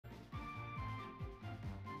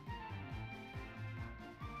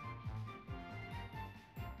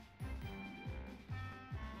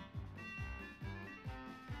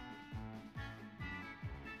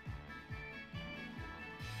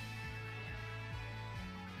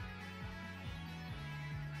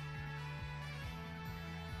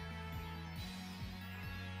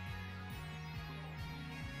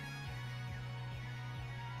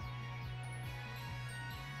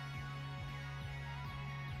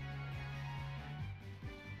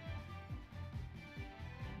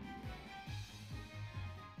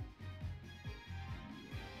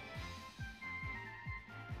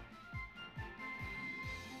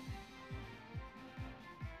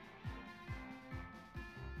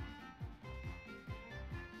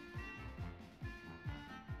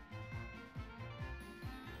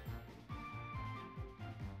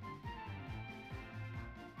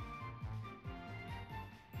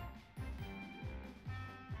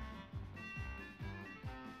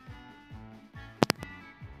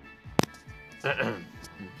Hey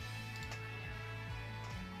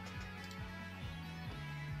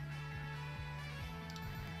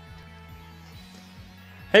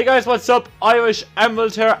guys, what's up?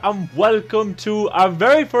 IrishEmerald here, and welcome to our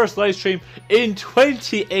very first live stream in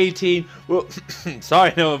 2018. Well,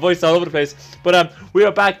 sorry, no, my voice is all over the place. But we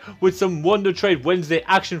are back with some Wonder Trade Wednesday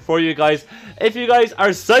action for you guys. If you guys are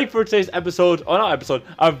psyched for today's episode, or not episode,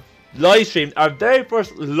 our live stream, our very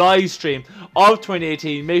first live stream of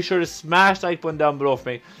 2018, make sure to smash the like button down below for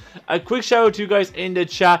me. A quick shout out to you guys in the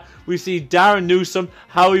chat. We see Darren Newsom.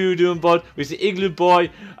 How are you doing, bud? We see Igloo Boy.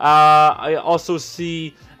 I also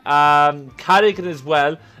see Cadigan as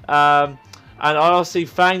well. And I also see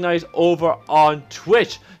Fang Knight over on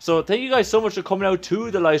Twitch. So thank you guys so much for coming out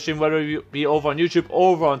to the live stream, whether you be over on YouTube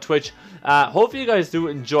or over on Twitch. Hopefully you guys do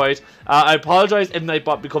enjoy it. I apologize if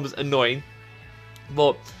Nightbot becomes annoying,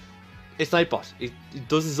 but it's Nightbot. It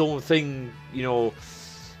does his own thing, you know,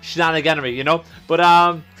 shenaniganery, you know. But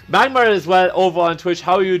Magmar as well over on Twitch.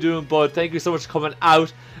 How are you doing, bud? Thank you so much for coming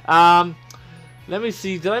out. Let me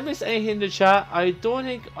see. Did I miss anything in the chat? I don't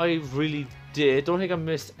think I really did. Don't think I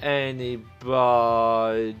missed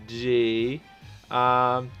anybody.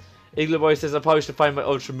 Igloo Boy says I probably should find my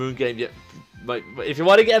Ultra Moon game. Yeah, if you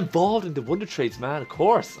want to get involved in the Wonder Trades, man, of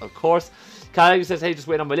course, of course. Cadigan says, hey, just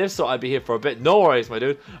wait on my lift, so I'll be here for a bit. No worries, my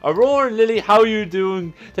dude. Aurora and Lily, how are you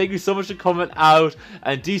doing? Thank you so much for coming out.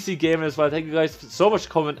 And DC Gaming as well. Thank you guys so much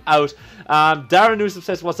for coming out. Darren Newsom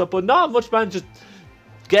says, what's up? But not much, man. Just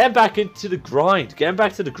getting back into the grind. Getting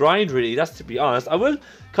back to the grind, really. That's to be honest. I will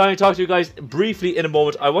kind of talk to you guys briefly in a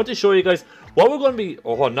moment. I want to show you guys what we're going to be...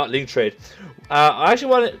 Oh, not link trade. I actually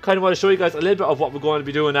want to show you guys a little bit of what we're going to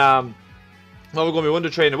be doing. What we're going to be Wonder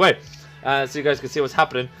Trading away. So you guys can see what's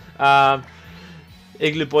happening.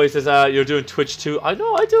 Igloo Boy says, you're doing Twitch too. I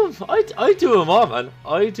know, I do. I do them all, man.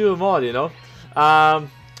 I do them all, you know. Right,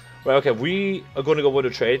 okay, we are going to go Wonder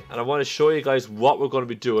Trade, and I want to show you guys what we're going to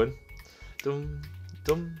be doing.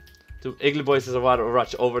 Igloo Boy says, I'd rather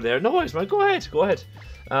rush over there. No worries, man. Go ahead, go ahead.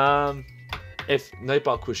 If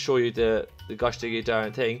Nightbot could show you the gosh diggy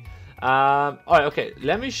darn thing. Alright, okay,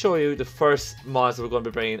 let me show you the first mods that we're going to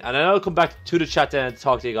be bringing, and then I'll come back to the chat then and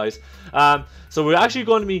talk to you guys. So we're actually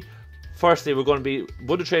going to be, firstly, we're going to be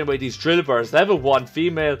Wonder Trading by these drill birds. Level 1,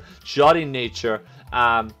 female, jolly nature,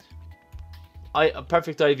 perfect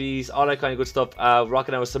IVs, all that kind of good stuff.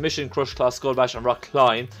 Rocking out with Submission, Crush Claw, Skull Bash, and Rock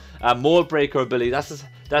Climb. Mold Breaker ability, that's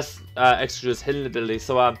extra just healing ability.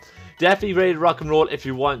 So definitely ready to rock and roll if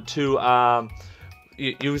you want to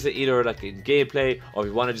use it either like in gameplay, or if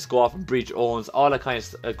you want to just go off and breed your owns, all that kind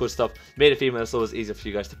of good stuff. Made a female, so it's easier for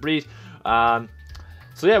you guys to breed.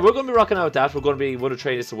 So yeah, we're going to be rocking out with that. We're going to be Wonder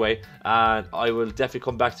Trading this away, and I will definitely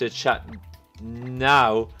come back to the chat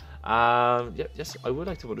now. Yeah, yes, I would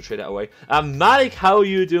like to Wonder Trade that away. Malik, how are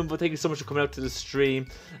you doing? But thank you so much for coming out to the stream.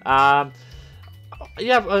 Yeah,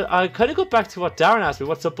 I kind of go back to what Darren asked me.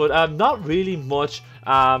 What's up, but not really much.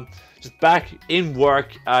 Just back in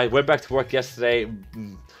work. I went back to work yesterday.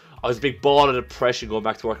 I was a big ball of depression going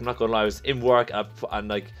back to work. I'm not gonna lie. I was in work and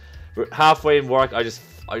like halfway in work, I just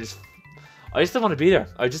didn't want to be there.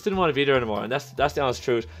 I just didn't want to be there anymore, and that's the honest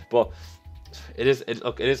truth. But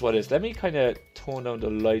look, it is what it is. Let me kind of tone down the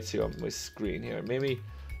lights here on my screen here. Maybe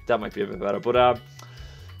that might be a bit better. But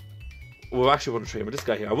we're actually going to train with this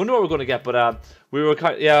guy here. I wonder what we're going to get. But we were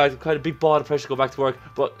kind of big ball of pressure to go back to work.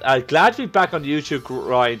 But glad to be back on the YouTube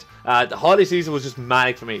grind. The holiday season was just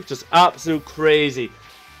manic for me, just absolute crazy.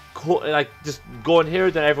 Like just going here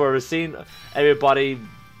and everywhere, seeing everybody,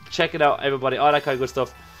 checking out everybody, all that kind of good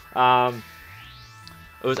stuff.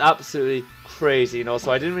 It was absolutely crazy, you know,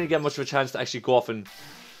 so I didn't really get much of a chance to actually go off and,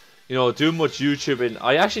 you know, do much YouTubing.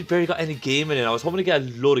 I actually barely got any gaming in. I was hoping to get a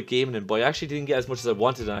load of gaming in, but I actually didn't get as much as I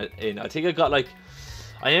wanted in. I think I got like,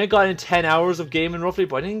 I got in 10 hours of gaming roughly,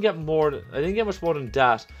 but I didn't get much more than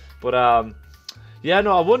that. But yeah,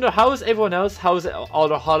 no, I wonder, how is everyone else? How is it all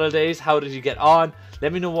the holidays? How did you get on?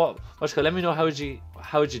 Let me know let me know how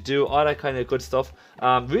did you do, all that kind of good stuff.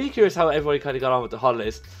 Really curious how everybody kind of got on with the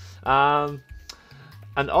holidays.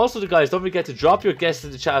 And also, the guys, don't forget to drop your guesses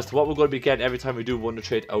in the chat as to what we're going to be getting every time we do Wonder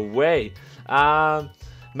Trade away.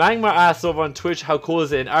 Magmar asks over on Twitch, how cold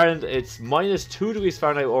is it in Ireland? It's -2 degrees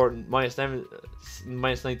Fahrenheit or minus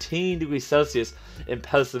 19 degrees Celsius in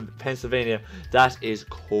Pennsylvania. That is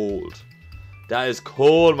cold. That is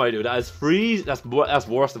cold, my dude. That is freezing. That's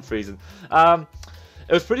worse than freezing.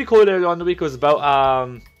 It was pretty cold earlier on in the week. It was about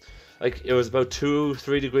like it was about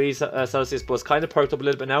 2-3 degrees Celsius, but it's kind of perked up a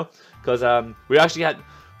little bit now because we actually had,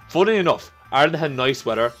 funny enough, Ireland had nice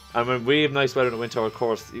weather, and when we have nice weather in the winter, of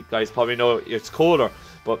course, you guys probably know it's colder,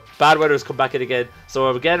 but bad weather has come back in again.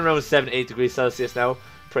 So we're getting around 7-8 degrees Celsius now,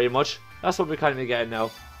 pretty much. That's what we're kind of getting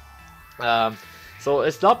now. So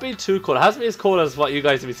it's not been too cold. It hasn't been as cold as what you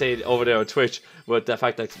guys have been saying over there on Twitch, with the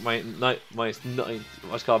fact that minus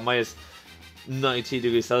 19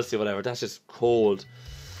 degrees Celsius or whatever. That's just cold.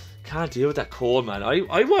 Can't deal with that cold, man. I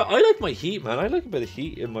like my heat, man. I like a bit of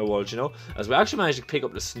heat in my world, you know. As we actually managed to pick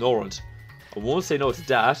up the snoring. I won't say no to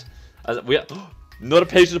that. As we another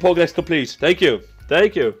page of the Pokédex complete. Thank you.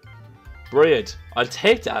 Thank you. Brilliant. I'll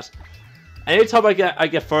take that. Anytime I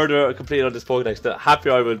get further complete on this Pokédex, the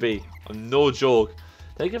happier I will be. I'm no joke.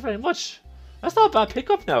 Thank you very much. That's not a bad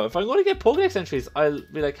pickup now. If I'm going to get Pokédex entries, I'll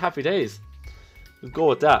be like happy days. We'll go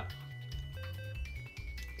with that.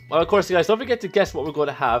 Well, of course, you guys, don't forget to guess what we're going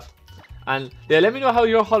to have. And yeah, let me know how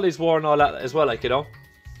your holidays were and all that as well, like, you know.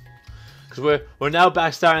 Because we're now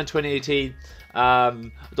back starting 2018.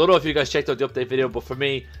 I don't know if you guys checked out the update video, but for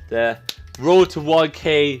me, the road to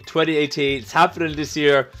 1K 2018, it's happening this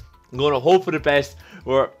year. I'm going to hope for the best.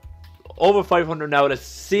 We're over 500 now. Let's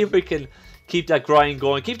see if we can keep that grind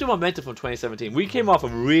going. Keep the momentum from 2017. We came off a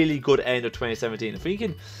really good end of 2017. If we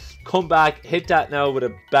can come back, hit that now with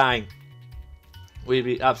a bang, we'd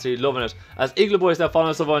be absolutely loving it. As Igloo Boy is now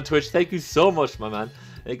following us over on Twitch. Thank you so much, my man.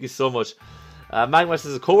 Thank you so much. Magma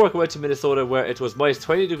says a co-worker went to Minnesota where it was minus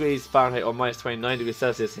 20 degrees Fahrenheit or minus 29 degrees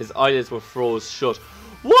Celsius. His eyelids were froze shut.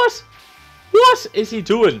 What? What is he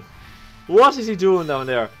doing? What is he doing down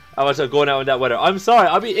there? I was going out in that weather. I'm sorry.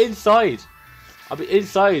 I'll be inside. I'll be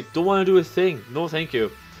inside. Don't want to do a thing. No, thank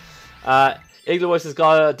you. Igloo Voice has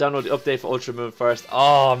got to download the update for Ultra Moon first.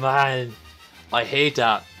 Oh, man. I hate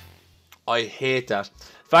that. I hate that.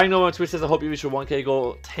 Fang No on Twitch says, I hope you reach your 1K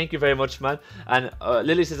goal. Thank you very much, man. And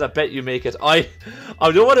Lily says, I bet you make it. I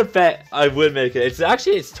don't want to bet I will make it.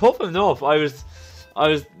 It's tough enough. I was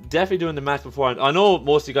definitely doing the math before. And I know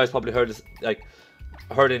most of you guys probably heard this, like,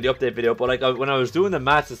 heard in the update video, but like when I was doing the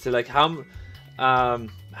maths as to like how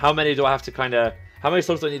many do I have to how many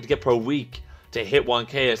subs do I need to get per week to hit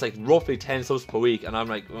 1K? It's like roughly 10 subs per week, and I'm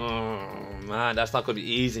like, oh man, that's not gonna be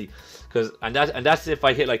easy. And that's if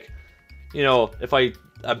I hit, like, you know, if I'm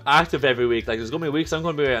active every week. Like, there's gonna be weeks I'm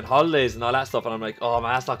gonna be on holidays and all that stuff, and I'm like, oh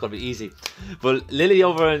man, that's not gonna be easy. But Lily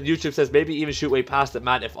over on YouTube says, maybe even shoot way past it,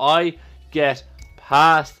 man. If I get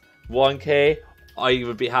past 1K, I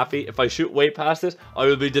would be happy. If I shoot way past it, I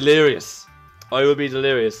will be delirious. I will be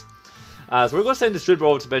delirious. So we're going to send this drill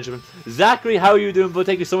over to Benjamin. Zachary, how are you doing, bud?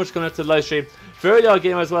 Thank you so much for coming out to the live stream. Very odd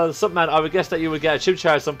game as well. Something, man, I would guess that you would get a chip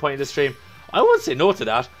chart at some point in the stream. I wouldn't say no to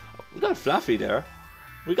that. We got a Flaffy there.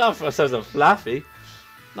 We got ourselves a Flaffy.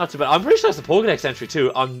 Not too bad. I'm pretty sure that's a Pokédex entry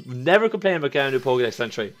too. I'm never complaining about getting a new Pokédex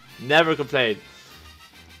entry. Never complain.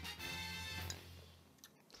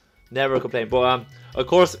 Never complain. But of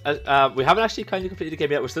course, we haven't actually kind of completed the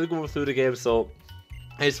game yet. We're still going through the game, so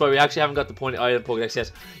that's why we actually haven't got the point item Pokédex yet.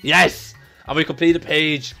 Yes! And we completed the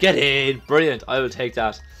page. Get in. Brilliant. I will take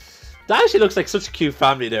that. That actually looks like such a cute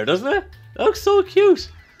family there, doesn't it? That looks so cute.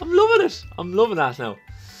 I'm loving it. I'm loving that now.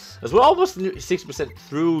 As we're almost 60%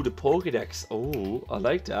 through the Pokédex. Oh, I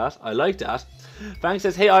like that. I like that. Fang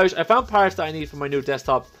says, hey Irish, I found parts that I need for my new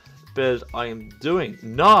desktop build I am doing.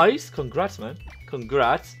 Nice. Congrats, man.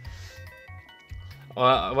 Congrats.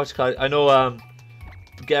 What you call it? I know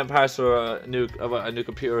getting parts for a new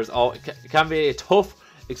computer is it can be a tough,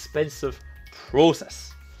 expensive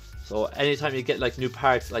process. So anytime you get like new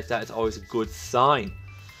parts like that, it's always a good sign.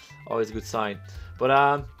 Always a good sign. But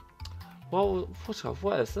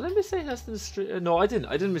what else? Did I miss anything else in the stream? No, I didn't.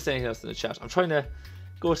 I didn't miss anything else in the chat. I'm trying to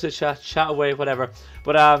go to the chat away, whatever.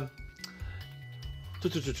 But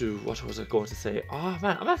what was I going to say? Oh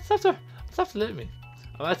man, it's after leaving me.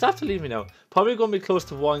 It's after leaving me now. Probably going to be close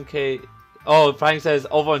to 1K. Oh, Frank says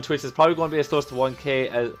over on Twitch, it's probably going to be as close to 1K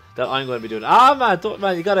as that I'm going to be doing. Ah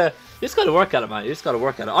man, you just gotta work at it, man. You just gotta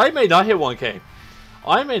work at it. I may not hit 1K.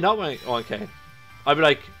 I may not hit 1K. I'd be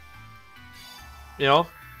like, you know,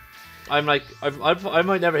 I'm like, I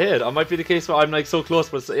might never hit it. I might be the case where I'm like so close,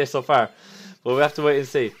 but so far. But we have to wait and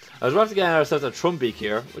see. I was about to get ourselves a Trumbeak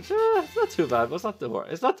here, which it's not too bad, but it's not the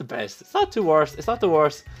worst. It's not the best. It's not too worse. It's not the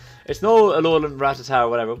worst. It's no Alolan Rattata or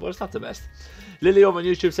whatever, but it's not the best. Lily over on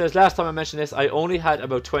YouTube says, last time I mentioned this, I only had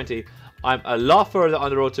about 20. I'm a lot further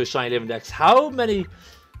on the road to a shiny living dex. How many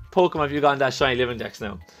Pokemon have you got in that shiny living dex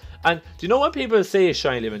now? And do you know when people say a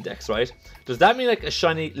shiny living dex, right? Does that mean like a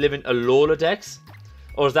shiny living Alola dex?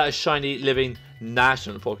 Or is that a shiny living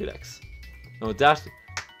national Pokédex? No, that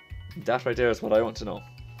right there is what I want to know.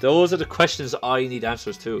 Those are the questions I need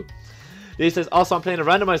answers to. He says, also I'm playing a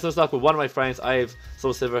randomized Nuzlocke with one of my friends. I have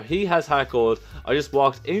Soul Silver. He has Heart Gold. I just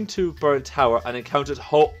walked into Burnt Tower and encountered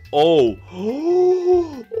Oh,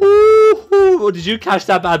 did you catch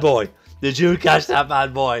that bad boy? Did you catch that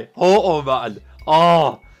bad boy? Oh man.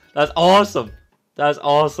 Oh, That's awesome. That's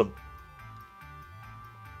awesome.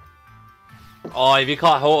 Oh, if you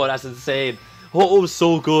caught Ho-Oh, that's insane. Ho-Oh is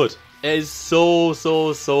so good. It is so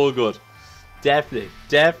good. Definitely.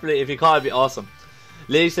 If you caught it, it'd be awesome.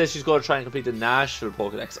 Lily says she's going to try and complete the national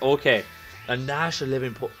Pokédex. Okay. A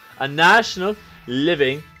living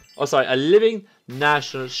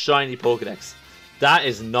national shiny Pokédex. That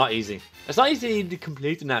is not easy. It's not easy to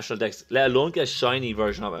complete the national dex, let alone get a shiny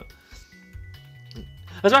version of it.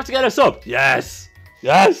 Let's have to get a sub. Yes.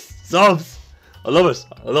 Subs. I love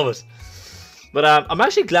it. But I'm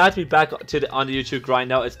actually glad to be back on the YouTube grind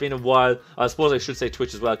now. It's been a while. I suppose I should say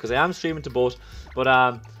Twitch as well, because I am streaming to both. But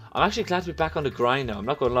I'm actually glad to be back on the grind now. I'm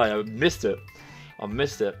not gonna lie, I missed it.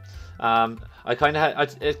 I kind of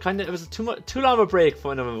had it was too long of a break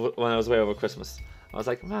when I was away over Christmas. I was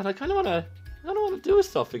like, man, I kind of want to do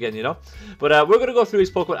stuff again, you know. But we're gonna go through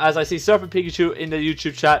these Pokemon as I see Surfing Pikachu in the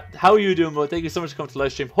YouTube chat. How are you doing, bro? Thank you so much for coming to the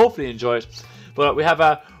live stream. Hopefully you enjoy it. But we have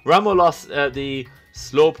Ramolos, the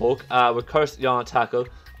Slowpoke, with Cursed Yawn Tackle,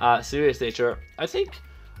 Serious Nature. I think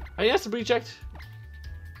that's a reject.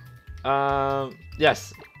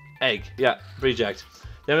 Yes, Egg. Yeah, reject.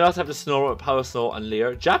 Then we also have the Snow with Power Snow and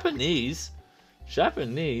Leer. Japanese,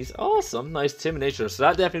 awesome, nice Timid Nature. So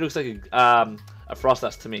that definitely looks like a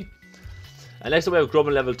Frostlass to me. And next up we have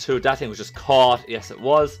Grubbin level 2. That thing was just caught. Yes, it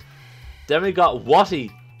was. Then we got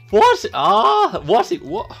Watty. What? Watty.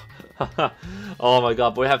 What? Oh my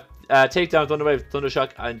god. But we have Takedown, Thunder Wave, Thunder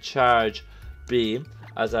Shock, and Charge Beam.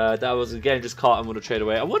 As that was again just caught and would have traded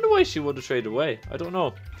away. I wonder why she would have traded away. I don't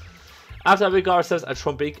know. After that we got ourselves a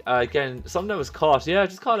Trumpeak. Again, something that was caught. Yeah,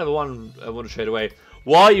 just caught level 1 and would have traded away.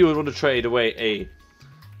 Why you would want to trade away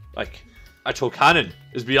a Toucannon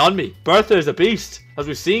is beyond me. Bertha is a beast, as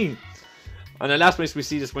we've seen. And then last place we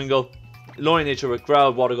see this Wingull, Lowering Nature with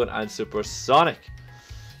Growl, Water Gun, and Supersonic.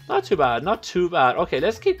 Not too bad. Okay,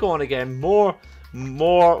 let's keep going again. More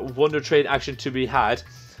Wonder Trade action to be had.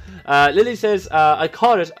 Lily says, I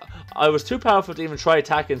caught it. I was too powerful to even try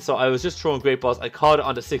attacking, so I was just throwing Great Balls. I caught it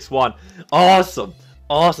on the 6-1. Awesome.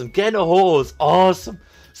 Getting a hose. Awesome.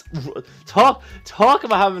 Talk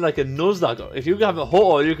about having like a Nuzlocke. If you have a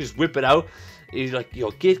hole, you can just whip it out. He's like,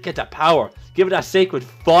 yo, get that power. Give it that Sacred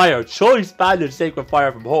Fire. Choice banded Sacred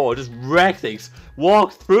Fire from Ho. Just wreck things.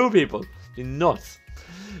 Walk through people. You're nuts.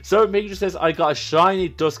 So Pikachu says, I got a shiny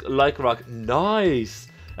Dusk Lycanroc. Nice.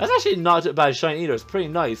 That's actually not a bad shiny either. It's pretty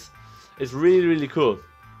nice. It's really cool.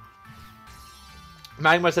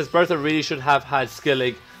 Magmar says, Bertha really should have had Skill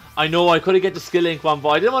Link. I know I could have get the Skill Link one, but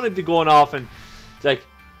I didn't want to be going off and like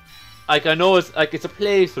I know it's like it's a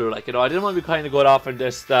playthrough, like, you know, I didn't want to be kind of going off and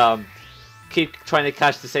just keep trying to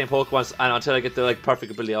catch the same Pokemon and until I get the like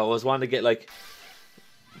perfect ability. I was wanting to get like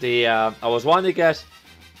the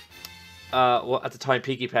well, at the time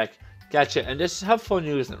Peaky Peck, catch it and just have fun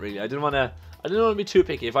using it. Really, I didn't want to be too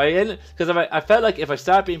picky. Because I felt like if I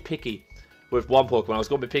start being picky with one Pokemon, I was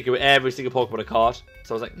going to be picky with every single Pokemon I caught.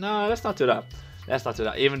 So I was like, no, let's not do that.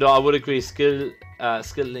 Even though I would agree, Skill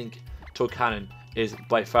Link Toucannon is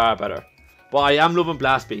by far better. But I am loving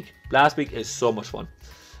Blastbeak. Blastbeak is so much fun.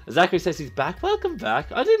 Zachary says he's back. Welcome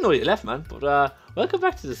back. I didn't know you left, man. But welcome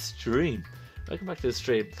back to the stream. I'm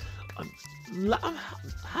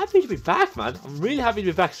happy to be back, man. I'm really happy to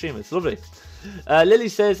be back streaming. It's lovely. Lily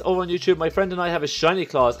says over on YouTube, my friend and I have a shiny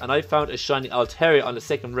Claws and I found a shiny Altaria on the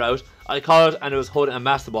second route. I caught it and it was holding a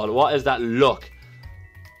Master Ball. What is that look?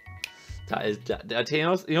 You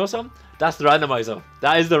know something? That's the randomizer.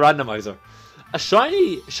 That is the randomizer. A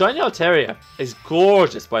shiny Altaria is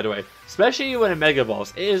gorgeous, by the way. Especially when it Mega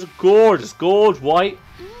Balls. It is gorgeous. Gold, white.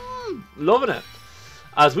 Loving it.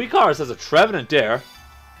 As we call it as a Trevenant there.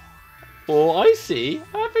 Oh, I see.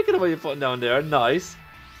 I'm picking up what you're putting down there. Nice.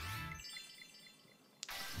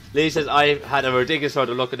 Lee says, I had a ridiculous sort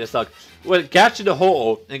of look at this dog. Well, catching the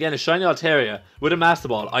Ho-Oh, again, a shiny Altaria with a Master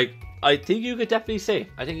Ball, I think you could definitely say.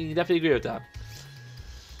 I think you can definitely agree with that.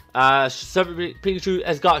 Pikachu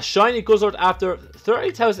has got a shiny Guzzlord after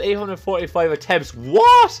 30,845 attempts.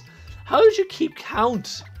 What? How did you keep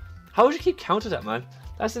count? How did you keep count of that, man?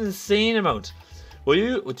 That's an insane amount.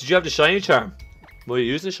 Did you have the shiny charm? Will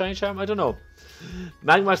you use the shiny charm? I don't know.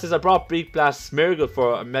 Magmar says, I brought Bleak Blast Smeargle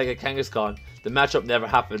for a Mega Kangaskhan. The matchup never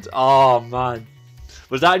happened. Oh, man.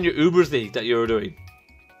 Was that in your Ubers League that you were doing?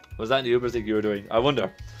 I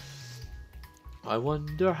wonder.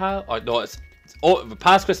 How. Oh, no, it's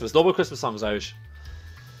past Christmas. Double Christmas song was Irish.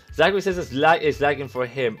 Zachary says it's lagging for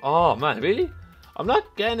him. Oh, man, really? I'm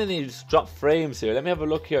not getting any drop frames here. Let me have a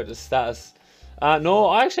look here at the status. No,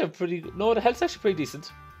 I actually have no, the health's actually pretty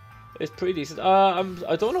decent. It's pretty decent. I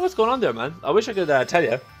don't know what's going on there, man. I wish I could tell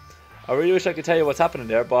you. I really wish I could tell you what's happening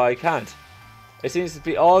there, but I can't. It seems to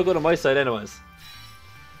be all good on my side, anyways.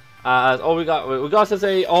 Oh, we got to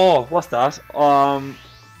say, oh, what's that?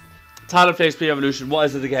 Talonflame's pre-evolution. What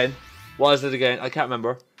is it again? What is it again? I can't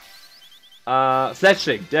remember.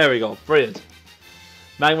 Fletchling. There we go. Brilliant.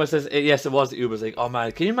 Magma says, yes, it was the Uber's like, oh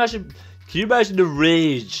man, can you imagine the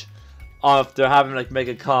rage after having like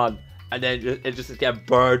Mega Con and then it just get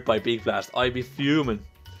burned by Big Blast? I'd be fuming.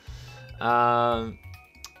 Oh,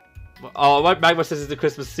 Magma says it's the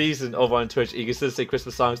Christmas season over on Twitch. You can still say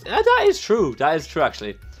Christmas songs. Yeah, that is true. That is true,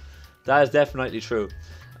 actually. That is definitely true.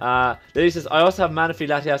 Lily says, I also have Manaphy,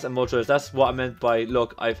 Latias, and Moltres. That's what I meant by,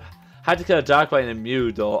 look, I've had to kill a Darkrai and a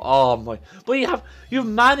Mew, though. Oh, my. But you have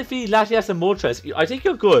Manaphy, Latias, and Moltres. I think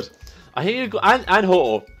you're good. I think you're good. And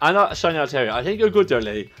Ho-Oh. And Shiny Altaria. I think you're good there,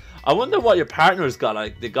 Lily. I wonder what your partner's got,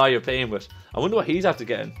 like, the guy you're playing with. I wonder what he's after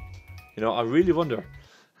getting. You know, I really wonder.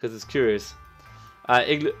 Because it's curious.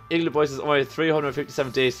 Igloo Boy says, only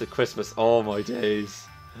 357 days to Christmas. Oh my days.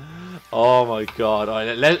 Oh my god.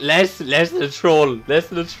 Right, less than a troll. Less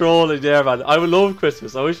than a troll in there, man. I would love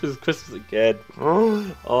Christmas. I wish it was Christmas again.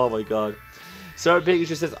 Oh my god. Sarah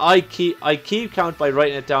Pikachu says, I keep count by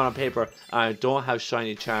writing it down on paper and I don't have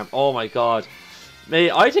shiny charm. Oh my god.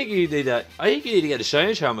 Mate, I think you need that. I think you need to get a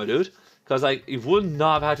shiny charm, my dude. Because like you would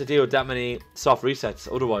not have had to deal with that many soft resets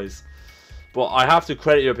otherwise. But I have to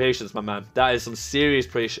credit your patience, my man. That is some serious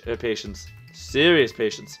patience. Serious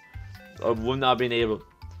patience. I would not have been able.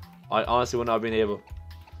 I honestly would not have been able.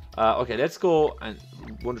 Okay, let's go and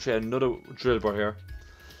want to try another Drillbur here.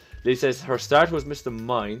 Lee says her starter was Mr.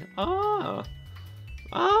 Mine.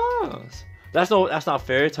 That's not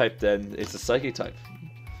fairy type then. It's a psychic type.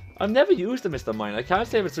 I've never used the Mr. Mine. I can't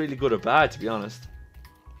say if it's really good or bad, to be honest.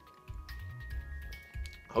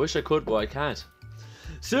 I wish I could, but I can't.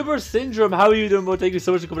 Super Syndrome, how are you doing, bro? Thank you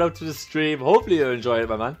so much for coming out to the stream. Hopefully you enjoy it,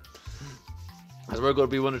 my man. As we're going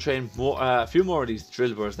to be wanting to train more, a few more of these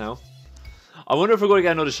Drillburs now. I wonder if we're going to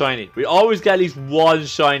get another shiny. We always get at least one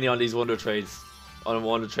shiny on these Wonder Trades. On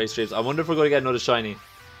Wonder Trade streams. I wonder if we're going to get another shiny.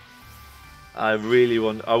 I really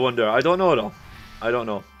wonder. I wonder. I don't know though. I don't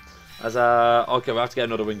know. As okay, we have to get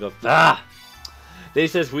another Wingull. They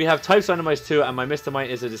says we have types randomized too, and my Mr. Mine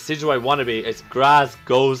is a Decidueye wannabe. It's Grass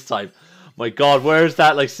Ghost type. My god, where's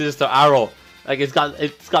that like Sinister Arrow? Like it's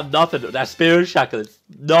got nothing. That Spirit Shackle.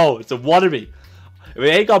 It's a wannabe. If it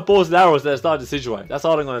ain't got bows and arrows, then it's not a Decidueye. That's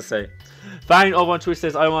all I'm gonna say. Fine over on Twitch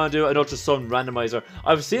says I want to do an Ultra Sun randomizer.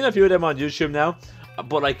 I've seen a few of them on YouTube now,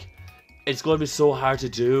 but like it's gonna be so hard to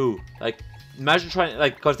do. Like imagine trying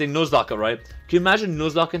like because they Nuzlocke it, right? Can you imagine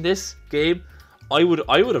Nuzlocking this game? I would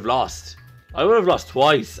have lost. I would have lost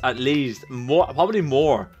twice at least. More, probably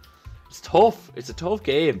more. It's tough. It's a tough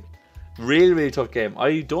game. Really tough game.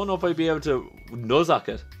 I don't know if I'd be able to Nuzlocke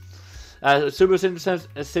it. Super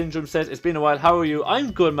Syndrome says it's been a while. How are you?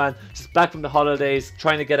 I'm good, man. Just back from the holidays,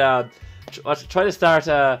 trying to get try to start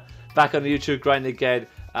back on the YouTube grind again.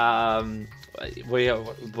 But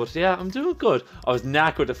yeah, I'm doing good. I was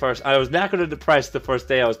knackered I was knackered and depressed the first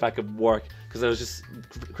day I was back at work because I was just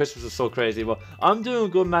Christmas was so crazy. But I'm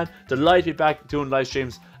doing good, man. Delighted to be back doing live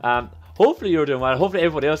streams. Hopefully you're doing well. Hopefully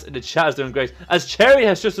everybody else in the chat is doing great. As Cherry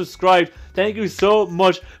has just subscribed, thank you so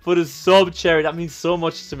much for the sub, Cherry. That means so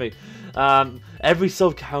much to me. Every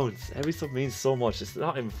sub counts. Every sub means so much.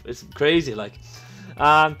 It's crazy, like.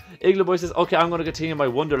 Igloo Boy says, okay, I'm going to continue my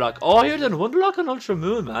Wonderlock. Oh, you're doing Wonderlock on Ultra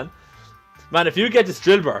Moon, man. Man, if you get this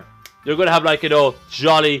Drillbur, you're going to have, like, you know,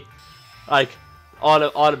 Jolly, like, all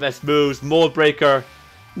the best moves, Mold Breaker.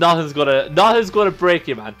 Nothing's gonna break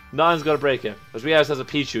you, man. Nothing's gonna break you. Because we have a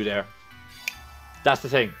Pichu there. That's the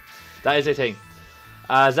thing. That is a thing.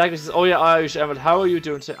 Zachary says, oh yeah, IrishEmerald, how are you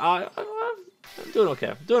doing today? I'm doing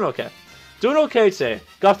okay. Doing okay. Doing okay today.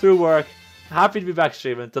 Got through work. Happy to be back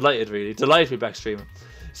streaming. Delighted, really. Delighted to be back streaming.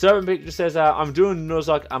 Servant Picture says, I'm doing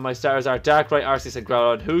Nuzlocke and my starters are Darkrai, Arceus, and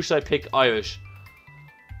Groudon. Who should I pick? Irish.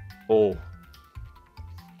 Oh.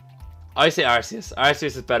 I say Arceus.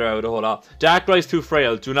 Arceus is better out of the whole lot. Darkrai's too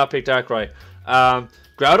frail. Do not pick Darkrai.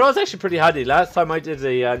 Groudon's actually pretty handy. Last time I did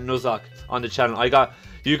the Nuzlocke on the channel,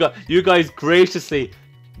 you guys graciously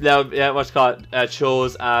chose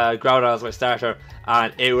Groudon as my starter,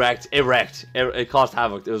 and it wrecked. It caused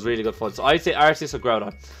havoc. It was really good fun. So I'd say Arceus or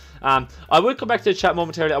Groudon. I will come back to the chat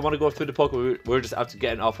momentarily. I want to go through the Pokemon. We're just after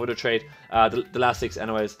getting off Wonder Trade, the last 6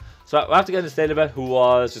 anyways. So we have to get into Stalebet, who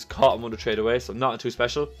was just caught on Wonder Trade away, so not too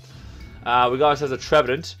special. We got ourselves a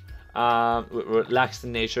Trevenant, Relaxed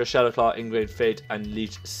in Nature, Shadow Claw, Ingrained Fate, and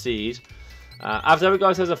Leech Seed. After that we got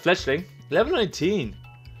ourselves a Fletchling, level 19.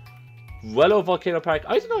 Well over Volcano Park.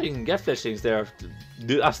 I don't know if you can get Fletchlings there.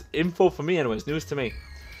 That's info for me anyways, news to me.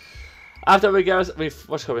 After we get we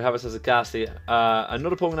have us as a Ghastly.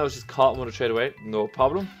 Another Pokemon that was just caught and want to trade away. No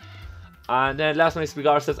problem. And then last night we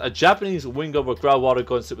got says a Japanese wing gun with ground water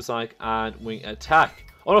gun, supersonic, and wing attack.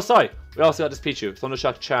 Oh no, sorry. We also got this Pichu,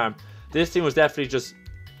 Thundershock Charm. This thing was definitely just,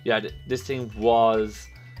 yeah, this thing was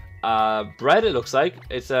bred, it looks like.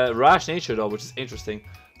 It's a rash nature though, which is interesting.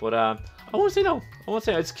 But I won't say no. I won't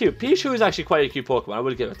say no. It's cute. Pichu is actually quite a cute Pokemon. I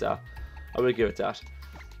will give it that. I will give it that.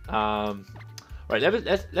 Right,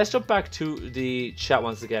 let's jump back to the chat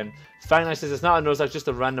once again. Fang says it's not a Nuzlocke, just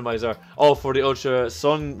a randomizer. Oh, for the Ultra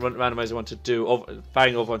Sun randomizer I want to do.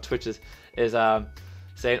 Fang over on Twitch is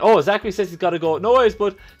saying, oh, Zachary says he's got to go. No worries,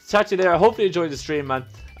 but chat to you there. Hopefully you enjoyed the stream, man.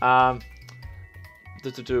 But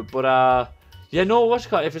yeah, no, what you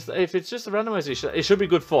call it? If it's just a randomizer, it should be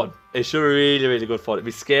good fun. It should be really, really good fun. It'd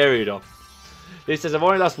be scary though. He says, I've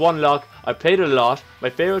only lost one lock. I played it a lot. My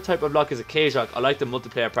favorite type of lock is a cage lock. I like the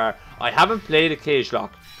multiplayer part. I haven't played a cage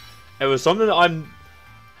lock. It was something that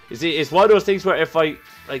you see, it's one of those things where if I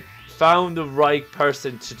like found the right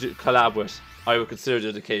person to collab with, I would consider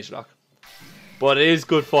it a cage lock. But it is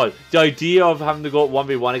good fun. The idea of having to go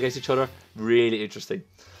 1v1 against each other, really interesting.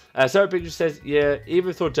 Sarah Picture says, yeah,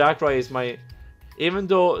 even though Darkrai is my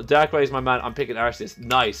man, I'm picking Arceus.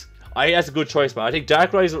 Nice. That's a good choice, man. I think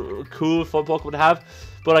Darkrai is a cool, fun Pokemon to have.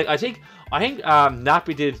 But like, I think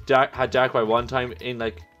Nappy had Darkrai one time in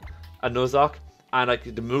like a Nuzlocke, and like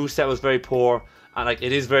the moveset was very poor, and like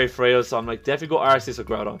it is very frail. So I'm like, definitely go Arceus or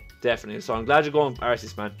Groudon, definitely. So I'm glad you're going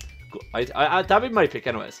Arceus, man. That'd be my pick,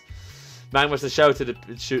 anyways. Man, was a shout to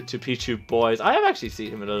Pichu boys. I have actually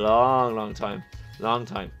seen him in a long time.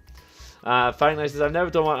 Fang says I've never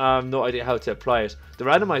done one. No idea how to apply it. The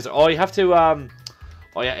randomizer. Oh, you have to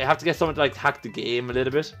oh yeah, you have to get someone to like hack the game a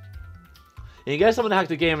little bit. You can get someone to hack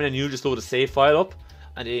the game and then you just load a save file up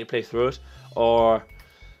and then you play through it. Or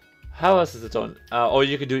how else is it done? Or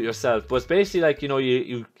you can do it yourself. But it's basically like, you know,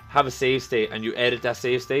 you have a save state and you edit that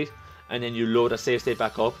save state and then you load that save state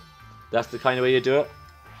back up. That's the kind of way you do it.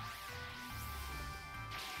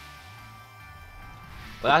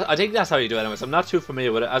 But I think that's how you do it anyways. I'm not too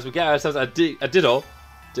familiar with it. As we get ourselves a Ditto.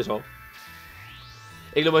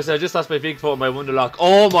 Igloboy says, I just lost my big foot on my Wonderlock.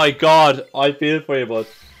 Oh my god. I feel for you, bud.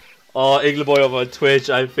 Oh, Igloboy over on Twitch.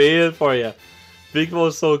 I feel for you. Big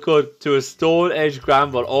foot's so good. To a Stone Edge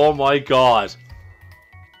Gramble. Oh my god.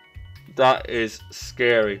 That is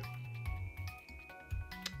scary.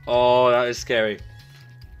 Oh, that is scary.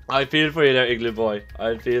 I feel for you there, Igloboy.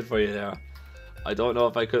 I feel for you there. I don't know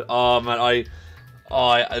if I could. Oh man,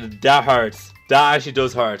 that hurts. That actually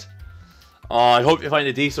does hurt. Oh, I hope you find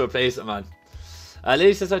a decent replacement, man.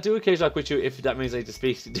 Lady says, I do a cage lock with you if that means I need to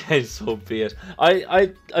speak then, so be it.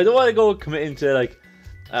 I don't want to go committing to like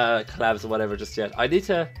collabs or whatever just yet. I need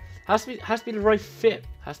to has to be the right fit.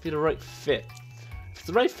 Has to be the right fit. If it's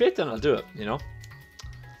the right fit, then I'll do it, you know.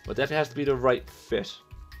 But definitely has to be the right fit.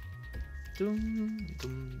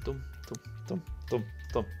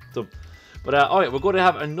 But alright, we're going to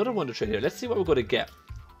have another Wonder Trade here. Let's see what we're going to get.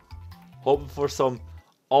 Hoping for some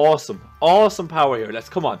awesome power here. Let's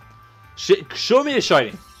come on. Show me a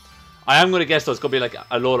shiny. I am going to guess though, it's going to be like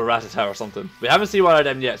a load of Rattata or something. We haven't seen one of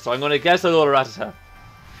them yet, so I'm going to guess a load of Rattata.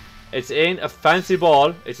 It's in a fancy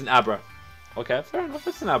ball. It's an Abra. Okay, fair enough.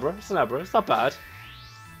 It's an Abra. It's not bad.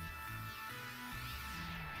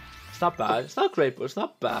 It's not bad. It's not great, but it's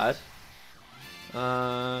not bad.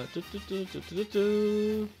 Oh,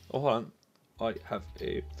 hold on. I have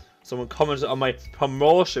someone commented on my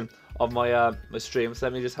promotion of my my stream, so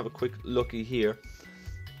let me just have a quick looky here.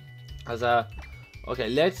 Okay,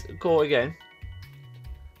 let's go again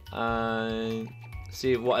and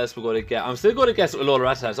see what else we're going to get. I'm still going to guess a load of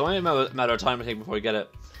Rattata. It's only a matter of time, I think, before we get it.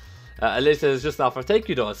 Alyssa is just offer. Thank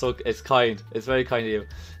you, though. So it's kind. It's very kind of you.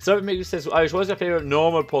 So Mickey says, Irish, what's your favorite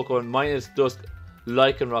normal Pokemon? Mine is just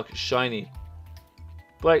Lycanroc shiny.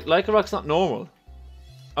 But like, Lycanroc's not normal.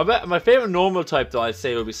 I bet my favorite normal type though I'd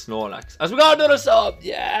say would be Snorlax. As we got another sub!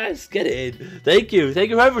 Yes! Get in! Thank you! Thank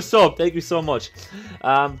you for every sub! Thank you so much.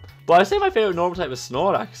 But I'd say my favorite normal type is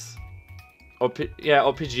Snorlax. Or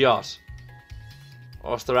Pidgeot.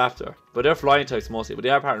 Or Staraptor. But they're flying types mostly, but they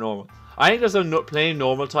are part normal. I think there's a plain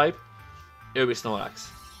normal type. It would be Snorlax.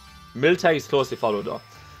 Miltag is closely followed though.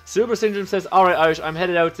 Super Syndrome says, alright Irish, I'm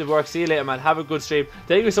headed out to work. See you later, man. Have a good stream.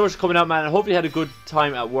 Thank you so much for coming out, man. I hope you had a good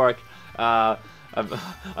time at work. I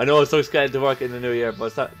know it's so scared to work in the new year, but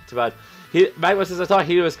it's not too bad. Magma says, I thought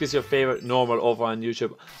Helios is your favorite normal over on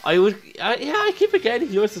YouTube. Yeah, I keep forgetting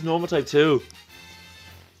Helios is normal type too.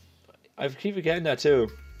 I keep forgetting that too.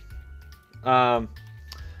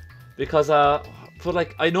 Because, but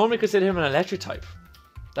like, I normally consider him an electric type.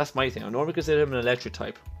 That's my thing. I normally consider him an electric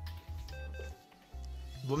type.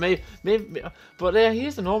 But maybe, but yeah, he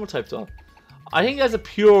is a normal type though. I think that's a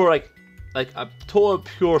pure like a total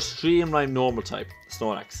pure streamlined normal type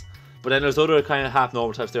Snorlax. But then there's other kind of half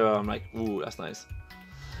normal types there. Where I'm like, ooh, that's nice.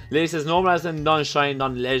 Lady says normal as in non-shiny,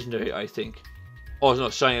 non-legendary. I think. Oh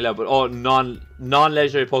no, shiny level, but oh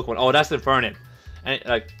non-legendary Pokemon. Oh, that's Infernape. And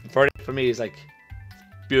like Infernape for me is like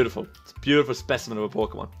beautiful. It's a beautiful specimen of a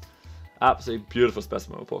Pokemon. Absolutely beautiful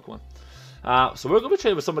specimen of a Pokemon. So we're going to be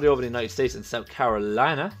trading with somebody over in the United States in South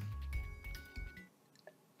Carolina.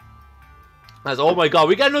 As oh my god,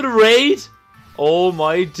 we got another raid? Oh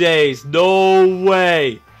my days, no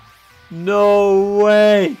way. No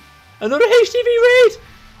way. Another HTV raid?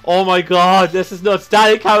 Oh my god, this is nuts.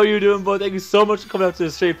 Static, how are you doing, bud? Thank you so much for coming out to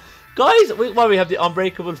the stream. Guys, we have the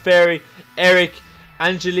Unbreakable Fairy, Eric,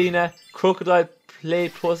 Angelina, Crocodile, Play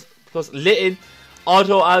Plus, Litten,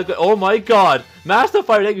 Otto, Algo. Oh my god. Master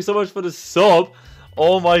Fire, thank you so much for the sub.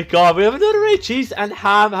 Oh my god, we have another raid. Cheese and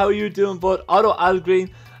Ham, how are you doing, bud? Otto Algreen,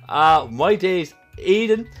 my days,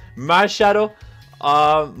 Eden, Marshadow,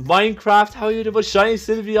 Minecraft, how are you doing, bud? Shiny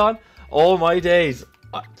Sylveon. Oh my days.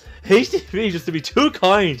 HTV just to be too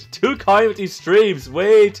kind with these streams,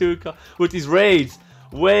 way too kind with these raids,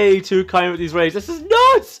 way too kind with these raids. This is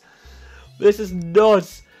nuts. This is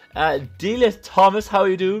nuts. Delia Thomas, how are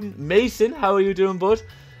you doing? Mason, how are you doing, bud?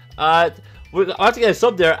 I have to get a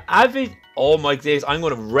sub there. Avid, oh my days, I'm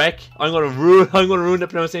gonna wreck. I'm gonna ruin the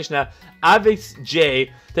pronunciation now. Avix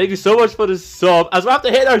J, thank you so much for the sub. As we have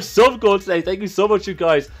to hit our sub goal today, thank you so much, you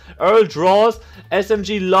guys. Earl Draws,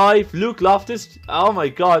 SMG Live, Luke Loftus. Oh my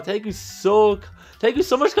god, thank you so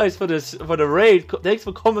much, guys, for the raid. Thanks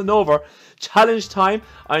for coming over. Challenge time.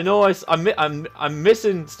 I know I'm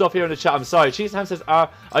missing stuff here in the chat. I'm sorry. Cheese Ham says,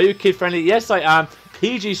 are you kid friendly? Yes, I am.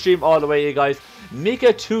 PG stream all the way, you guys.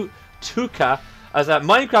 Mika Tuka, as a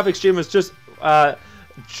Minecraft Extremist, just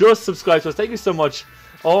subscribed to us. Thank you so much.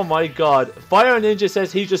 Oh my god. Fire Ninja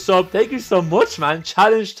says he just subbed. Thank you so much, man.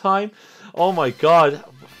 Challenge time. Oh my god.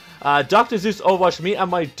 Dr. Zeus Overwatch, me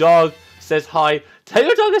and my dog says hi. Tell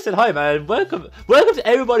your dog I said hi, man. Welcome to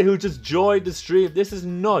everybody who just joined the stream. This is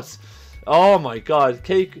nuts. Oh my god.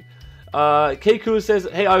 Keku says,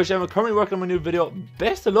 hey Irish, I'm currently working on my new video.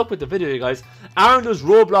 Best of luck with the video, you guys. Aaron does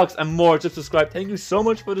Roblox and more. Just subscribe. Thank you so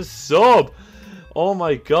much for the sub. Oh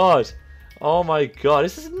my god. Oh my god.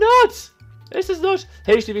 This is nuts. This is nuts.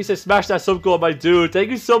 HTV says, smash that sub goal, my dude. Thank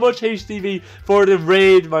you so much, HTV, for the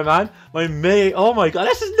raid, my man. My mate. Oh my god.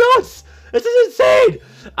 This is nuts. This is insane.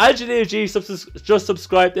 Angelina G just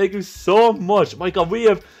subscribed. Thank you so much. My god, we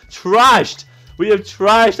have trashed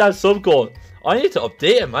that sub goal. I need to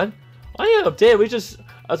update it, man. I need to update it. We just,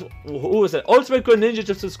 who was it? Ultimate Good Ninja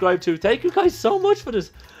just subscribed to. Thank you guys so much for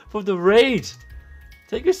this, for the raid.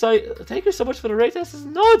 Thank you so much for the raid. This is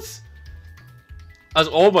nuts.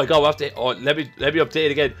 Oh my god, we'll have to, let me update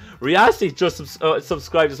it again. Riasti just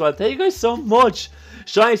subscribed as well. Thank you guys so much.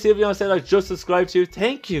 Shiny Sylveon said I just subscribed to you.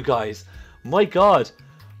 Thank you guys. My god,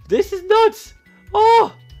 this is nuts.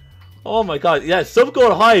 Oh my god, yeah, sub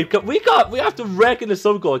goal hype. We have to wreck in the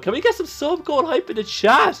sub goal. Can we get some sub goal hype in the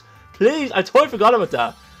chat, please? I totally forgot about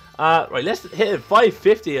that. Right, let's hit it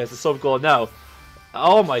 550 as the sub goal now.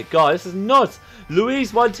 Oh my god, this is nuts.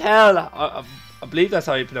 Louise Montel, I believe that's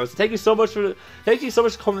how you pronounce it. Thank you so much for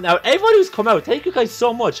coming out. Everyone who's come out, thank you guys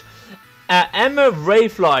so much. Emma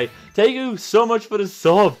Rayfly, thank you so much for the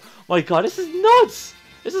sub. My god, this is nuts.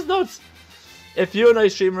 This is nuts. If you and I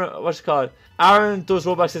stream, what's it called? Aaron does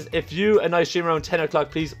Roblox says, if you and I stream around 10 o'clock,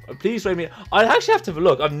 please rate me. I actually have to have a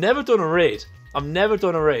look. I've never done a raid.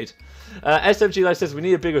 SMG Life says we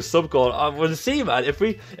need a bigger sub goal. We'll see, man. If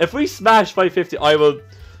we smash 550, I will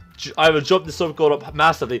jump the sub goal up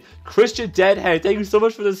massively. Christian Deadhead, thank you so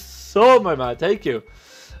much for the sub, my man. Thank you.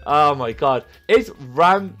 Oh my god. It's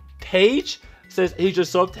Rampage says he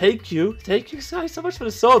just subbed. Thank you guys so much for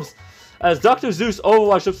the subs. As Dr. Zeus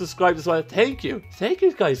Overwatch just subscribed as well. Thank you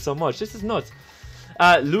guys so much. This is nuts.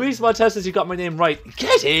 Luis Montes says you got my name right.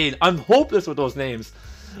 Get in. I'm hopeless with those names.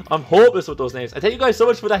 And thank you guys so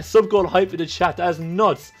much for that sub goal hype in the chat. That is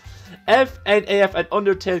nuts. FNAF and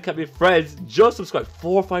Undertale can be friends. Just subscribe.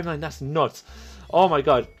 459. That's nuts. Oh my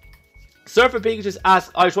god. Surfer Pikachu just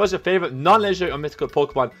asked, Irish, what's your favorite non-legendary or mythical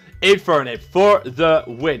Pokemon? Infernape for the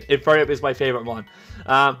win. Infernape is my favorite one.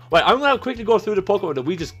 Right, I'm going to quickly go through the Pokemon that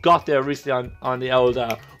we just got there recently on the old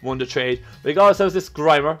Wonder Trade. We got ourselves this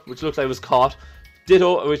Grimer, which looks like it was caught.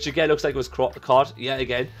 Ditto, which again looks like it was caught. Yeah,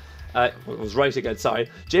 again. It was right again, sorry.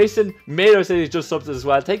 Jason Mayer said he just subbed as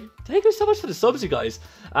well. Thank you so much for the subs, you guys.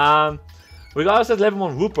 We got ourselves level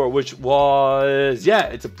 1 Wooper, which was, yeah,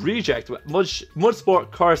 it's a reject. Mud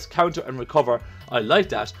Sport, Curse, Counter, and Recover. I like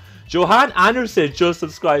that. Johan Anderson just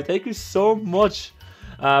subscribed. Thank you so much.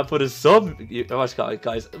 For the sub,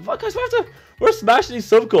 guys, we're smashing these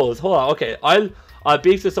sub goals. Hold on, okay, I'll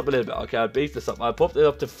beef this up a little bit. Okay, I'll beef this up. I'll put it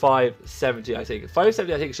up to 570. I think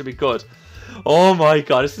 570. I think it should be good. Oh my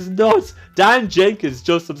god, this is nuts. Dan Jenkins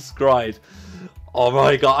just subscribed. Oh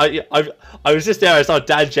my god, I was just there. I saw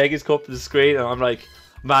Dan Jenkins come up to the screen, and I'm like,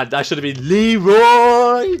 man, that should have been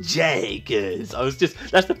Leroy Jenkins.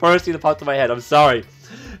 That's the first thing that popped in my head. I'm sorry.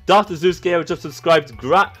 Dr. Zeus Gamer just subscribed.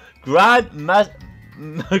 Grandma's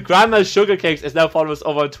Sugar Cakes is now following us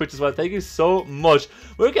over on Twitch as well. Thank you so much.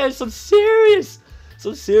 We're getting some serious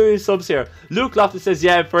subs here. Luke Lofton says,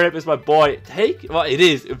 yeah, Infernip is my boy. Well, it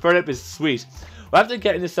is. Infernip is sweet. We're after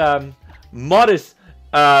getting this modest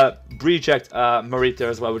reject Marit there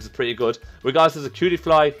as well, which is pretty good. Regardless, there's a cutie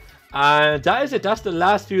fly. And that is it. That's the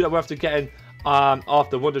last few that we're after getting off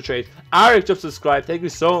the Wonder Trade. Eric just subscribed. Thank you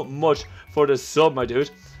so much for the sub, my dude.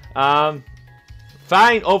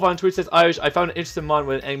 Fang over on Twitch says, Irish, I found an interesting mon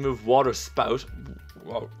with an egg move water spout.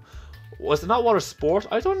 Whoa. Was it not water sport?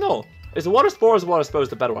 I don't know. Is it water sport or is water spout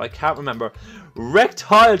the better one? I can't remember.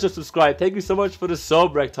 Rectile just subscribed. Thank you so much for the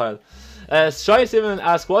sub, Rectile. Shy Simon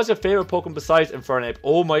asks, what's your favorite Pokemon besides Infernape?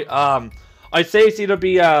 Oh my, I'd say it's either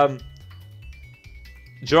be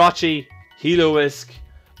Jirachi, Heloisk,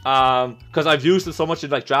 because I've used them so much in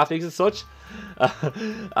like draft leagues and such. But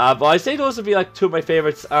I'd say those would be like two of my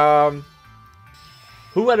favorites.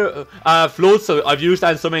 Who other? Floatzel. I've used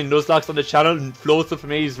that in so many Nuzlocks on the channel, and Floatzel for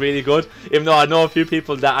me is really good. Even though I know a few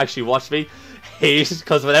people that actually watch me hate it,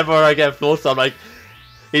 because whenever I get Floatzel, I'm like,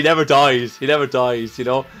 he never dies. He never dies, you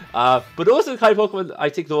know. But those are the kind of Pokemon I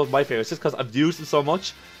think those are my favorites, just because I've used them so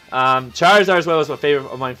much. Charizard as well was my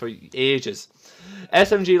favorite of mine for ages.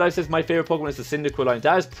 SMG Life says my favorite Pokemon is the Cyndaquil line.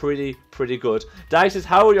 That is pretty good. Dag says,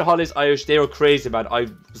 how were your holidays, Irish? They were crazy, man. I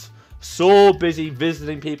was so busy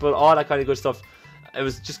visiting people, all that kind of good stuff. It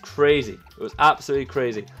was just crazy. It was absolutely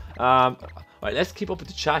crazy. Alright, let's keep up with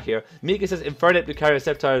the chat here. Mika says, Infernape, Lucario,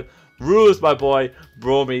 Sceptile, rules, my boy,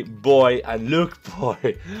 Bromy, boy, and Luke,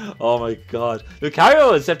 boy. Oh my god.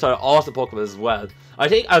 Lucario and Sceptile are awesome Pokemon as well. I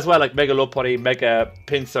think as well, like Mega Lopunny, Mega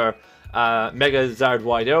Pinsir, Mega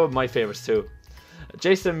Zardwai, they're my favorites too.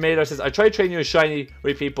 Jason Mailer says, I tried training you a shiny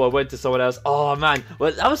repeat, but I went to someone else. Oh man,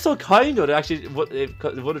 well that was so kind though. They actually would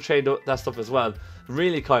have trained that stuff as well.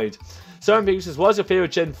 Really kind. Søren Big says, what's your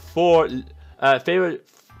favorite Gen 4 Pokemon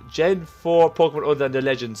other than the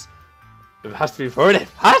Legends? It has to be Infernape.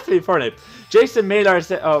 Has to be Infernape. Jason Mailer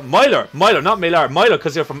said, Myler, not Mailer, Myler,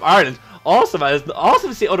 because you're from Ireland. Awesome, man. It's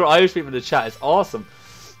awesome to see other Irish people in the chat. It's awesome.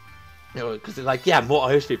 You know, because they're like, yeah, more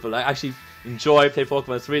Irish people. I actually enjoy playing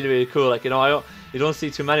Pokemon. It's really cool. Like, you know, you don't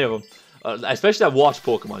see too many of them. Especially that watch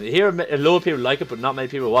Pokemon. You hear a lot of people like it, but not many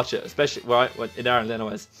people watch it. Especially in Ireland,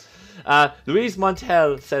 anyways. Louise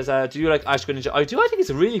Montel says, do you like Ash Greninja? I do. I think it's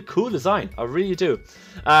a really cool design. I really do.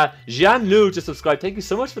 Jean Lu just subscribed. Thank you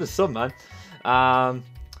so much for the sub, man.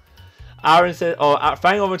 Aaron said,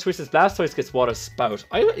 Fang over on Twitch says Blastoise gets water spout.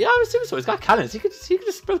 Yeah, I would assume so. It's got cannons. He could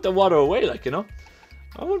just spout the water away, like, you know.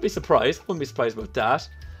 I wouldn't be surprised. Wouldn't be surprised about that.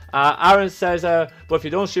 Aaron says, but if you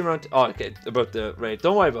don't stream around, okay, about the raid.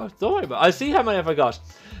 Don't worry about it. I'll see how many have I got.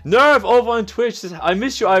 Nerve over on Twitch says, I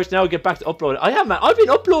miss you, Irish. Now get back to uploading. I have, man. I've been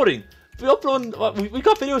uploading. We got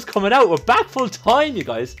videos coming out. We're back full time, you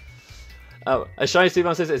guys. A Shiny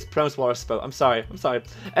Steven says it's pronounced water spout. I'm sorry.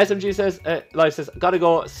 SMG says, Live says, gotta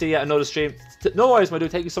go see another stream. No worries, my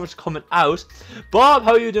dude. Thank you so much for coming out. Bob,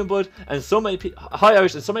 how are you doing, bud? And so many people, hi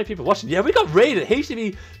Irish, and so many people watching. Yeah, we got raided.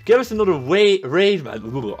 HTV, give us another raid, man.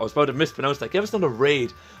 Ooh, I was about to mispronounce that. Give us another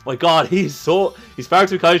raid. My God, he's far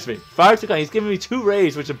too kind to me. Far too kind. He's giving me 2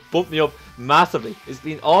 raids, which have bumped me up massively. It's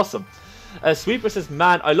been awesome. Sweeper says,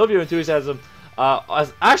 man, I love your enthusiasm.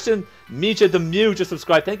 As Ashton Mija the Mew just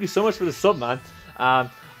subscribed. Thank you so much for the sub, man. I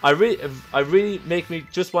really make me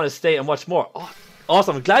just want to stay and watch more. Oh,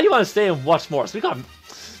 awesome. I'm glad you want to stay and watch more. So we got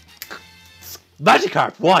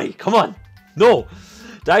Magikarp. Why? Come on. No.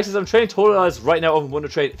 Dalek says, I'm training Totalize right now over Wonder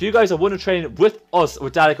Train. If you guys are Wonder Train with us,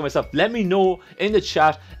 with Dalek and myself, let me know in the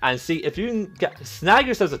chat and see if you can snag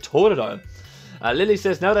yourselves a Totodile. Lily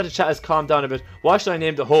says, now that the chat has calmed down a bit, what should I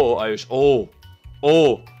name the Ho, Irish? Oh.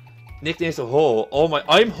 Nicknames of Ho. Oh my,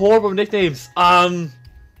 I'm horrible with nicknames.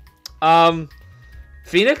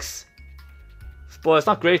 Phoenix? But it's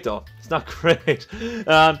not great though. It's not great.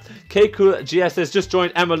 K-Cool GS says, just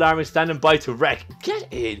joined Emerald Army, standing by to wreck.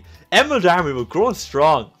 Get in. Emerald Army, we're growing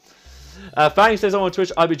strong. Fang says on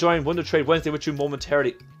Twitch, I'll be joining Wonder Trade Wednesday with you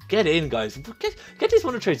momentarily. Get in, guys. Get these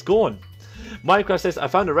Wonder Trades going. Minecraft says, I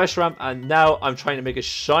found a restaurant and now I'm trying to make it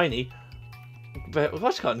shiny. But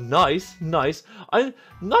what's got nice. I'm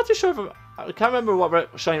not too sure if I can't remember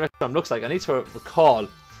what shiny restaurant looks like. I need to recall.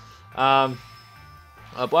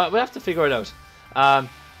 But we have to figure it out.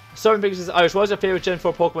 Certain Big says, Irish, what's your favorite Gen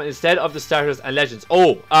 4 Pokemon instead of the starters and legends?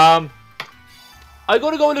 Oh, I'm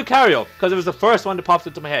going to go with Lucario, because it was the first one that popped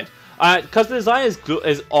into my head. Because the design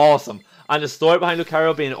is awesome. And the story behind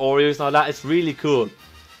Lucario being Oreos and all that, it's really cool.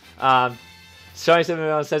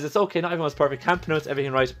 Shiny7 says, it's okay, not everyone's perfect, can't pronounce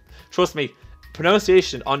everything right. Trust me,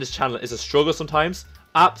 pronunciation on this channel is a struggle sometimes.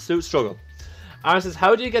 Absolute struggle. Aaron says,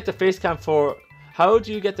 how do you get the face cam for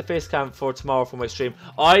tomorrow for my stream?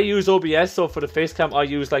 I use OBS, so for the face cam I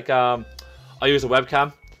use like I use a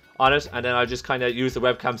webcam on it, and then I just kind of use the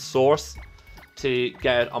webcam source to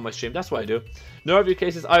get it on my stream. That's what I do. Norview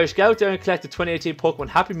cases, Irish, get out there and collect the 2018 Pokemon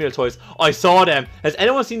Happy Meal toys. I saw them. Has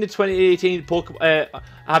anyone seen the 2018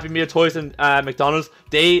 Happy Meal toys in McDonald's?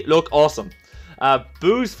 They look awesome.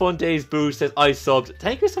 Booze Fun Days Booze says, I subbed.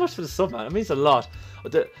 Thank you so much for the sub, man. It means a lot.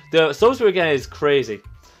 The subs we're getting is crazy.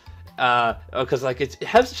 Because like it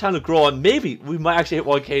helps the channel grow, and maybe we might actually hit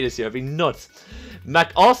 1K this year. It'd be nuts.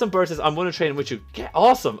 Mac Awesome Bird says, I'm going to train with you. Get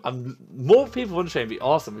awesome. More people want to train. It'd be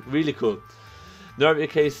awesome. Really cool. Nervy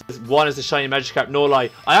case one is the shiny Magikarp. No lie,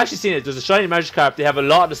 I actually seen it. There's a shiny Magikarp. They have a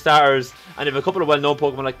lot of the starters, and they have a couple of well-known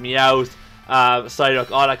Pokemon like Meowth,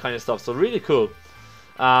 Psyduck, all that kind of stuff. So really cool.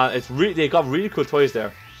 They got really cool toys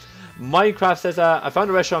there. Minecraft says, I found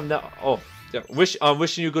a restaurant now. Oh, yeah. I'm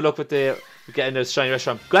wishing you good luck with getting the shiny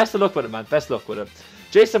restaurant. Best of luck with it, man. Best luck with it.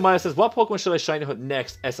 Jason Meyer says, what Pokemon should I shiny hunt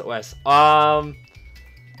next? SOS. Hold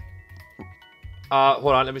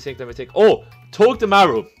on, let me think. Oh,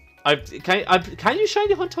 Togedemaru. Can you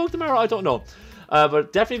shiny hunt Togedemaru? I don't know.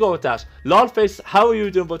 But definitely go with that. Lordface, how are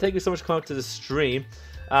you doing? But thank you so much for coming to the stream.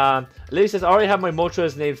 Lily says, I already have my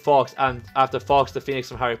Moltres named Fox, and after Fox the Phoenix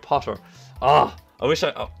from Harry Potter. I wish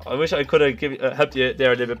I could have helped you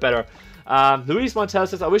there a little bit better. Luis Montel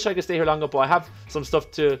says, I wish I could stay here longer, but I have some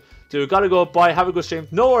stuff to do. Gotta go. Bye. Have a good stream.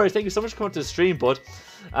 No worries. Thank you so much for coming to the stream, bud.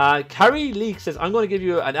 Carrie Leak says, I'm going to give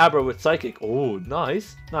you an Abra with Psychic. Oh,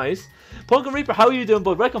 nice. Nice. Pumpkin Reaper, how are you doing,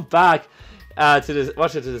 bud? Welcome back to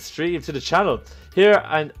the stream, to the channel. Here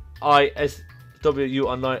and ISWU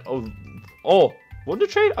online. Oh, Wonder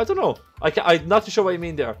Trade? I don't know. I'm not too sure what you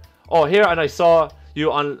mean there. Oh, here and I saw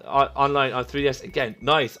you online on 3DS again.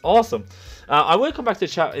 Nice. Awesome. I will come back to the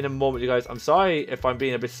chat in a moment, you guys. I'm sorry if I'm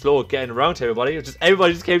being a bit slow getting around to everybody.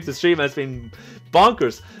 Everybody just came to the stream and it's been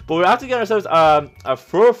bonkers. But we have to get ourselves a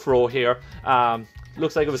Furfro here.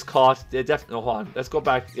 Looks like it was caught. They definitely. No, hold on. Let's go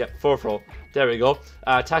back. Yeah, Furfro. There we go.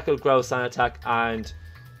 Tackle, Growl, Sand Attack, and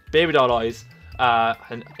Baby Doll Eyes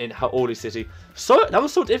in Holy City. So that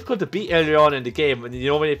was so difficult to beat earlier on in the game. When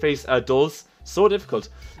when you face Dulls, so difficult.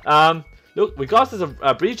 Look, we got this a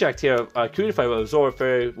Breejack here, Cutified with Absorb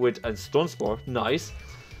Fairy with and Stun Spore. Nice.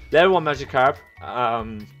 Level 1 Magikarp.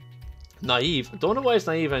 Naive. I don't know why it's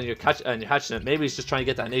naive and you're hatching it. Maybe it's just trying to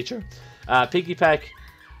get that nature. Piggy Peck,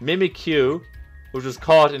 Mimikyu, which was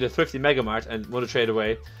caught in the Thrifty Mega Mart and want to trade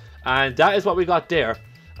away. And that is what we got there.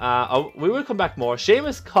 We will come back more.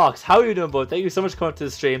 Seamus Cox, how are you doing, bud? Thank you so much for coming to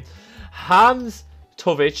the stream. Hams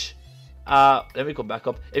Tovich. Let me come back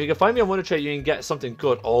up. If you can find me on Wonder Trade, you can get something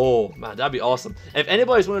good. Oh man, that'd be awesome. If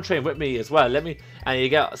anybody's Wonder Trade with me as well, and you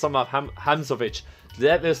get some of Hamsovich,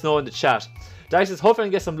 let us know in the chat. Dice says, hopefully I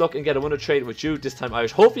can get some luck and get a Wonder Trade with you this time,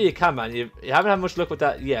 Irish. Hopefully you can, man. You haven't had much luck with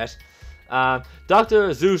that yet.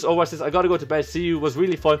 Dr. Zeus Over says, I gotta go to bed. See you, was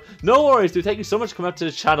really fun. No worries, dude. Thank you so much for coming up to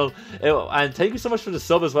the channel, and thank you so much for the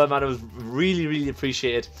sub as well, man. It was really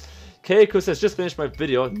appreciated. Keiko says, just finished my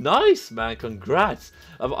video. Nice, man. Congrats.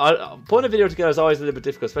 Putting a video together is always a little bit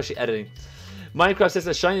difficult, especially editing. Minecraft says,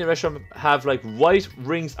 a shiny restaurant have like white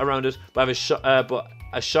rings around it, but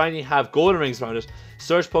a shiny have golden rings around it.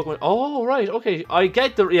 Search Pokemon. Oh, right. Okay. I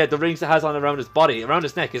get the rings it has on around his body, around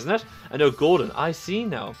his neck, isn't it? And they're golden. I see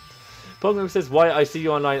now. Pokemon says, why I see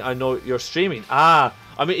you online, I know you're streaming. I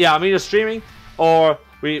mean you're streaming, or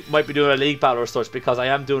we might be doing a league battle or such, because I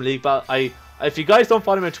am doing league battle. If you guys don't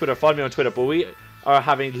follow me on Twitter, follow me on Twitter. But we are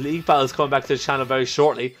having league battles coming back to the channel very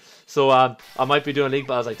shortly, so I might be doing league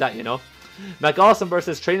battles like that, Mac Awesome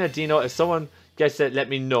versus Trainer Dino. If someone gets it, let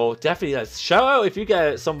me know. Definitely, yes. Shout out if you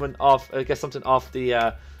get something off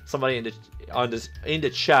the somebody in the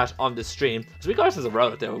chat on the stream. So we got ourselves a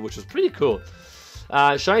route there, which was pretty cool.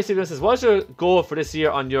 Shiny Steven says, what's your goal for this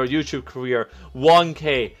year on your YouTube career?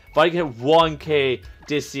 1K. If I get 1K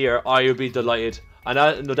this year, I will be delighted. And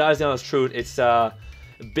that is the honest truth. It's a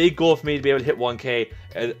big goal for me to be able to hit 1K.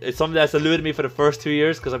 It's something that's eluded me for the first 2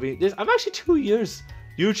 years, because I'm actually 2 years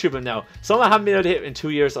YouTubing now. Something I haven't been able to hit in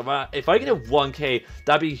 2 years. So if I can hit 1K,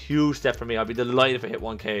 that'd be a huge step for me. I'd be delighted if I hit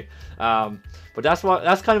 1K. But that's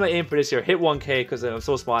kind of my aim for this year. Hit 1K, because I'm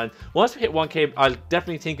so small. And once we hit 1K, I'll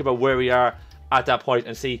definitely think about where we are at that point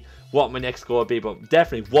and see what my next goal would be. But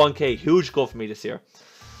definitely 1k, huge goal for me this year.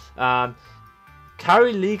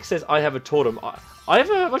 Carrie Leak says I have a totem. I have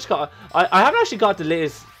a I haven't actually got the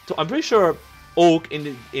latest. I'm pretty sure Oak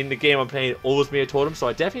in the game I'm playing owes me a totem, so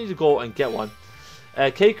I definitely need to go and get one.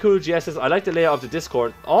 KQGS says I like the layout of the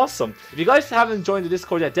Discord. Awesome. If you guys haven't joined the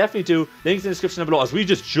Discord yet, definitely do. Links in the description below. As we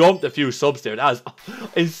just jumped a few subs there. That is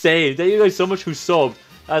insane. Thank you guys so much who subbed.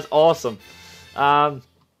 That's awesome.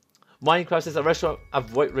 Minecraft says a restaurant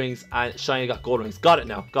have white rings and Shiny got gold rings. Got it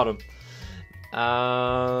now. Got him.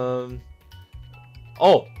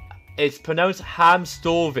 Oh, it's pronounced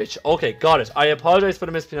Hamstovich. Okay, got it. I apologize for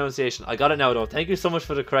the mispronunciation. I got it now though. Thank you so much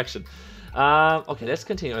for the correction. Okay, let's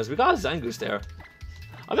continue. As we got Zangoose there.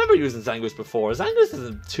 I remember using Zangoose before. Zangoose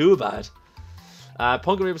isn't too bad.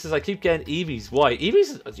 Pumpkin Reaper says I keep getting Eevees. Why?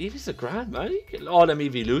 Eevees are grand, man. You get all them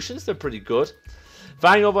Eeveelutions, they're pretty good.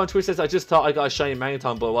 Vang over on Twitch says I just thought I got a shiny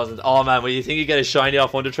Magneton, but it wasn't. Oh man, when you think you get a shiny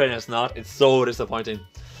off Wonder Train, it's not. It's so disappointing.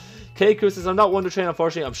 KQ says I'm not Wonder Train,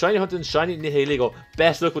 unfortunately. I'm shiny hunting, shiny Nihiligo.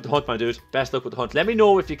 Best luck with the hunt, my dude. Best luck with the hunt. Let me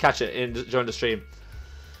know if you catch it during the stream.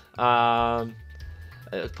 Punk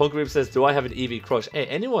Reaper says, do I have an Eevee crush? Hey,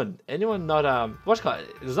 anyone not, what's it called?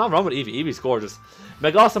 There's nothing wrong with Eevee. Eevee's gorgeous.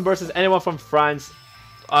 Megawesome versus anyone from France.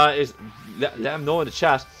 Let them know in the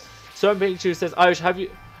chat. Certain Pikachu says, Irish, have you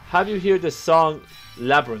heard the song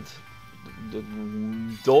Labyrinth?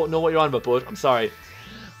 Don't know what you're on about, bud. I'm sorry.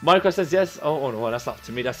 Minecraft says yes. Oh no, that's not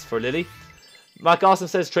to me. That's for Lily. Mac Awesome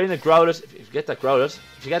says, train a Growlithe. If you get that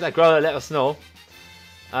Growlithe, let us know.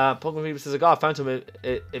 Pokemon Reaper says, I got a Phantom,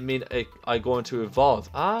 it means I going to evolve.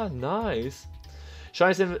 Ah, nice.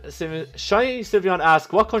 Shiny Sylveon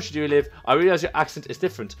asks, what country do you live? I realize your accent is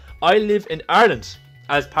different. I live in Ireland.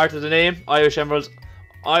 As part of the name, IrishEmerald.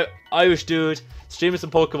 Irish dude, streaming some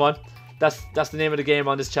Pokemon. That's the name of the game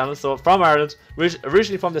on this channel. So, from Ireland,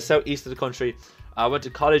 originally from the southeast of the country. I went to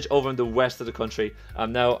college over in the west of the country.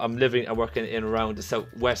 Now I'm living and working in around the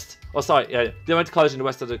southwest. Oh, sorry. Yeah, they went to college in the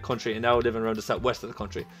west of the country and now living around the southwest of the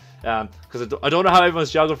country. Because I don't know how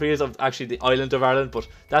everyone's geography is of actually the island of Ireland, but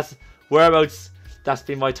that's whereabouts. That's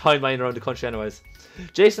been my timeline around the country, anyways.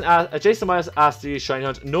 Jason Myers asked, do you shiny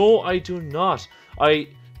hunt? No, I do not. I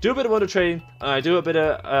do a bit of Wonder Train and I do a bit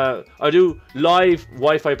of I do live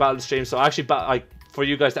Wi-Fi battle streams. So I actually for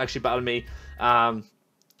you guys to actually battle me.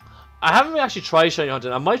 I haven't really actually tried shiny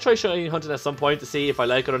hunting. I might try shiny hunting at some point to see if I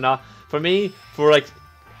like it or not. For me, for like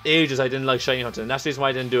ages, I didn't like shiny hunting. And that's the reason why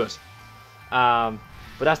I didn't do it. But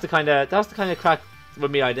that's the kind of crack with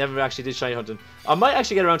me. I never actually did shiny hunting. I might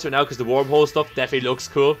actually get around to it now because the wormhole stuff definitely looks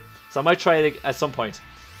cool. So I might try it at some point.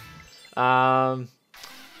 Let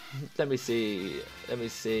me see.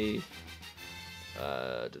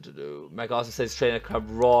 Mike also says train a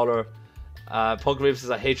Crabrawler. Punk Reaper says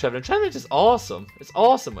I hate traveling. Traveling is just awesome. It's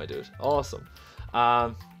awesome, my dude. Awesome.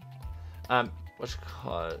 What's it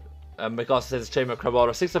called? Mike also says train a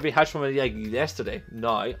Crabrawler. 6 of you hatched from a egg yesterday.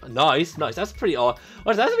 Nice. That's pretty awesome.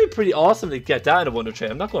 That'd be pretty awesome to get that in a Wonder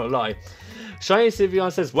Train. I'm not gonna lie. Shiny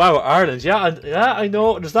Sylveon says, "Wow, Ireland. Yeah, I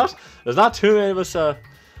know. There's not too many of us.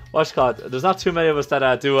 What's it called? There's not too many of us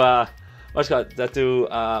that do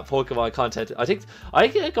Pokemon content. I think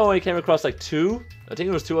I only came across like 2. I think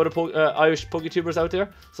there was 2 other Irish PokeTubers out there.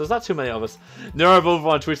 So there's not too many of us. Nerve over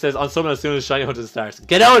on Twitch says, on someone as soon as shiny hunting starts.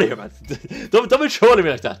 Get out of here, man. don't be trolling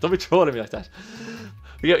me like that.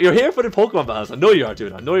 You're here for the Pokemon battles. I know you are,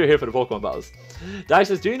 dude. I know you're here for the Pokemon battles. Dax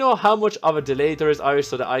says, do you know how much of a delay there is, Irish,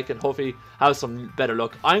 so that I can hopefully have some better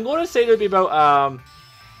luck? I'm going to say there'll be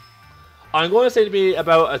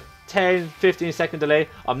about a 10-15 second delay.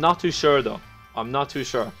 I'm not too sure though.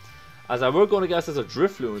 As I were going to guess there's a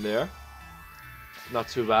Drifloon there. Not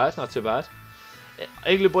too bad.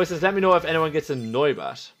 Igloo Boy says, let me know if anyone gets a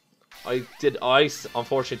Noibat. I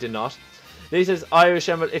unfortunately did not. Then he says,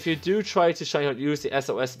 IrishEmerald, if you do try to shiny hunt, use the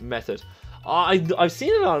SOS method. I've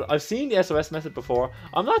seen the SOS method before.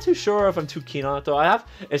 I'm not too sure if I'm too keen on it though.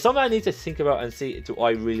 It's something I need to think about and see, do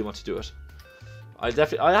I really want to do it? I'll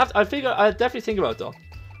definitely think about it though.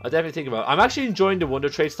 I'm actually enjoying the Wonder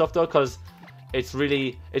Trade stuff though, because it's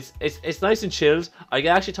nice and chilled. I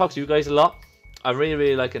can actually talk to you guys a lot. I'm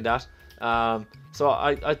really liking that. So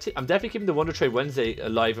I'm definitely keeping the Wonder Trade Wednesday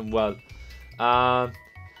alive and well. Pokemon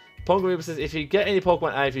Reaper says, if you get any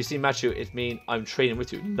Pokemon and if you see Machu, it means I'm training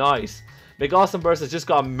with you. Nice. Big Awesome Burst has just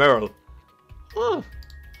got a Meryl. Oh,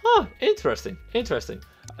 interesting.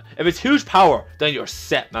 If it's huge power, then you're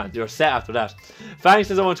set, man. You're set after that. Fang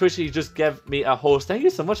says on Twitch, he just gave me a host. Thank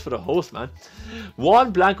you so much for the host, man.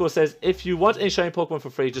 Juan Blanco says, if you want any shiny Pokemon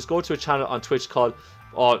for free, just go to a channel on Twitch called...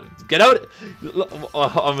 Oh, get out!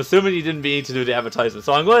 I'm assuming you didn't mean to do the advertisement,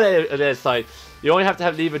 so I'm going to let it slide. You only have to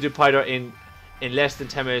have Leave a Dupider in in less than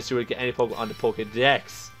 10 minutes you will get any Pokemon on the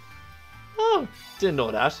Pokédex. Oh, didn't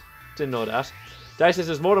know that. Didn't know that. Dice says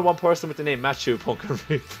there's more than one person with the name Machu Pumpkin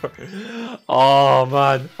Reaper. Oh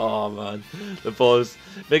man. Oh man. The buzz.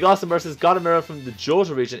 Big Awesome versus IrishEmerald from the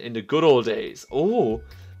Johto region in the good old days. Oh,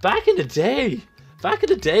 back in the day. Back in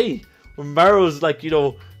the day. When Meryl's like, you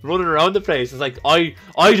know, running around the place. It's like, I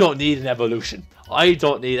don't need an evolution. I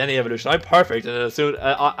don't need any evolution. I'm perfect. And then,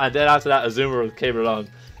 and then after that, Azumarill came along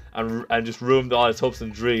and just ruined all his hopes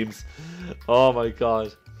and dreams. Oh my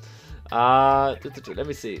god. Let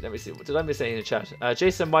me see. What did I miss anything in the chat?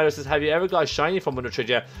 Jason Milo says, have you ever got a shiny from Wonder Trade?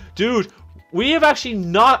 Yeah. Dude, we have actually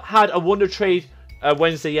not had a Wonder Trade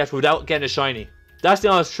Wednesday yet without getting a shiny. That's the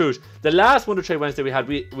honest truth. The last Wonder Trade Wednesday we had,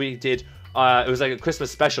 we did, it was like a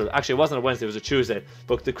Christmas special. Actually, it wasn't a Wednesday, it was a Tuesday.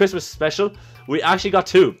 But the Christmas special, we actually got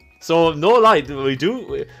 2. So, no lie,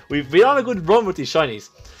 we've been on a good run with these shinies.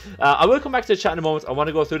 I will come back to the chat in a moment. I want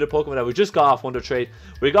to go through the Pokemon that we just got off Wonder Trade.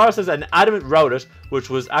 We got ourselves an Adamant Rowlet,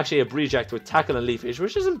 which was actually a Reject with Tackle and Leafage,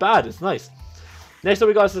 which isn't bad, it's nice. Next up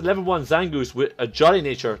we got ourselves level 1 Zangoose with a Jolly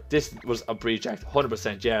Nature. This was a Reject,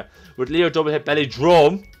 100%, yeah. With Leo Double Hit Belly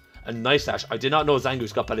Drum and Nice Dash. I did not know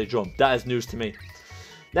Zangoose got Belly Drum. That is news to me.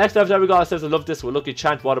 Next up we got ourselves a Love This with Lucky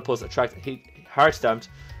Chant, Water Pulse, Attract, Heart Stamped.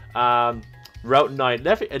 Route 9.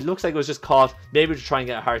 It looks like it was just caught, maybe to try and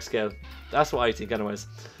get a heart scale. That's what I think anyways.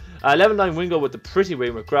 Level 9 Wingo with the pretty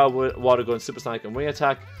wing with Growl, Water Gun, Supersonic and Wing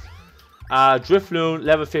Attack. Drifloon,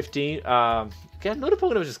 level 15. Again, another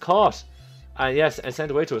Pokemon that was just caught. And yes, and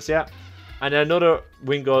sent away to us, yeah. And then another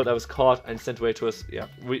Wingo that was caught and sent away to us. Yeah,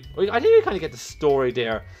 I think we kind of get the story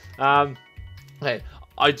there. Okay,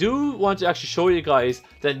 I do want to actually show you guys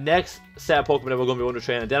the next set of Pokemon that we're going to be Wonder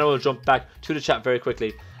Training. And then I will jump back to the chat very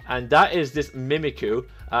quickly. And that is this Mimikyu.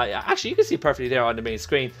 Actually, you can see it perfectly there on the main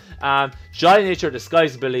screen. Jolly Nature,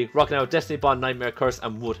 Disguise Ability, rocking out Destiny Bond, Nightmare Curse,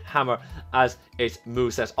 and Wood Hammer as its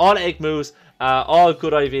moveset. All egg moves, all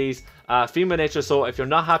good IVs, female nature. So if you're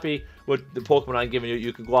not happy with the Pokemon I'm giving you,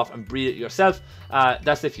 you can go off and breed it yourself.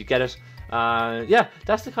 That's if you get it. Yeah,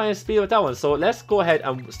 that's the kind of speed with that one. So let's go ahead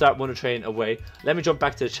and start Wonder Training away. Let me jump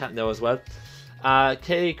back to the chat now as well.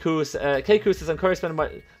 K-Koos says, I'm currently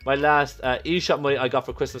spending my last eShop money I got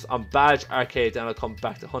for Christmas on Badge Arcade, then I'll come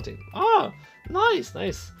back to hunting. Oh, nice,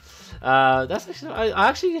 nice. That's actually, I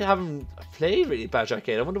actually haven't played really Badge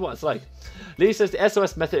Arcade. I wonder what it's like. Lee says the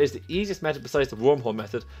SOS method is the easiest method besides the wormhole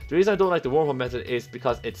method. The reason I don't like the wormhole method is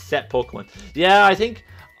because it's set Pokemon. Yeah, I think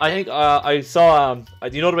I saw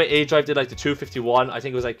you know the way A-Drive did like the 251. I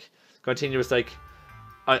think it was like continuous like.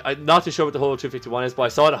 I'm not too sure what the whole 251 is, but I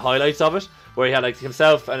saw the highlights of it where he had like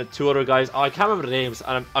himself and 2 other guys. Oh, I can't remember the names,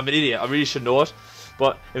 and I'm an idiot. I really should know it.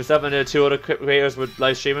 But himself and the 2 other creators were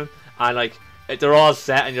live streaming, and like they're all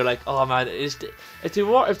set, and you're like, oh man,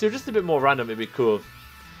 if they're just a bit more random, it'd be cool.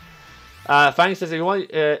 Fang says if you want,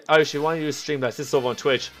 Irish, you want to use Streamlabs. This is over on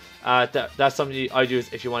Twitch. That's something I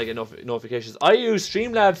use if you want to get notifications. I use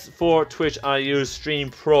Streamlabs for Twitch, and I use Stream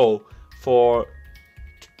Pro for.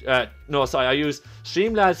 No, sorry, I use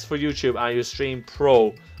Streamlabs for YouTube and I use Stream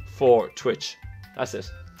Pro for Twitch. That's it.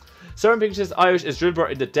 Certain Pictures Irish is Drillbur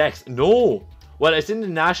in the Dex. No! Well, it's in the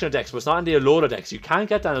National Dex, but it's not in the Alola Dex. You can't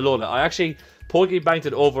get that in Alola. I actually Pokebanked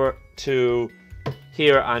it over to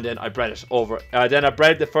here and then I bred it over. Then I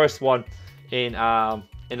bred the first one in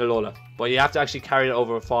Alola. But you have to actually carry it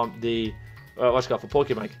over from the, what's it called, for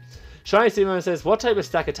Pokebank. Shiny Steelman says, what type of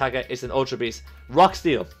stack attacker is an Ultra Beast? Rock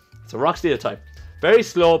Steel. It's a Rock Steel type. Very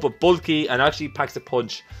slow but bulky and actually packs a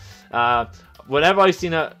punch. Whenever I've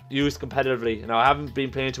seen it used competitively, and I haven't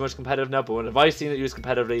been playing too much competitive now, but whenever I've seen it used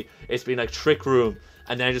competitively, it's been like Trick Room,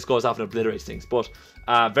 and then it just goes off and obliterates things. But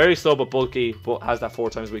very slow but bulky, but has that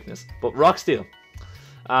 4 times weakness. But Rock Steel.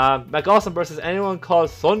 McAwesome versus anyone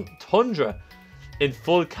called Tundra in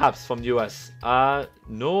full caps from US.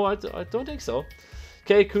 No, I don't think so.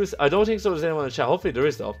 K-Koos, I don't think so. There's anyone in the chat. Hopefully there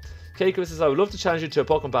is though. K-Koos says, I would love to challenge you to a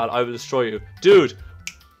Pokemon battle. I will destroy you. Dude,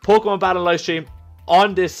 Pokemon battle live stream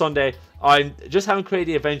on this Sunday. I just haven't created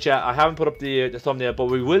the event yet. I haven't put up the thumbnail, but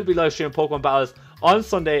we will be live streaming Pokemon battles on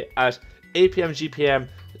Sunday at 8 p.m.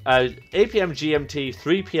 GMT,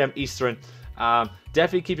 3 p.m. Eastern.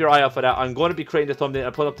 Definitely keep your eye out for that. I'm going to be creating the thumbnail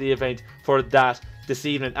and put up the event for that this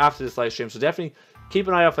evening after this live stream. So definitely keep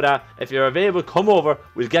an eye out for that. If you're available, come over.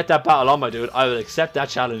 We'll get that battle on, my dude. I will accept that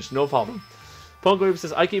challenge. No problem. Punk Reaper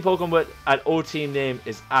says, I keep Pokemon with an OT name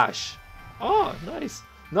is Ash. Oh, nice.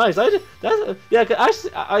 Nice. Yeah, Ash,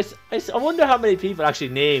 I wonder how many people actually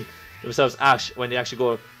name themselves Ash when they actually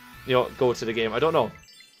go to the game. I don't know.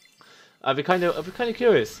 I'd be kind of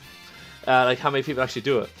curious. Like how many people actually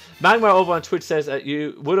do it. Magmar over on Twitch says that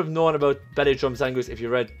you would have known about Belly Drum Zangoose if you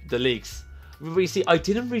read the leaks. But you see, I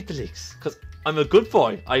didn't read the leaks because I'm a good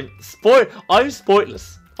boy. I'm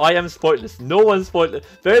spoitless. I am spoitless. No one's spoitless.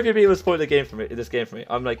 Very few people spoil the game for me. In this game for me.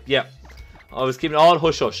 I'm like, yeah. I was keeping it all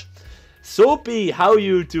hush hush. So B, how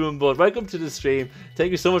you doing, bud? Welcome to the stream.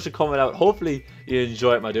 Thank you so much for coming out. Hopefully you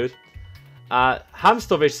enjoy it, my dude.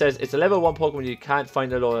 Hamstovich says it's a level 1 Pokemon you can't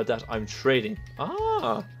find a lot that I'm trading.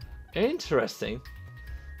 Ah, interesting.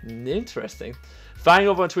 Interesting. Fang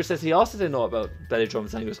over on Twitch says he also didn't know about Belly Drum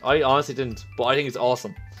Zangoose. I honestly didn't, but I think it's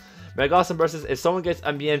awesome. Meg Awesome versus if someone gets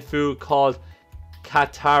a Mienfoo called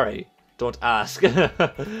Katari, don't ask.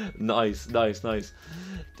 Nice, nice, nice.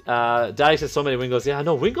 Daddy says so many Wingos. Yeah,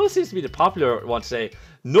 no, Wingo seems to be the popular one today.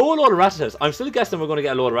 No load of Rattatas. I'm still guessing we're going to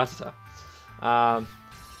get a load of Rattata.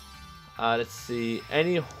 Let's see.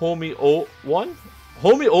 Any Homie 01?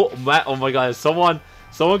 Homie oh my god, someone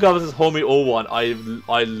got us this Homie 01.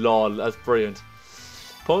 I lol, that's brilliant.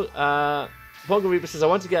 Pokemon Reaper says I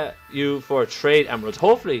want to get you for a trade emerald.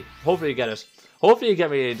 Hopefully you get it. Hopefully you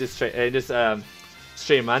get me in this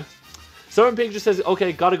stream, man. Southern Pig just says,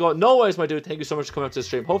 okay, gotta go. No worries, my dude. Thank you so much for coming up to the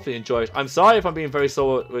stream. Hopefully you enjoy it. I'm sorry if I'm being very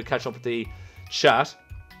slow with catching up with the chat.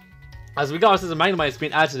 As we got, says a Magnemite has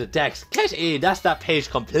been added to the decks. Get in, that's that page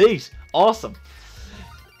complete. Awesome.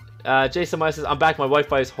 Jason Myers says, I'm back. My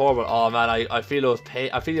Wi-Fi is horrible. Oh man, I feel those pain.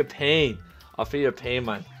 I feel your pain. I feel your pain,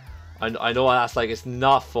 man. I know what that's like. It's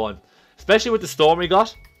not fun, especially with the storm we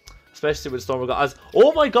got. As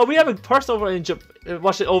oh my god, we have a person over in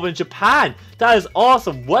watching over in Japan. That is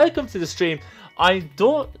awesome. Welcome to the stream. I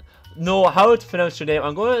don't know how to pronounce your name.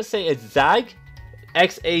 I'm going to say it's Zag.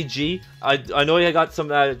 XAG. I know you got some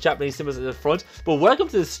Japanese symbols at the front, but welcome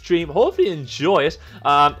to the stream. Hopefully you enjoy it.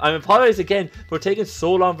 I apologize again for taking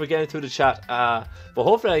so long for getting through the chat, but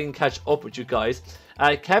hopefully I can catch up with you guys.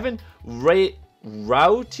 Kevin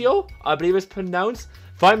Rautio, I believe it's pronounced.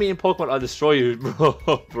 Find me in Pokemon, I'll destroy you,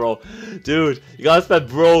 bro. Dude, you gotta spell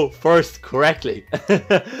bro first correctly.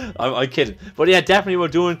 I'm kidding, but yeah, definitely we're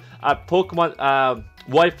doing a Pokemon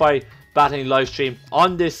Wi-Fi battling live stream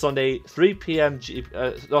on this Sunday, 3 p.m.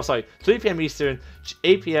 3 p.m. Eastern,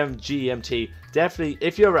 8 p.m. GMT. Definitely,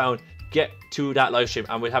 if you're around, get to that live stream,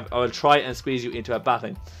 and I'll try and squeeze you into a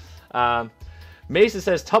battling. Mason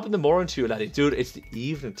says, top of the morning to you, laddie. Dude, it's the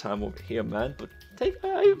evening time over here, man. But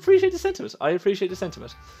I appreciate the sentiment.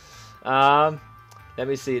 Let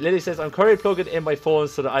me see. Lily says, I'm currently plugging in my phone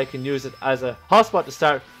so that I can use it as a hotspot to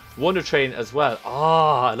start Wonder Train as well.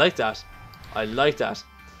 Ah, I like that.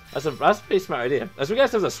 That's a pretty smart idea. As we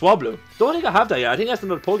guess, there's a Swablu. Don't think I have that yet. I think that's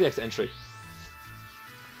another Pokédex entry.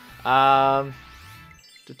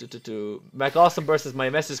 Mac Awesome versus my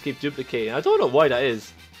messages keep duplicating. I don't know why that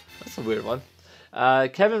is. That's a weird one.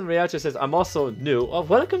 Kevin Rialto says, I'm also new. Oh,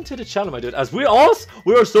 welcome to the channel, my dude. As we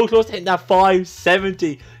were so close to hitting that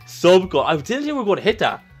 570 sub goal. I didn't think we were going to hit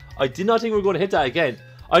that. I did not think we were going to hit that again.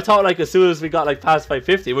 I thought like as soon as we got like past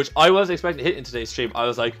 550, which I was expecting to hit in today's stream, I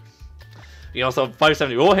was like, you know, so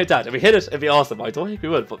 570, we won't hit that. If we hit it, it'd be awesome. I don't think we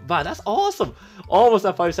will, but man, that's awesome. Almost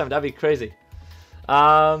at 570, that'd be crazy.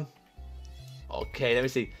 Okay, let me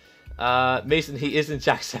see. Mason, he isn't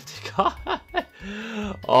Jacksepticeye.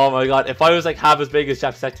 Oh my god, if I was like half as big as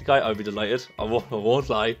Jacksepticeye, I'd be delighted. I won't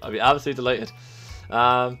lie, I'd be absolutely delighted.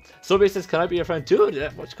 Somebody says, can I be your friend? Dude,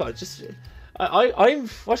 what's called? Just I'm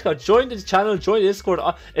what's called? Join the channel, join the Discord.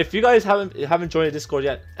 If you guys haven't joined the Discord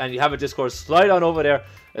yet, and you have a Discord, slide on over there.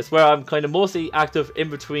 It's where I'm kind of mostly active in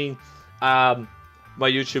between my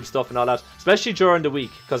YouTube stuff and all that, especially during the week,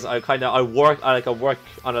 because I work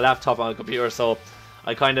on a laptop on a computer, so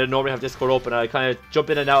I kind of normally have Discord open, and I kind of jump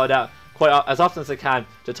in and out of that quite as often as I can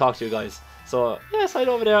to talk to you guys. So yeah, slide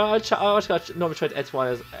over there. I'll normally try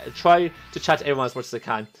to chat to everyone as much as I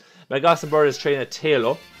can. My Gosson Bird is training at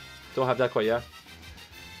Taylor. Don't have that quite yet.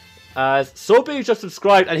 Soapy just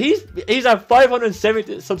subscribed, and he's a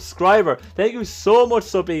 570 subscriber. Thank you so much,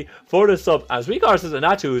 Soapy, for the sub. As regards and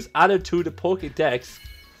Natu is added to the Pokédex.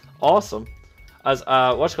 Awesome. As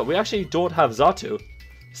we actually don't have Xatu.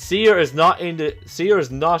 Seer is not in the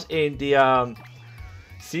is not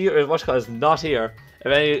here.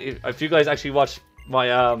 If you guys actually watch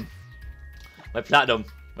my my platinum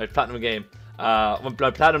game, when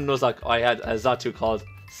my platinum knows like I had a Xatu called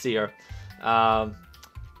Seer,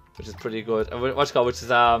 which is pretty good. And which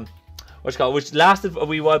lasted a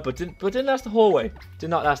wee while, but didn't last the whole way. Did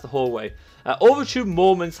not last the whole way. Overtube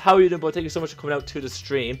Moments, how are you doing, bro? Thank you so much for coming out to the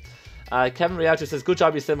stream. Kevin Rialto says, good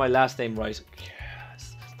job, you said my last name right.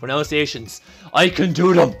 Yes. Pronunciations. I can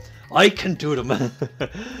do them.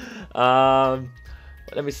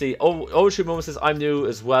 Let me see. Overtube Moments says, I'm new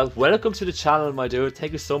as well. Welcome to the channel, my dude.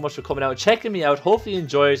 Thank you so much for coming out and checking me out. Hopefully you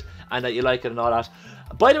enjoyed and that you like it and all that.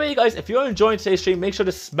 By the way, guys, if you're enjoying today's stream, make sure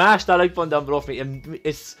to smash that like button down below for me. And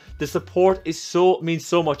the support is means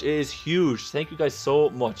so much. It is huge. Thank you guys so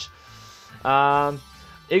much.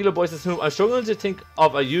 Igloo Boy says, I'm struggling to think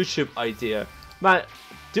of a YouTube idea. Man,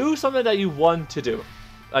 do something that you want to do.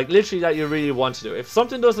 Like, literally that you really want to do. If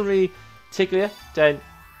something doesn't really tickle you, then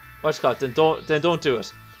then don't do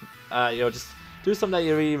it. You know, just do something that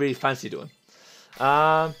you really fancy doing.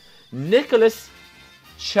 Nicholas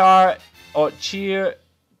Cheer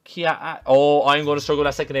Kia. Oh, I'm going to struggle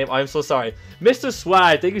with that second name. I'm so sorry. Mr.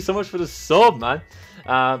 Swag, thank you so much for the sub, man.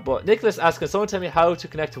 But Nicholas asks, can someone tell me how to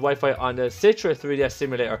connect to Wi-Fi on the Citra 3DS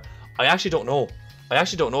simulator? I actually don't know. I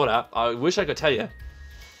actually don't know that. I wish I could tell you.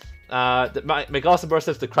 McGawson Burst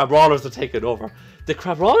says the Crab Rollers are taking over. The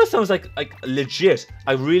Crab Rollers sounds like legit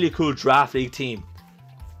a really cool draft league team.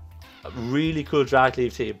 A really cool draft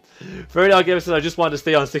league team. Very Dog Gamer says, I just want to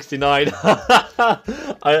stay on 69. I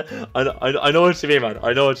know what you mean, man.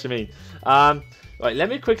 I know what you mean. Right, let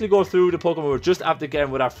me quickly go through the Pokemon we're just after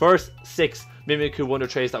getting with our first 6 Mimikyu Wonder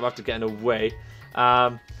Trades that we're after getting away.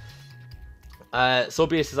 So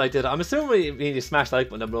be it as I did. I'm assuming we need to smash the like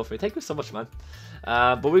button down below for me. Thank you so much, man.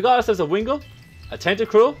 But we got ourselves a Wingull, a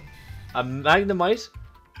Tentacruel, a Magnemite,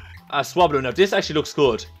 a Swablu. Now this actually looks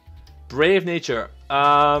good. Brave Nature,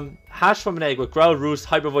 hatched from an egg with Growl Roost,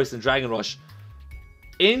 Hyper Voice, and Dragon Rush.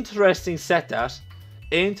 Interesting set that.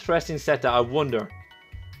 Interesting set that. I wonder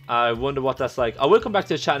what that's like. I will come back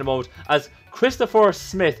to the chat in a moment. As Christopher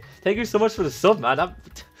Smith, thank you so much for the sub, man. Man,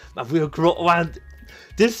 we'll grow. Man,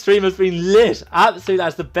 this stream has been lit. Absolutely,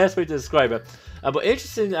 that's the best way to describe it. But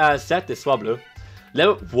interesting set, this Swablu.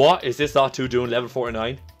 What is this R2 doing? Level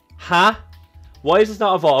 49? Huh? Why is this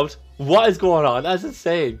not evolved? What is going on? That's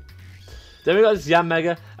insane. Then we got this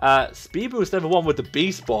Yanmega. Speed Boost level 1 with the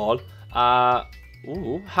Beast Ball.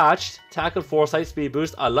 Ooh, hatched. Tackle, Foresight, Speed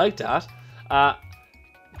Boost. I like that.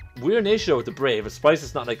 Weird Nature with the Brave. I'm surprised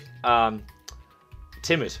it's not like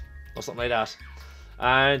timid or something like that.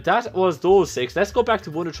 And that was those 6. Let's go back to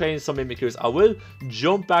Wonder Train some Mimikyus. I will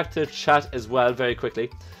jump back to the chat as well very quickly.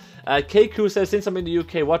 KQ says, since I'm in the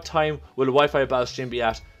UK, what time will the Wi-Fi battle stream be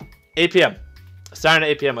at? 8 PM. Starting at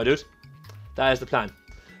 8 PM, my dude. That is the plan.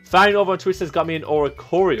 Fan over on Twitch says, got me an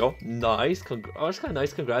Oricorio. Nice. Oh, that's kind of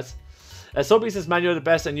nice. Congrats. Sophie says, man, you're the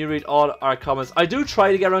best and you read all our comments. I do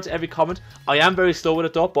try to get around to every comment. I am very slow with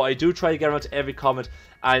it though, but I do try to get around to every comment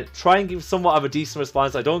and try and give somewhat of a decent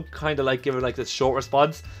response. I don't kind of like giving like this short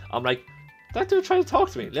response. I'm like, that dude trying to talk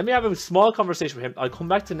to me. Let me have a small conversation with him. I'll come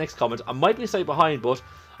back to the next comment. I might be slightly behind, but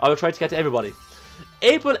I will try to get to everybody.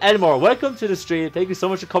 April Elmore, welcome to the stream. Thank you so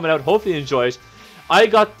much for coming out. Hopefully you enjoyed. I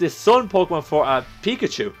got this Sun Pokemon for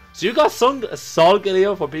Pikachu. So you got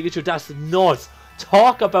Solgaleo for Pikachu. That's nuts.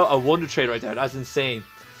 Talk about a wonder trade right there. That's insane.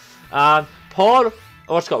 Paul,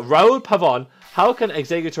 what's it called? Raul Pavon. How can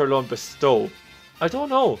Executor alone bestow? I don't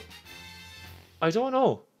know. I don't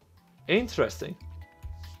know. Interesting.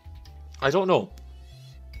 I don't know.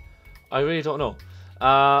 I really don't know.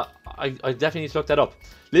 I definitely need to look that up.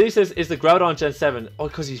 Lily says, is the Groudon Gen 7? Oh,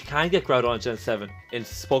 because you can get Groudon Gen 7 in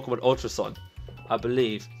Pokemon Ultra Sun, I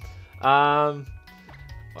believe. What's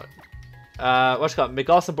it called?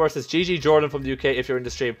 McAwesome Burst says, GG Jordan from the UK if you're in the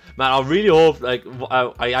stream. Man, I really hope like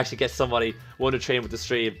I actually get somebody want to train with the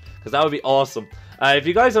stream, because that would be awesome. If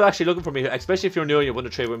you guys are actually looking for me, especially if you're new and you want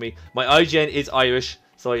to train with me, my IGN is Irish,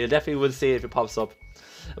 so you definitely will see it if it pops up.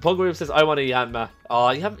 Pokemon says, I want a Yanma. Oh,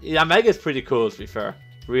 Yanmega is pretty cool, to be fair.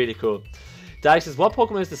 Really cool. Dax says, what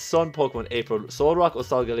Pokemon is the Sun Pokemon April? Solrock or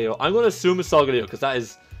Solgaleo? I'm going to assume it's Solgaleo, because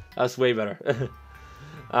that's way better.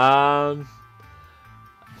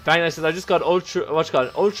 Bang says, I just got Ultra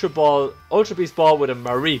Beast Ball with a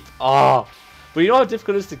Mareep. Oh, but you know how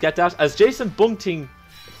difficult it is to get that? As Jason Bunting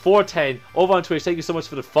 410 over on Twitch, thank you so much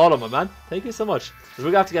for the follow, my man. Thank you so much. Because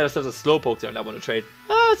we're going to have to get ourselves a Slowpoke there and that one to trade.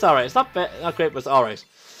 It's alright. It's not great, but it's alright.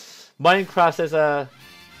 Minecraft says, oh,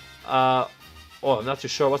 I'm not too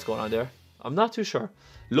sure what's going on there. I'm not too sure.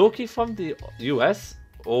 Loki from the US?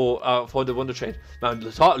 Oh, for the Wonder Trade. Man,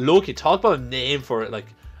 Loki, talk about a name for it, like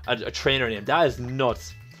a trainer name. That is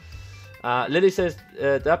nuts. Lily says,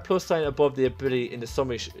 that plus sign above the ability in the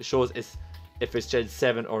summary shows if it's Gen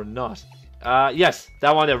 7 or not. Yes,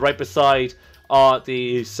 that one there right beside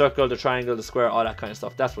the circle, the triangle, the square, all that kind of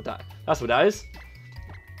stuff. That's what that is.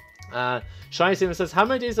 Shiny Steven says, how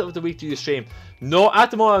many days of the week do you stream? No, at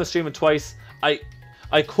the moment I'm streaming twice. I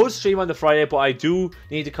could stream on the Friday, but I do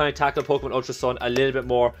need to kind of tackle Pokemon Ultra Sun a little bit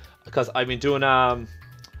more, because I've been doing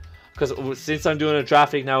because since I'm doing a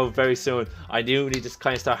draft league now very soon, I do need to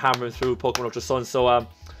kind of start hammering through Pokemon Ultra Sun. So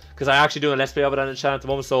because I'm actually doing a Let's Play of it on the channel at the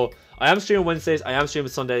moment, so I am streaming Wednesdays, I am streaming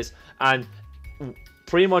Sundays, and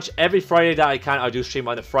pretty much every Friday that I can, I do stream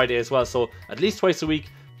on a Friday as well. So at least twice a week,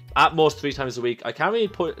 at most 3 times a week. I can't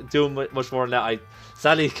really do much more than that. I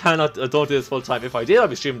sadly cannot, don't do this full time. If I did, I'd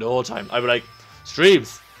be streaming the whole time. I'd be like,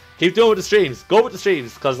 streams, keep doing with the streams, go with the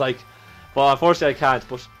streams, because like, but unfortunately I can't.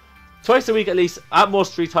 But twice a week at least, at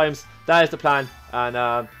most 3 times. That is the plan. And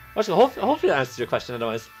hopefully that answers your question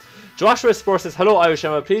otherwise. Joshua Spurs says, hello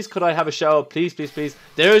IrishEmerald, please could I have a shout out, please, please, please.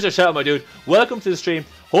 There is your shout out, my dude. Welcome to the stream.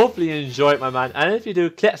 Hopefully you enjoy it, my man. And if you do,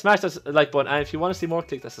 smash that like button. And if you want to see more,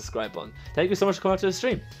 click that subscribe button. Thank you so much for coming out to the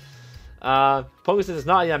stream. Pogo says it's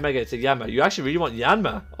not a Yanmega, it's a Yanma. You actually really want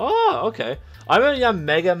Yanma? Oh, okay. I'm a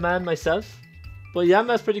Yanmega man myself, but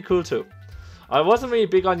Yanma is pretty cool too. I wasn't really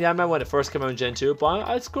big on Yanma when it first came out in Gen 2, but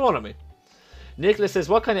it's grown on me. Nicholas says,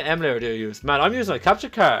 what kind of emulator do you use? Man, I'm using a capture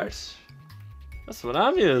card. That's what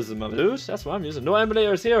I'm using, my dude. That's what I'm using. No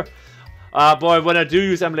emulators here. But when I do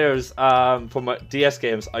use emulators for my DS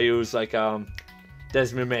games, I use like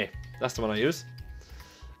Desmond May. That's the one I use.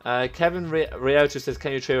 Kevin Riautu says,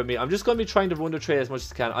 can you trade with me? I'm just going to be trying to Wonder Trade as much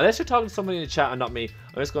as I can. Unless you're talking to somebody in the chat and not me,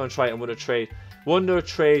 I'm just going to try and Wonder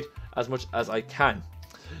Trade as much as I can.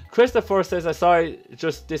 Christopher says, I'm sorry,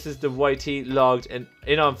 just this is the YT logged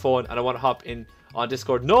in on phone and I want to hop in on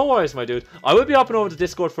Discord. No worries, my dude. I will be hopping over to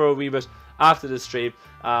Discord for a wee bit after the stream.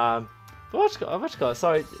 But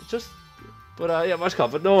sorry,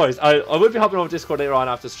 but no worries. I will be hopping over to Discord later on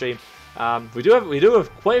after the stream. We do have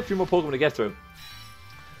quite a few more Pokemon to get through.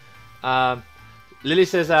 Lily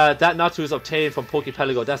says that Natu is obtained from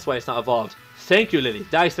Pokepelago, that's why it's not evolved. Thank you, Lily.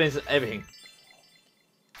 That explains everything.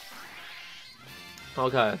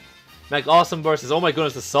 Okay. Mac Awesome versus, oh my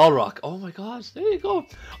goodness, the Solrock. Oh my god, there you go.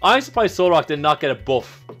 I'm surprised Solrock did not get a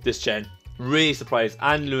buff this gen. Really surprised.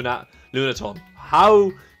 And Lunatone. How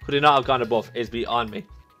could he not have gotten a buff is beyond me.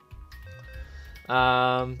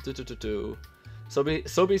 Sobi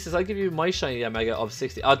says, I'll give you my shiny Mega of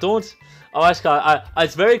 60.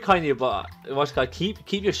 It's very kind of you, but keep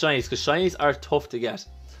your shinies, because shinies are tough to get.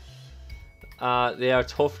 They are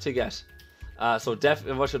tough to get. So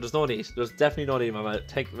definitely, there's no need. There's definitely no need, my man.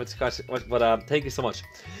 Thank you so much.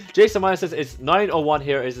 Jason Meyer says, it's 9:01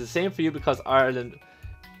 here. Is it the same for you because Ireland?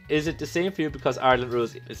 Is it the same for you because Ireland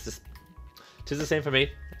rules? Tis the same for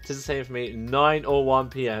me. Tis the same for me.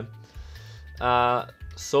 9:01 p.m.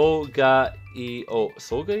 Solgaleo?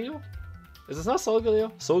 Is this not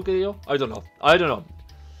Solgaleo? Solgaleo? I don't know.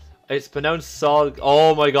 It's pronounced Sol.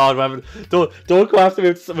 Oh my god, man. Don't go after me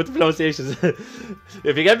with the pronunciations.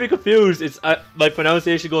 If you get me confused, it's my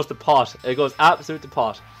pronunciation goes to pot. It goes absolute to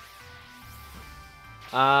pot.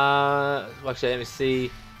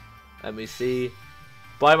 Actually, let me see.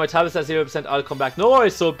 Buy my tablet at 0%. I'll come back. No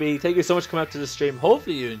worries, so B. Thank you so much for coming out to the stream.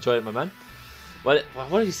 Hopefully you enjoyed it, my man. Well,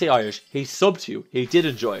 what did he say, Irish? He subbed to you. He did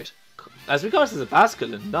enjoy it. As regards to the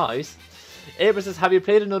basculin, nice. Abra says, have you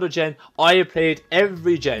played another gen? I have played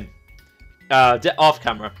every gen. Off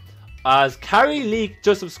camera. As Carrie Leak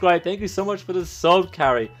just subscribed. Thank you so much for the sub,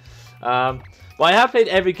 Carrie. But I have played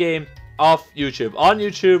every game off YouTube. On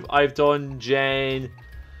YouTube, I've done Gen.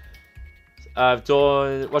 I've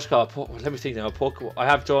done what's it called? Let me think now. I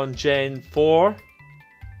have done Gen 4.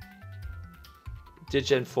 Did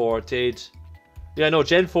Gen 4? Yeah, no,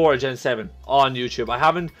 Gen 4 or Gen 7 on YouTube. I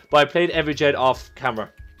haven't, but I played every gen off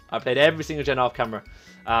camera. I played every single gen off camera.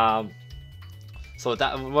 So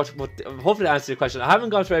that hopefully that answers your question. I haven't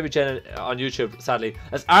gone through every gen on YouTube, sadly.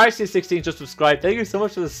 As RC16 just subscribed. Thank you so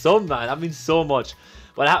much for the sub, man. That means so much.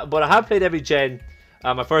 But I have played every gen.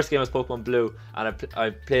 My first game was Pokemon Blue, and I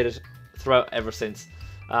played it throughout ever since.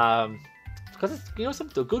 Because it's, you know,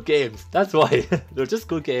 they're good games. That's why. They're just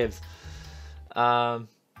good games.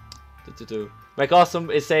 Mike Awesome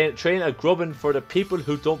is saying, train a grubbin for the people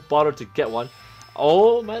who don't bother to get one.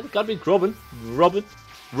 Oh man, gotta be grubbin. Rubbin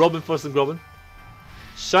for some grubbin.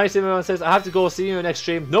 Shiny Sibion says, I have to go, see you in the next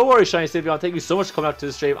stream. No worries, Shiny Sibion. Thank you so much for coming out to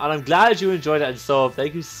the stream. And I'm glad you enjoyed it and sub.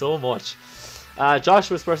 Thank you so much.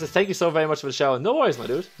 Joshua Spurs says, thank you so very much for the show. No worries, my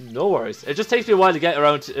dude. No worries. It just takes me a while to get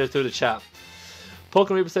around through the chat.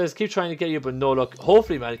 Pokemon Reaper says, keep trying to get you, but no luck.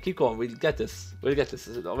 Hopefully, man, keep going. We'll get this. We'll get this.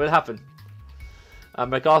 It will happen.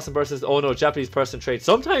 Mike Awesome versus, oh no, Japanese person trade.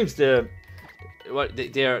 Sometimes they're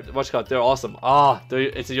awesome.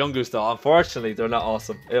 It's a young goose though. Unfortunately, they're not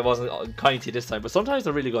awesome. It wasn't kind to you this time, but sometimes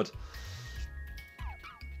they're really good.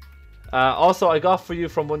 Also, I got for you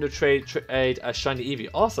from Wonder Trade a shiny Eevee.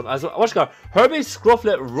 Awesome. As Herbie,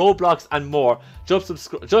 Scrufflet, Roblox, and more. Just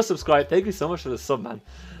subscribe. Thank you so much for the sub, man.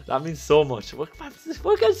 That means so much. We're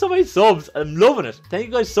getting so many subs. I'm loving it. Thank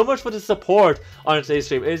you guys so much for the support on today's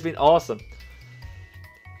stream. It's been awesome.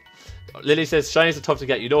 Lily says, shinies are tough to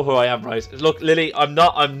get. You know who I am, right? Look, Lily,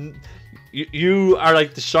 you are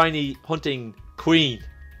like the shiny hunting queen.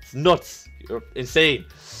 It's nuts. You're insane.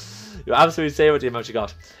 You're absolutely insane with the amount you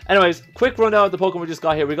got. Anyways, quick rundown of the Pokemon we just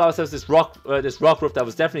got here. We got ourselves this rock roof that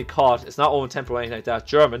was definitely caught. It's not own temper or anything like that.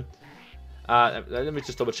 German. Let me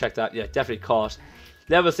just double check that. Yeah, definitely caught.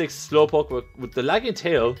 Level 6 Slowpoke with the lagging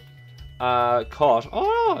tail. Caught.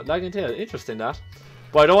 Oh, lagging tail. Interesting that.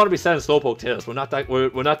 But I don't want to be selling Slowpoke tails. We're not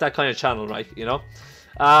that kind of channel, right? You know.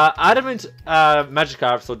 Adamant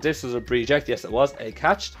Magikarp. So this was a reject. Yes, it was a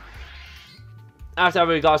catch. After that,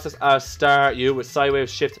 we got this Staryu with Sidewave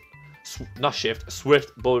Shift.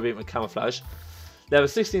 Swift Boulder Beam with Camouflage. Level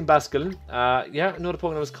 16 Basculin. Yeah, another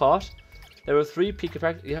Pokemon was caught. Level 3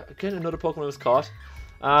 Pikachu. Yeah, again another Pokemon was caught.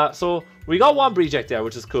 So we got one reject there,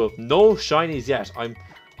 which is cool. No shinies yet. I'm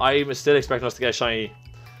still expecting us to get a shiny.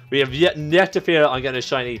 We have yet to feel on getting a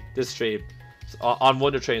shiny this stream, on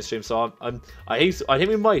Wonder Train stream. So I think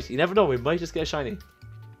we might. You never know. We might just get a shiny.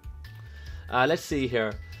 Let's see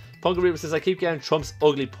here. Punker Reaper says I keep getting Trump's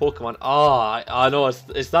ugly Pokemon. Oh, I know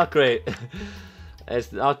it's not great.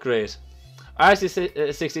 It's not great.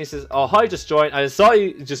 RC16 says, oh hi, just joined. I saw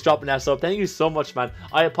you just dropping that sub. Thank you so much, man.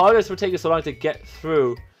 I apologize for taking so long to get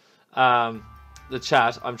through the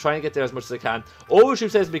chat. I'm trying to get there as much as I can.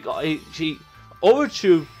 Overtube says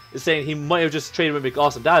Overtube is saying he might have just traded with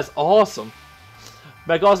McAwesome. That is awesome.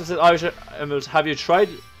 McAwesome says, IrishEmerald, have you tried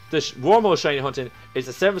the Wormhole shiny hunting? It's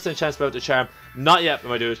a 7% chance about the charm. Not yet,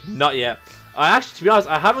 my dude. Not yet. To be honest,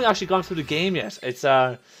 I haven't actually gone through the game yet. It's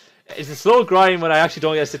a slow grind when I actually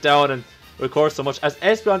don't get to sit down and record so much. As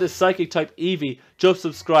Espeon is Psychic type Eevee, just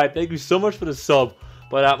subscribe. Thank you so much for the sub.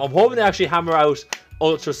 But I'm hoping to actually hammer out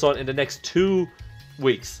Ultra Sun in the next 2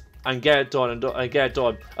 weeks and get it done and get it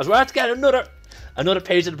done. As we're about to get another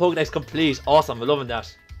page of the Pokédex complete. Awesome. I'm loving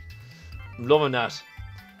that. I'm loving that.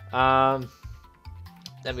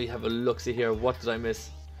 Let me have a look. See here. What did I miss?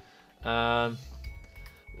 As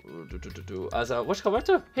what's called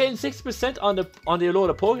Utra hitting 60% on the load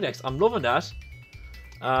of Pokédex. I'm loving that.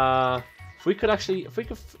 If we could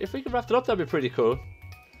wrap it up, that'd be pretty cool.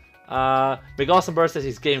 Big Awesome Bird says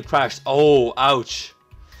his game crashed. Oh, ouch.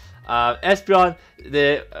 Espeon,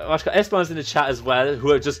 Espeon's in the chat as well,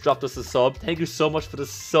 who have just dropped us a sub. Thank you so much for the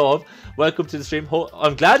sub. Welcome to the stream.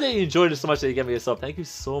 I'm glad that you enjoyed it so much that you gave me a sub. Thank you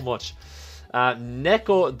so much.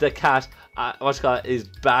 Neko the cat, is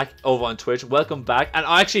back over on Twitch. Welcome back. And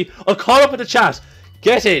I caught up in the chat.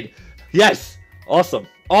 Get in. Yes. Awesome.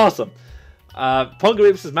 Awesome.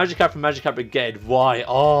 Pungarip says Magikarp from Magikarp again. Why?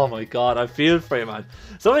 Oh my god, I feel for you, man.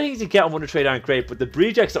 Some of the things you get on Wonder Trade aren't great, but the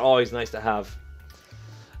rejects are always nice to have.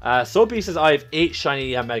 Soapy says I have 8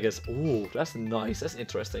 shiny Megas. Ooh, that's nice. That's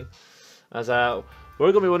interesting. As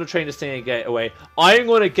we're going to be Wonder Train this thing and get away. I'm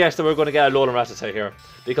going to guess that we're going to get a load of Rattata here,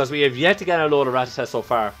 because we have yet to get a load of Rattata so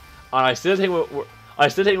far, and I still think we're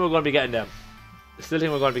going to be getting them. I still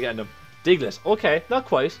think we're going to be getting them. Diglett. Okay, not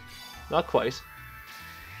quite. Not quite.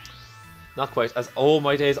 Not quite. As oh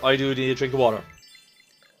my days, I do need a drink of water.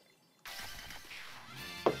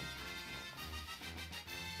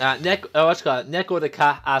 Neko the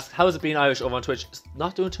cat asked, how's it been Irish over on Twitch? It's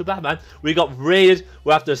not doing too bad, man. We got raided.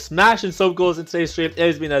 We're after smashing sub goals in today's stream. It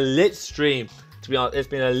has been a lit stream. To be honest, it's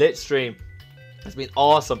been a lit stream. It's been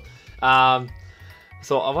awesome. So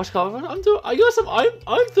I'm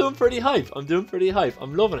doing pretty hype. I'm doing pretty hype.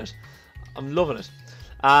 I'm loving it. I'm loving it.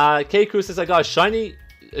 K Crew says I got a shiny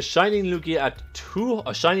Lugia at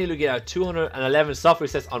 211 software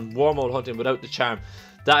sets on Wormhole hunting without the charm.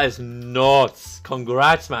 That is nuts.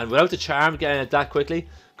 Congrats, man. Without the charm getting it that quickly.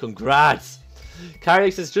 Congrats.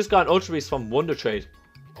 Carrix has just got an Ultra Beast from Wonder Trade.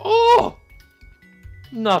 Oh!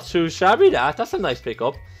 Not too shabby, that. That's a nice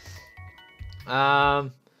pickup.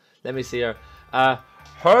 Let me see here.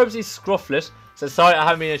 Herbsy Scrufflet says, sorry, I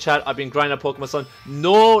haven't been in chat. I've been grinding Pokemon Sun.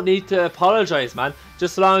 No need to apologize, man.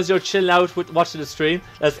 Just as long as you're chilling out with watching the stream.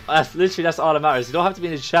 That's all that matters. You don't have to be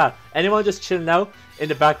in the chat. Anyone just chilling out in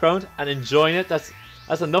the background and enjoying it, that's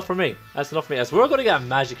enough for me. That's enough for me. As we're going to get a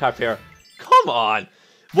Magikarp here. Come on.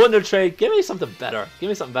 Wonder Trade. Give me something better. Give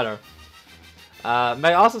me something better.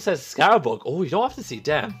 Meg also says Scarabug. Oh, you don't have to see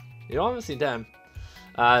them. You don't have to see them.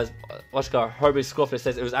 Herbie Scuffler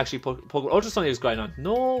says it was actually Pokemon Ultra Sun he was grinding on.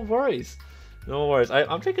 No worries. No worries.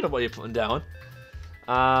 I'm picking up what you're putting down.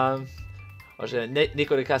 Nico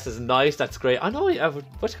the Cast says nice. That's great. I know. Yeah.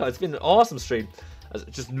 It's been an awesome stream.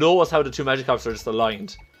 Just knows how the two Magikarps are just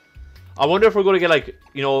aligned. I wonder if we're going to get, like,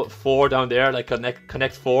 4 down there, like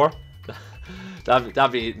connect 4.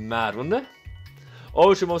 that'd be mad, wouldn't it? Oh,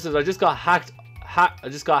 Shimo says I just got hacked. I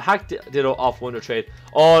just got hacked Ditto off Wonder Trade.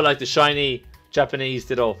 Oh, like the shiny Japanese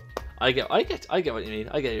Ditto. I get what you mean.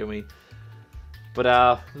 I get what you mean. But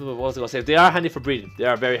what was I going to say? They are handy for breeding. They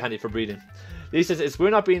are very handy for breeding. Lee says, it's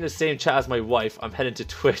weird not being in the same chat as my wife. I'm heading to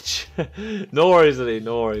Twitch. No worries, Lee.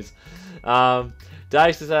 No worries.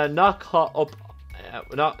 Dash says, not caught up.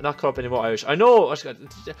 Not caught up anymore, Irish. I know.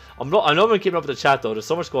 I'm not. I know I'm keeping up with the chat though. There's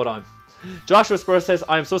so much going on. Joshua Spurs says,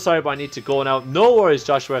 I'm so sorry, but I need to go now. No worries,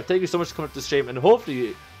 Joshua. Thank you so much for coming up to the stream, and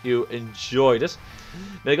hopefully you enjoyed it.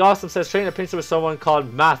 Meg Awesome says, training a pincer with someone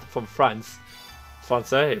called Matt from France.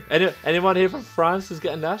 Francais. Anyone here from France who's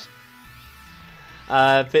getting that?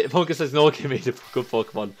 Pumpkin says, no, give me the good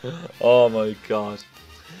Pokemon. Oh my god.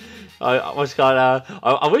 I wish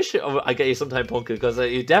I get you sometime, Pumpkin, because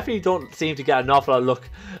you definitely don't seem to get an awful lot of luck.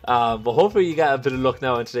 But hopefully you get a bit of luck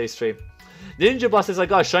now in today's stream. Ninja Boss says, I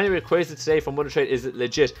got a shiny Rayquaza today from Wonder Trade. Is it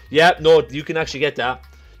legit? Yeah, no, you can actually get that.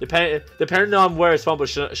 Depending on where it's from, but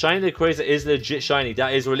shiny Rayquaza is legit shiny.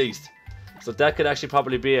 That is released. So that could actually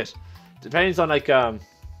probably be it. Depends on like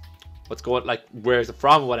what's going, like where is it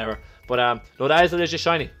from or whatever. But no, that is a legit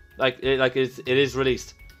shiny. It is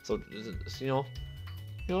released. So you know,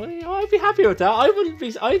 I'd be happy with that. I'd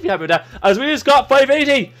be happy with that. As we just got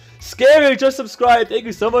 580. Scary, just subscribe. Thank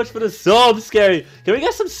you so much for the sub, Scary. Can we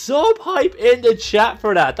get some sub hype in the chat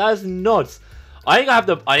for that? That is nuts. I'm going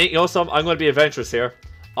to be adventurous here.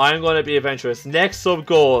 I'm going to be adventurous. Next sub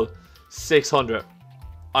goal, 600.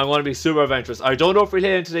 I'm going to be super adventurous. I don't know if we'll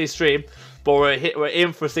hit in today's stream, but we're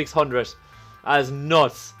in for 600. That is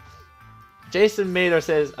nuts. Jason Mailer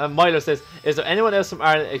says, is there anyone else from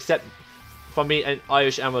Ireland except from me and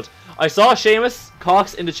IrishEmerald? I saw Seamus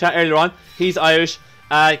Cox in the chat earlier on. He's Irish.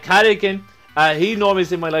 Cadigan, he normally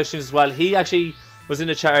is in my live streams as well. He actually was in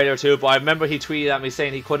the chat earlier too, but I remember he tweeted at me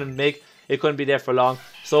saying he couldn't be there for long.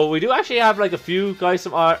 So we do actually have like a few guys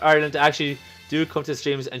from Ireland that actually do come to the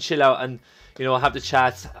streams and chill out and, you know, have the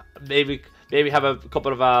chats. Maybe have a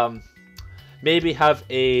couple of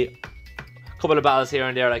battles here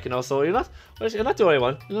and there, like, you know. So you're not the only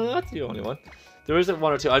one. You're not the only one. There is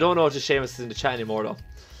one or two. I don't know if just Seamus is in the chat anymore though.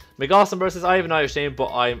 McAwesome versus, I have an Irish name,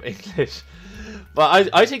 but I'm English. But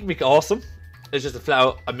I think McAwesome is just a flat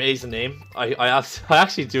out amazing name. I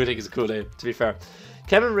actually do think it's a cool name, to be fair.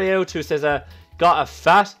 Kevin Rayo too says, got a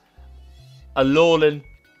fat Alolan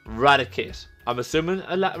Raticate. I'm assuming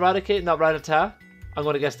a Raticate, not Rattata. I'm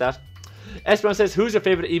going to guess that. Esperon says, who's your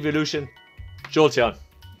favourite evolution? Jolteon.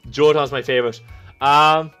 Jolteon's my favourite.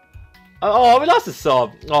 Oh, we lost a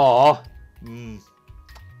sub. Oh.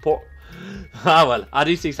 Poor. Ah, well,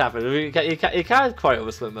 these things happen. You can't quite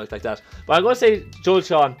oversplit milk like that. But I'm going to say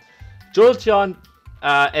Jolteon,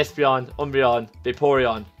 Espeon, Umbreon,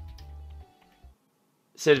 Vaporeon,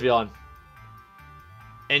 Sylveon.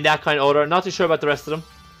 In that kind of order. Not too sure about the rest of them.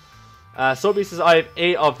 Sobi says, I have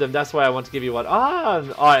 8 of them. That's why I want to give you one.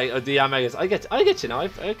 Alright, the Amegas. I get you now.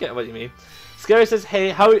 I get what you mean. Scary says, hey,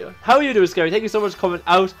 how are you doing, Scary? Thank you so much for coming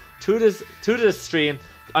out to this stream.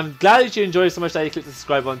 I'm glad that you enjoyed so much that you clicked the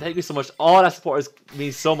subscribe button. Thank you so much. All that support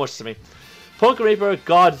means so much to me. Pumpkin Reaper,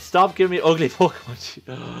 God, stop giving me ugly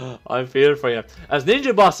Pokemon. I'm feeling for you. As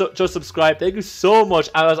Ninja Boss just subscribed, thank you so much.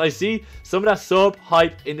 And as I see some of that sub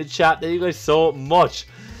hype in the chat, thank you guys so much.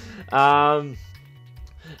 Esman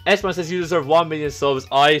says you deserve 1 million subs.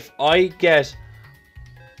 I get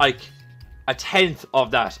like a 10th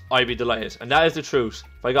of that, I'd be delighted. And that is the truth.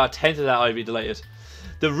 If I got a 10th of that, I'd be delighted.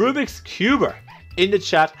 The Rubik's Cuber in the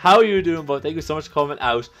chat, how are you doing, bud? Thank you so much for coming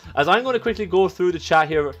out. As I'm going to quickly go through the chat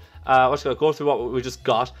here, go through what we just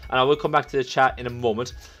got, and I will come back to the chat in a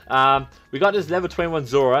moment. We got this level 21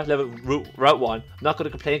 Zora, Route 1. I'm not going to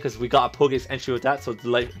complain because we got a Pokedex entry with that, so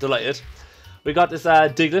delighted. We got this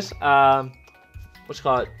Diglett,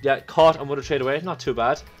 caught and would have traded away, not too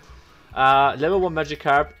bad. Level 1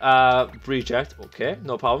 Magikarp, Reject, okay,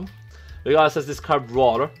 no problem. We got this card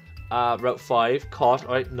Brawler, Route 5, caught,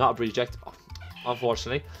 alright, not a Reject,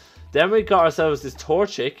 unfortunately. Then we got ourselves this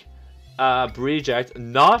Torchic, Reject,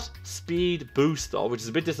 not Speed Boost though, which is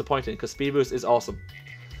a bit disappointing because Speed Boost is awesome.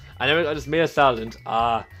 And then we got this Male Salandit.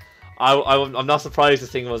 I'm not surprised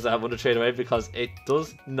this thing was one to trade away because it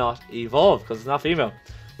does not evolve because it's not female,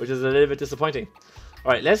 which is a little bit disappointing.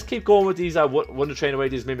 Alright, let's keep going with these one to train away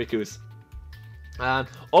these Mimikyus.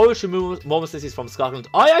 Always moments since he's from Scotland.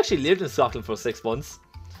 I actually lived in Scotland for 6 months.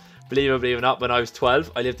 Believe it or not, when I was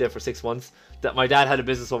 12, I lived there for 6 months. That my dad had a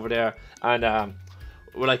business over there, and there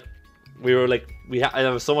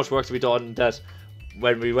was so much work to be done that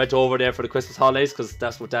when we went over there for the Christmas holidays, because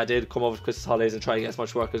that's what Dad did, come over for Christmas holidays and try to get as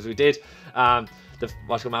much work as we did. Mom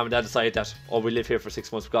and Dad decided that, we live here for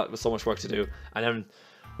 6 months, we've got so much work to do, and then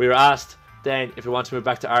we were asked then if we want to move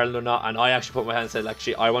back to Ireland or not, and I actually put my hand and said,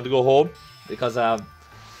 actually, I want to go home because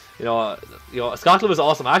Scotland was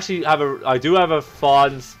awesome. I do have a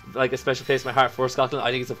fond, like a special place in my heart for Scotland. I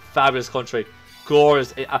think it's a fabulous country,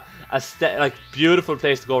 gorgeous, like beautiful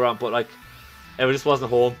place to go around, but like it just wasn't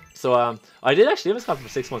home. So I did actually live in Scotland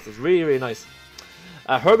for 6 months. It's really, really nice.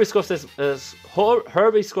 Herbie Scruff says,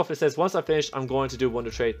 once I finish, I'm going to do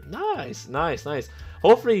Wonder Trade. Nice, nice, nice.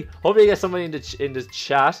 Hopefully you get somebody in the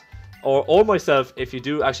chat, or myself, if you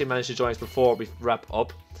do actually manage to join us before we wrap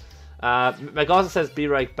up. McGawson says, be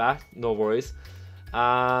right back. No worries.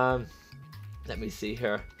 Let me see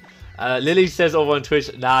here. Lily says over on Twitch,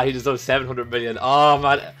 nah, he deserves 700 million. Oh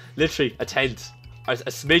man, literally a tenth. A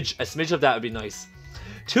smidge of that would be nice.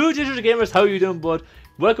 Two Digital Gamers, how you doing, bud?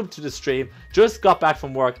 Welcome to the stream. Just got back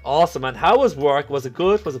from work. Awesome, man. How was work? Was it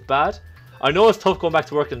good? Was it bad? I know it's tough going back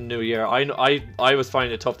to work in the new year. I was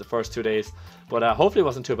finding it tough the first 2 days, but hopefully it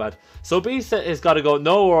wasn't too bad. So B has got to go.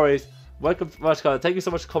 No worries. Welcome, thank you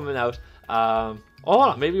so much for coming out.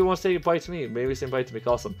 Oh, maybe you want to say goodbye to me. Maybe say goodbye to me,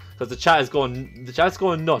 awesome. Because the chat's going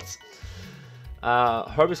nuts.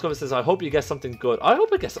 Herbie Scummer says, I hope you get something good. I hope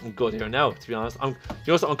I get something good here now, to be honest. You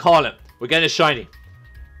know what I'm calling it? We're getting it shiny.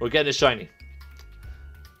 We're getting it shiny.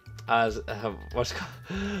 I'm just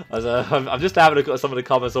having a look at some of the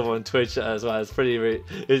comments over on Twitch as well. It's pretty,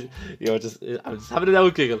 I'm just having an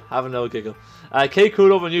old giggle. K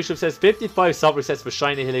Cool over on YouTube says 55 sub resets for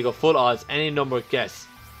shiny. Here they go, full odds, any number guess.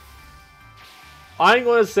 I'm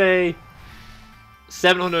going to say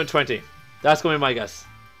 720. That's going to be my guess.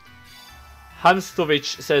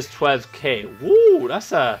 Hamstovich says 12k. Woo,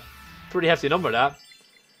 that's a pretty hefty number, that.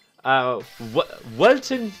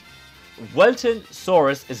 Welton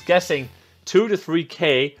Saurus is guessing 2 to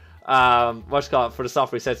 3k. For the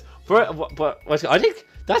software resets. I think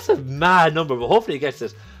that's a mad number, but hopefully he gets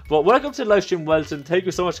it. But welcome to the live stream, Welton. Thank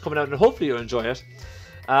you so much for coming out, and hopefully you enjoy it.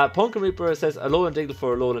 Pumpkin Reaper says a Alolan Diglett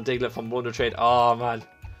for a Alolan Diglett from Wonder Trade. Oh man,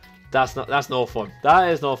 that's no fun. That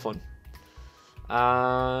is no fun.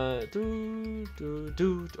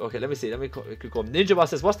 Okay, let me see. Let me keep going. Ninja Boss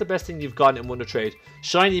says, what's the best thing you've gotten in Wonder Trade?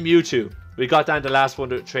 Shiny Mewtwo. We got that in the last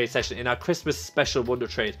Wonder Trade session. In our Christmas special Wonder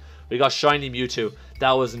Trade, we got Shiny Mewtwo.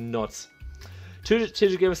 That was nuts.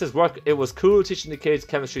 Teacher Gamer says, it was cool teaching the kids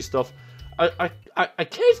chemistry stuff. Are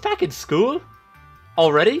kids back in school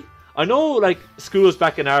already? I know like schools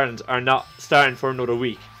back in Ireland are not starting for another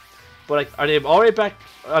week. But like, are they already back?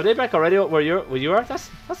 Are they back already where you are? That's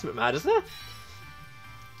a bit mad, isn't it?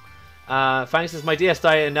 Fanny says, my DS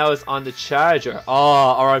died and now it's on the charger.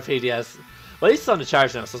 Oh, RIP DS. Well, at least it's on the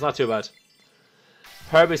charger now, so it's not too bad.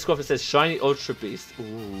 Herbie Scuffle says, Shiny Ultra Beast.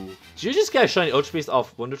 Ooh. Did you just get a Shiny Ultra Beast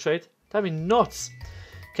off Wonder Trade? That'd be nuts.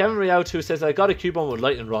 Kevin Riautu says, I got a Cubone with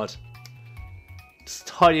Lightning Rod. It's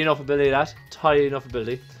tidy enough ability, that. Tidy enough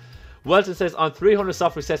ability. Welton says, on 300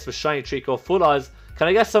 soft resets for Shiny Trico, full odds. Can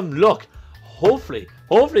I get some luck? Hopefully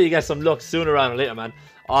you get some luck sooner rather than later, man.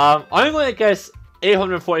 I'm going to guess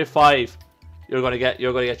 845 you're gonna get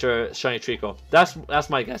your Shiny Trico. That's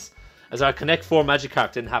my guess. As our Connect 4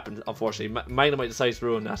 Magikarp didn't happen, unfortunately. Magnemite decided to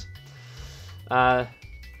ruin that.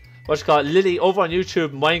 Lily over on YouTube,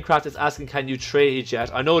 Minecraft is asking, can you trade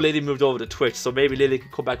yet? I know Lily moved over to Twitch, so maybe Lily can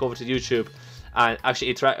come back over to YouTube and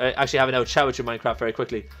actually have a chat with you Minecraft very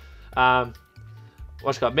quickly. But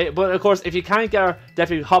of course, if you can't get her,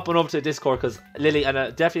 definitely hop on over to the Discord, because Lily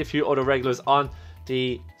and definitely a few other regulars on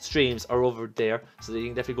the streams are over there, so you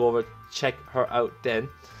can definitely go over, check her out then.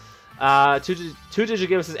 Two Digital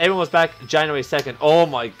Gamer says everyone was back January 2nd. Oh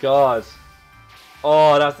my god.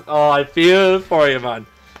 Oh, I feel for you, man.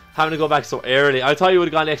 Having to go back so early. I thought you would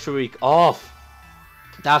have gone an extra week off.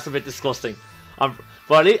 That's a bit disgusting. But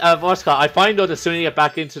I find out the sooner you get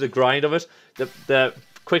back into the grind of it, the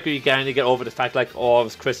quicker you can to get over the fact, like, oh, it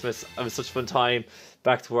was Christmas, it was such a fun time,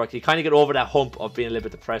 back to work. You kind of get over that hump of being a little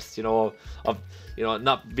bit depressed, of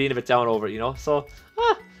not being a bit down over it, so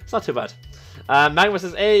it's not too bad. Magma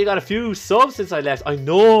says, hey, you got a few subs since I left. I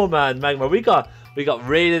know, man. Magma, we got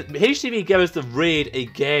raided. HTV gave us the raid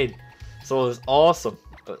again, so it was awesome.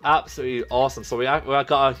 Absolutely awesome. So we got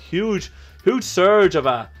a huge surge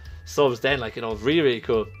of subs then, like, really, really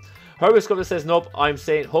cool. Herbert Sculptor says, nope, I'm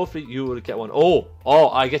saying hopefully you will get one. Oh,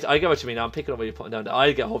 I get what you mean now. I'm picking up what you're putting down.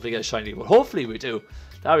 Hopefully get a shiny, but hopefully we do.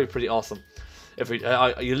 That would be pretty awesome. If we,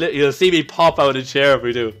 you'll see me pop out of the chair if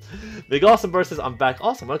we do. Big Awesome Burst says, I'm back.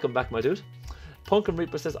 Awesome, welcome back, my dude. Pumpkin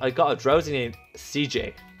Reaper says, I got a drowsy name,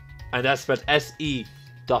 CJ. And that's spelled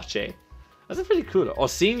SE.J. That's pretty cool. Or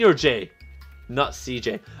Senior J, not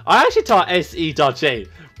CJ. I actually thought SE.J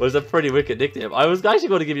was a pretty wicked nickname. I was actually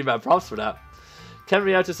going to give you mad props for that. Ken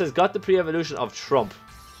Riauto says, got the pre-evolution of Trump.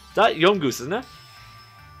 That Young Goose, isn't it?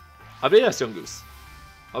 I believe that's Young Goose.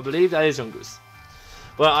 I believe that is Young Goose.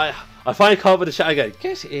 But I finally caught up with the chat again.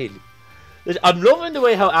 Get in. I'm loving the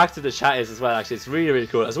way how active the chat is as well, actually. It's really, really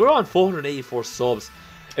cool. As we're on 484 subs.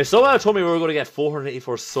 If someone had told me we were going to get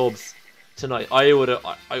 484 subs tonight, I wouldn't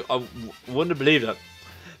have believed it.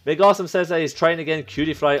 Big Awesome says that he's trying again.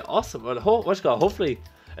 Cutie Fly, awesome. Well, hopefully,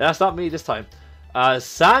 that's not me this time.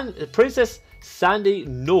 Princess Sandy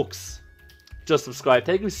Nooks just subscribed.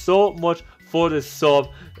 Thank you so much for the sub.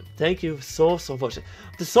 Thank you so much.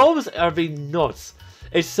 The subs are being nuts.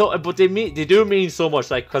 It's so, but they do mean so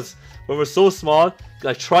much. Like, because when we're so small,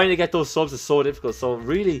 like trying to get those subs is so difficult. So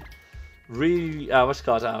really, it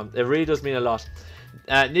really does mean a lot.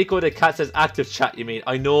 Nico the cat says active chat. You mean?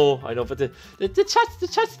 I know, but the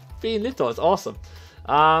chat's being lit though. It's awesome.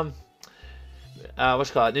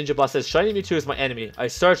 Ninja Boss says Shiny Mewtwo is my enemy. I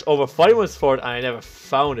searched over 5 months for it and I never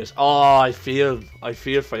found it. Oh, I feel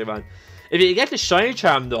for you, man. If you get the shiny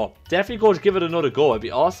charm though, definitely go to give it another go. It'd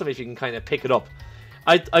be awesome if you can kind of pick it up.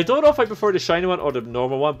 I don't know if I prefer the shiny one or the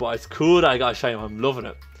normal one, but it's cool that I got a shiny one. I'm loving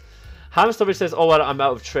it. Hamster says, oh well, I'm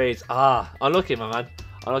out of trades. Ah, unlucky, my man.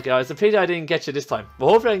 Unlucky. It's a pity I didn't get you this time, but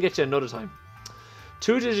hopefully I can get you another time.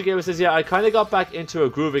 2 Digit Gamer says, yeah, I kind of got back into a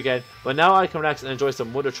groove again, but now I can relax and enjoy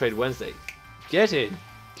some Wonder Trade Wednesday. Get in.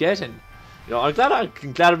 You know, I'm glad I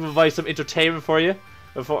can provide some entertainment for you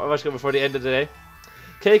before the end of the day.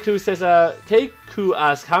 KQ says, KQ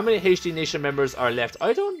asks, how many HD Nation members are left?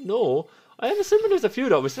 I don't know. I'm assuming there's a few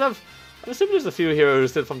though. I'm assuming there's a few here who are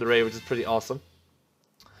still from the raid, which is pretty awesome.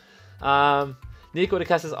 Nico the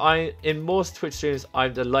cat says, in most Twitch streams,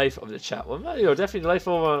 I'm the life of the chat. Well, you're definitely the life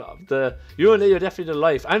of the. You and Lee are definitely the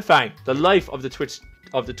life, and Fang, the life of the Twitch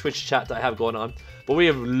chat that I have going on. But we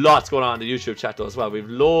have lots going on in the YouTube chat though as well. We have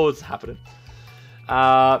loads happening.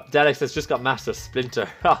 Dalek says, just got Master Splinter.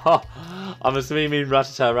 I'm assuming you mean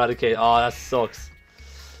Rattata Eradicate. Oh, that sucks.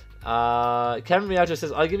 Kevin Reactor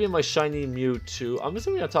says, I'll give you my shiny Mewtwo. I'm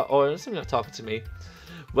assuming you're talking to me.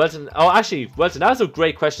 Welton, Welton, that was a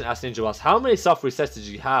great question asked Ninja Boss. How many soft resets did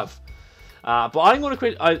you have? But I'm going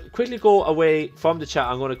to quickly go away from the chat.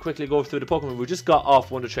 I'm going to quickly go through the Pokemon we just got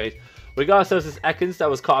off Wonder Trade. We got ourselves this Ekans that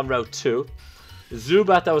was caught in Route 2.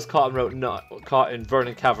 Zubat that was caught in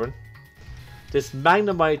Vernon Cavern. This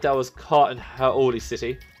Magnemite that was caught in Holy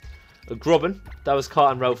City. A Grubbin that was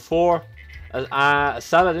caught in Route 4. A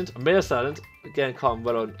Saladin, a male Saladin, again caught in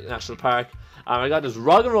Willow National Park. And I got this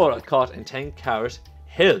Roggenrola caught in 10 Carat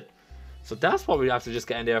Hill. So that's what we have to just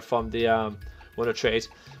get in there from the Wonder Trade.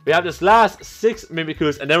 We have this last 6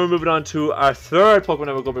 Mimikyus, and then we're moving on to our third Pokemon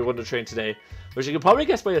that we're going to be Wonder Trade today, which you can probably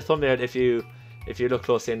guess by your thumbnail if you look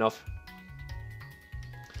closely enough.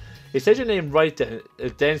 He said your name right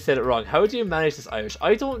then said it wrong. How do you manage this Irish?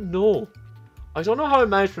 I don't know. I don't know how I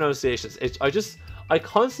manage pronunciations. I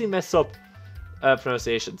constantly mess up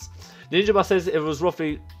pronunciations. Ninja Boss says it was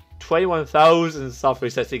roughly 21,000 soft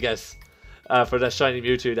resets, I guess, for that shiny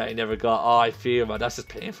Mewtwo that he never got. Oh, I feel, man, that's just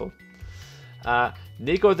painful.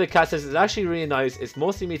 Nico the cat says it's actually really nice. It's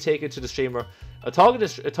mostly me taking to the streamer, talking to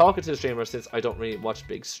the streamer since I don't really watch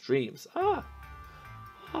big streams.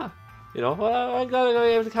 You know, well, I'm glad I'm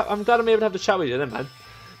able to have the chat with you then, man.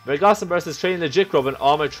 Megawson versus trading legit grub, and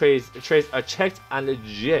all my trades are checked and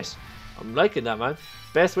legit. I'm liking that, man.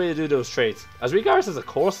 Best way to do those trades. As regards as a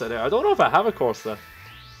Corsa there, I don't know if I have a Corsa.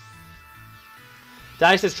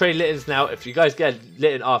 Dalek says trade Littens now. If you guys get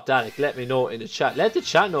Litten off Dalek, let me know in the chat. Let the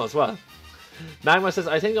chat know as well. Magma says,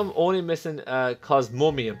 I think I'm only missing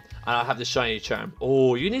Cosmomium, and I'll have the shiny charm.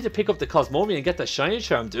 Oh, you need to pick up the Cosmomium and get the shiny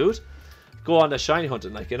charm, dude. Go on the shiny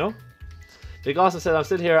hunting, like, you know. Big Awesome said, I'm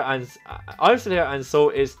still here, and so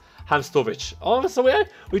is Hamstovich. Oh, so I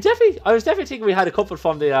was definitely thinking we had a couple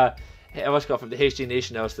from the from the HD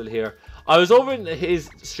Nation that was still here. I was over in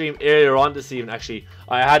his stream earlier on this evening. Actually,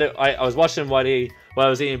 I was watching while I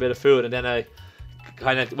was eating a bit of food, and then I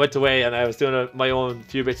kind of went away and I was doing my own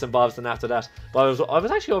few bits and bobs. And after that, but I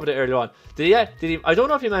was actually over there earlier on. Did he? I don't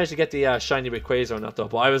know if he managed to get the shiny Rayquaza or not though.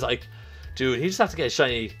 But I was like, dude, he just have to get a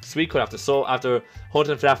shiny Suicune after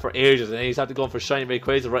hunting for that for ages, and then he's have to go for shiny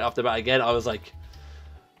Rayquaza right off the bat again. I was like,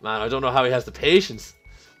 man, I don't know how he has the patience.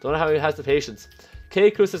 K.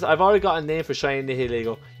 Cruz says, I've already got a name for shiny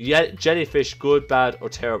Nihilego. Jellyfish, good, bad, or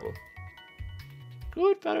terrible.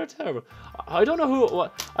 Good, bad, or terrible. I don't know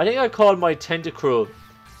what. I think I called my Tentacruel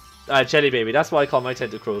Jelly Baby. That's what I call my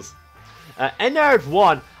Tentacruels.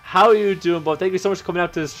 Ennard1, how are you doing, bud? Thank you so much for coming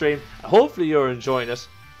out to the stream. Hopefully you're enjoying it.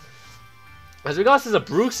 As regards to the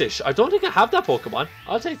Bruxish, I don't think I have that Pokemon.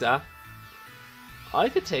 I'll take that. I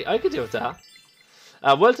could deal with that.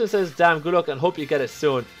 Wilton says, damn, good luck and hope you get it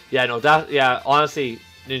soon. Yeah, no, honestly,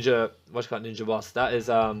 Ninja Boss, that is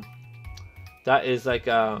like,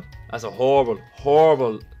 that's a horrible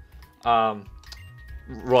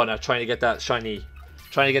run at trying to get that shiny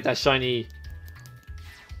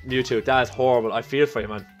Mewtwo. That is horrible. I feel for you,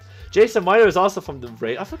 man. Jason Meyer is also from the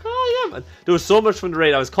raid. I forgot. Oh yeah, man. There was so much from the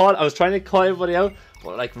raid. I was trying to call everybody out,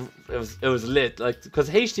 but like it was lit. Like because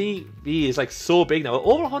HDB is like so big now,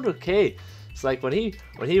 over 100k. It's like when he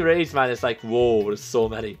raids, man, it's like whoa, there's so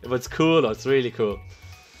many. But it's cool though. It's really cool.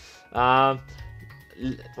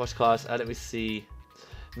 What's called? Let me see.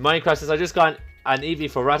 Minecraft says I just got an EV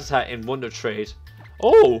for Rattata in Wonder Trade.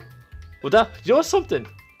 Oh, well that, you know something?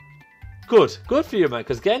 Good for you, man.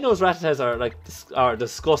 Because getting those Rattatas are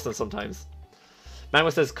disgusting sometimes.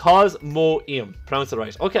 Mangwa says Cosmoeum. Pronounce it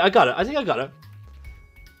right. Okay, I got it. I think I got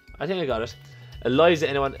it. Eliza,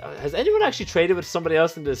 has anyone actually traded with somebody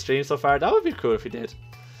else in the stream so far? That would be cool if you did.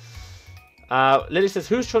 Lily says,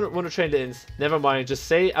 who's trying to Wonder Train Littens? Never mind, just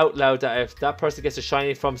say out loud that if that person gets a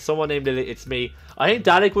shiny from someone named Lily, it's me. I think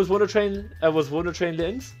Dalek was Wonder Train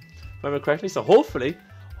Littens, if I remember correctly. So hopefully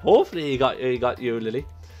he got you, Lily.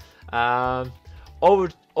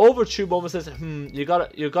 Over True Moment says, you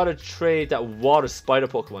gotta trade that water spider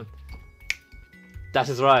Pokemon. That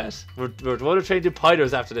is right. We're Wonder Train to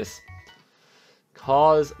Piders after this.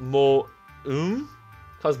 Cosmoeum?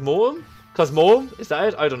 Is that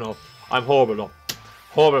it? I don't know. I'm horrible though.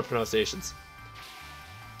 Horrible at pronunciations.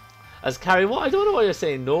 As Carrie, what? I don't know what you're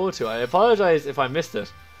saying no to. I apologize if I missed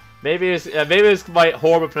it. Maybe it's my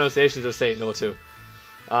horrible pronunciations you're saying no to.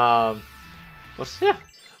 What's it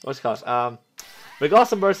called?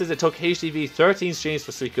 McAwesome versus it took HTV 13 streams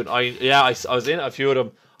for Suicune. I was in a few of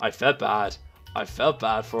them. I felt bad. I felt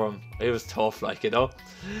bad for him. It was tough, like, you know.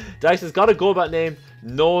 Dice has got a go about name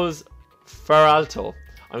Nose Feralto.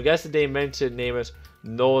 I'm guessing they meant to name it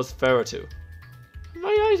Nose Feratu.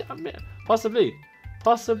 Possibly.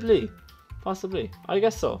 I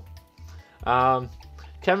guess so.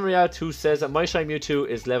 Kevin Riat, who says that my shiny Mewtwo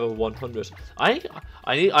is level 100. I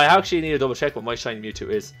actually need to double check what my shiny Mewtwo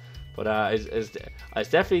is, but it's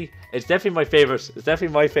definitely my favorite. It's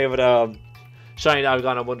definitely my favorite shiny that I've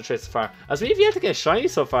gone on Wonder Trade so far. As we've yet to get shiny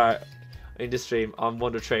so far in this stream on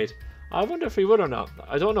Wonder Trade. I wonder if we would or not.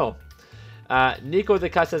 I don't know. Nico the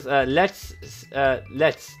cat says let's.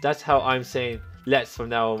 That's how I'm saying let's from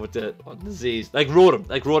now on with the Z's. Like Rotom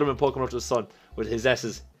in Pokemon Up to the Sun with his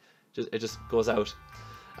S's. It just goes out.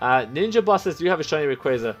 Ninja Boss says, do you have a shiny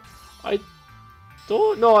Rayquaza? I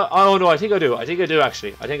don't know. Oh no, I think I do. I think I do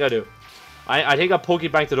actually. I think I do. I think I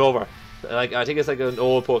Pokebanked it over. Like I think it's like an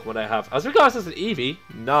old Pokemon I have. As regards as an Eevee,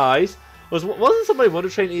 nice. Wasn't somebody Wonder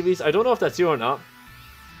Train Eevees? I don't know if that's you or not.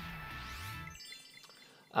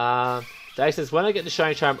 Dice says, when I get the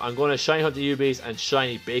shiny charm, I'm going to shiny hunt the UBs and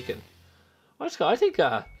shiny bacon. I think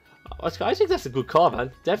that's a good call,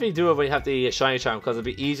 man. Definitely do it when you have the shiny charm because it'll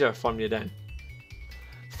be easier from you then.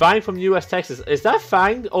 Fang from US Texas. Is that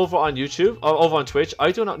Fang over on YouTube or over on Twitch?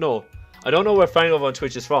 I do not know. I don't know where Fang over on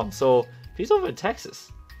Twitch is from. So if he's over in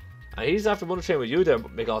Texas and he's after Wonder Train with you there,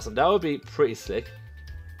 McAwesome, that would be pretty slick.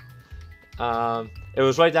 It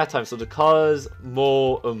was right that time. So the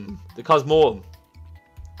Cosmoeum.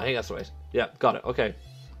 I think that's right. Yeah, got it. Okay.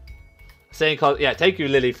 Yeah, thank you,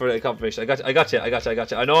 Lily, for the confirmation. I got you.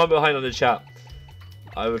 I know I'm behind on the chat.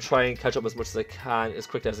 I will try and catch up as much as I can, as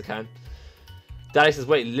quickly as I can. Daddy says,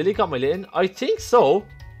 wait, Lily got my Litten? I think so.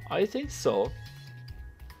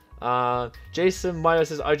 Jason Meyer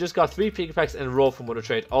says, I just got 3 Pikachu packs in a row from Wonder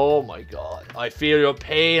Trade. Oh my god. I feel your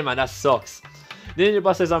pain, man. That sucks. Ninja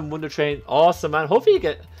Boss says, I'm Wonder Train. Awesome, man. Hopefully you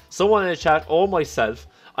get someone in the chat or myself.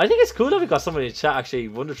 I think it's cool that we got somebody in the chat actually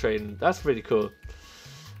Wonder Train. That's pretty cool.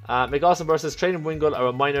 McAwesome versus Training Wingull, a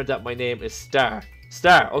reminder that my name is Star.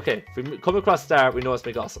 Star, okay. If we come across Star, we know it's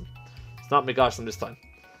McAwesome. It's not McAwesome this time.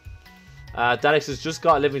 Daleks has just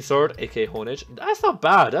got a Living Sword, aka Honage. That's not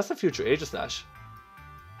bad. That's a future Aegislash.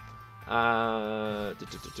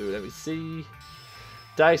 Let me see.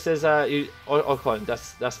 Dalek says, Colin,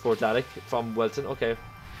 that's for Dalek from Welton. Okay.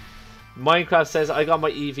 Minecraft says, I got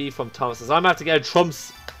my EV from Thomas. Says, I'm going to have to get a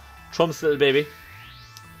Trump's little baby.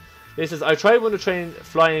 He says, I tried Wonder Train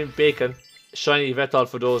Flying Bacon, shiny Yveltal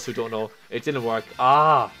for those who don't know. It didn't work.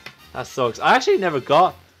 Ah, that sucks. I actually never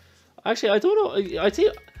got. Actually, I don't know.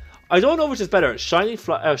 I don't know which is better, shiny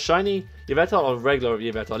Yveltal or regular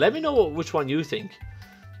Yveltal. Let me know which one you think.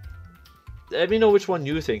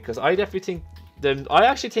 Because I definitely think I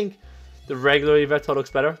actually think the regular Yveltal looks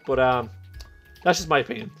better, but that's just my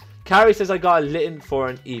opinion. Carrie says I got a Litten for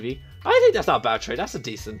an Eevee. I think that's not a bad trade. That's a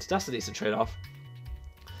decent trade-off.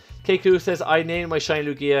 Keku says I named my shiny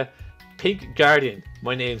Lugia Pink Guardian.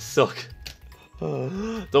 My names suck.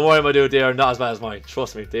 Don't worry, my dude. They are not as bad as mine.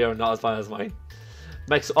 Trust me, they are not as bad as mine.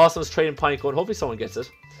 Max Awesome's trading Pine Cone. Hopefully someone gets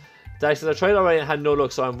it. Dice says I tried already and had no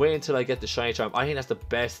luck, so I'm waiting until I get the shiny charm. I think that's the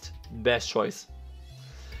best choice.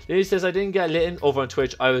 Lily says I didn't get Litten over on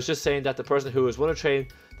Twitch. I was just saying that the person who was Wonder Train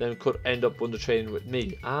then could end up Wonder Trading with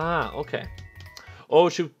me. Ah, okay.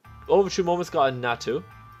 Overture Moments got a Natu.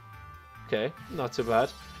 Okay, not too bad.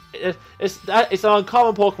 It's an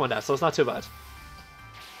uncommon Pokemon that, so it's not too bad.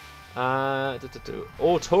 Oh,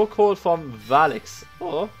 Torkoal from Valix.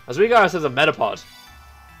 Oh, as regards as a Metapod.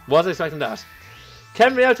 Wasn't expecting that.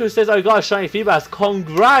 Ken Rialto says I got a shiny Feebas.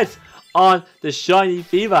 Congrats on the shiny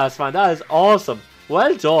Feebas, man. That is awesome.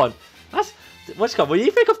 Well done. That's what's called. When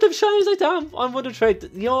you pick up them shinies like that on Wonder Trade,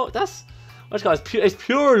 you know that's what's called. It's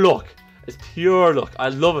pure luck. It's pure luck. I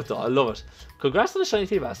love it though. I love it. Congrats on the shiny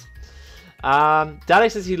Feebas.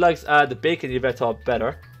 Dalek says he likes the bacon Yveltal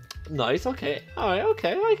better. Nice, okay. Alright,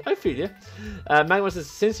 okay. I feel you. Magma says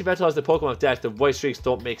since Yveltal is the Pokemon of death, the white streaks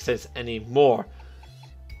don't make sense anymore.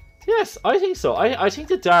 Yes, I think so. I think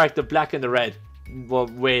the dark, the black, and the red were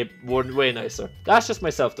way nicer. That's just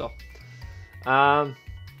myself though.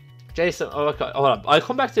 Jason, oh, okay, hold on. I'll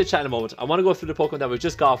come back to the chat in a moment. I want to go through the Pokemon that we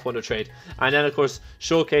just got off Wonder Trade, and then of course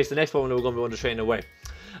showcase the next Pokemon that we're going to be Wonder Trading away.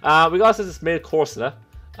 We got this male Corsola.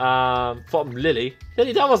 From Lily.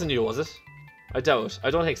 Lily, that wasn't you, was it? I doubt. I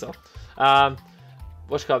don't think so.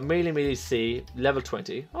 What's called Melee C, level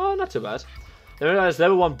 20. Oh, not too bad. Then we got this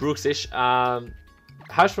level 1 Brooksish.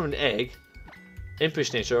 Hatched from an egg.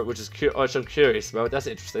 Impish nature, which I'm curious about. That's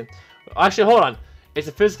interesting. Actually, hold on. It's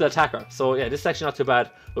a physical attacker. So yeah, this is actually not too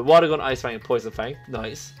bad. With Water Gun, Ice Fang, and Poison Fang.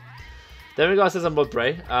 Nice. Then we got this on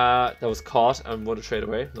Mudbray. That was caught and wanted to trade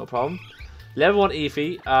away. No problem. Level 1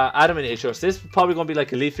 Eevee, Adamant Nature. So this is probably going to be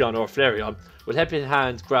like a Leafeon or a Flareon. With Helping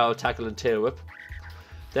Hand, Growl, Tackle, and Tail Whip.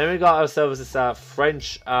 Then we got ourselves this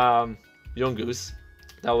French Yungoos.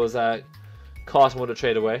 That was caught and wanted to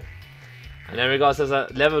trade away. And then we got ourselves a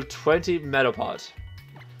level 20 Metapod.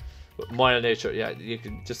 With Mild Nature. Yeah, you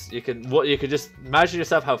can just imagine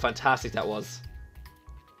yourself how fantastic that was.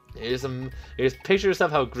 You just picture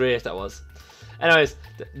yourself how great that was. Anyways,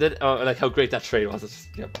 like how great that trade was. It's,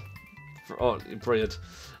 yeah. Oh, brilliant.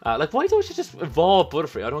 Like, why don't you just evolve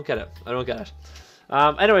Butterfree? I don't get it.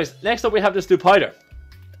 Anyways, next up we have this Dupider.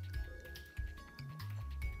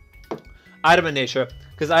 Adamant Nature.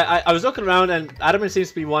 Because I was looking around and Adamant seems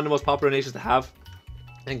to be one of the most popular natures to have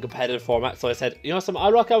in competitive format. So I said, you know something,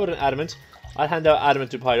 I'll rock out with an Adamant. I'll hand out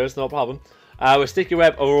Adamant Dupiders, no problem. With Sticky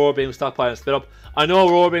Web, Aurora Beam, Stockpile, and Spit Up. I know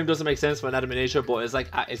Aurora Beam doesn't make sense for an Adamant Nature, but it's like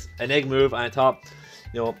it's an egg move, and I thought,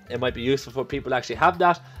 you know, it might be useful for people to actually have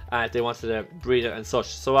that if they wanted to breed it and such.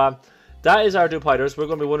 So that is our Dupiders. We're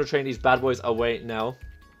going to be Wonder Trading these bad boys away now.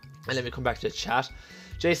 And let me come back to the chat.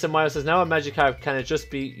 Jason Meyer says, now a Magikarp, can it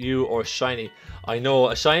just be you or Shiny? I know,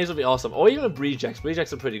 a Shinies would be awesome. Or even a Breejex.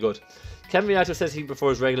 Breejex are pretty good. Kevin Miyato says he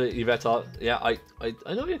prefers regular Yveltal. Yeah, I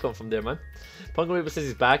know where you come from there, man. Punkin Weaver says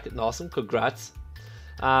he's back. Awesome, congrats.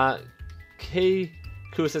 K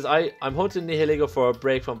Ku says, I'm hunting Nihiligo for a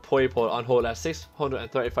break from Porypole on hold at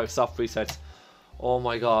 635 soft resets. Oh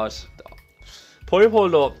my god.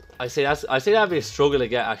 Porypole though, I say that'd be a struggle to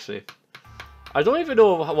get actually. I don't even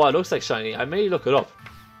know what it looks like shiny. I may look it up.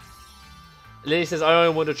 Lily says, I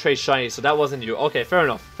only want to trade shiny, so that wasn't you. Okay, fair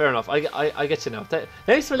enough. I get you now.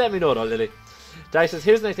 Thanks for letting me know though, Lily. Dai says,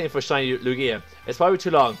 here's the next name for shiny Lugia. It's probably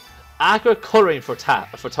too long. Accurate coloring for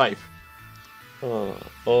type.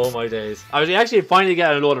 Oh my days. I was actually finally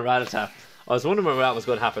getting a load of Rattata. I was wondering where that was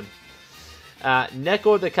going to happen.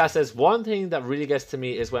 Neko the cat says, one thing that really gets to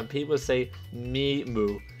me is when people say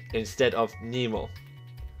Mimu instead of Nemo.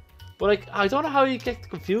 But like, I don't know how you get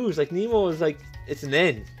confused. Like Nemo is like, it's an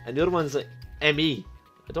N, and the other one's like M-E.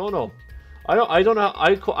 I don't know. I don't know.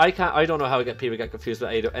 I don't know how people get confused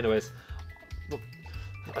with either. Anyways, but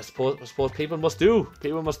I suppose people must do.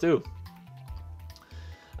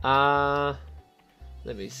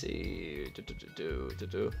 Let me see.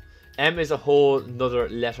 M is a whole another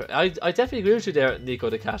letter. I definitely agree with you there, Nico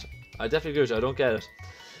the cat. I definitely agree with you. I don't get it.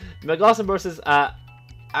 McLaughlin versus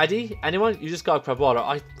Addy. Anyone? You just got crab water.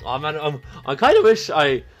 I kind of wish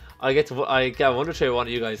I get a Wonder Trade with one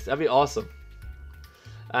of you guys. That'd be awesome.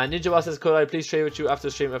 Ninja Boss says, could I please trade with you after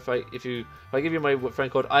the stream if I give you my friend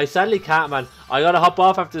code? I sadly can't, man. I gotta hop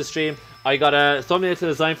off after the stream. I got a thumbnail to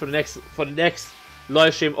design for the next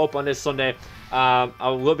live stream up on this Sunday. I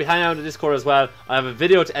will be hanging out in the Discord as well. I have a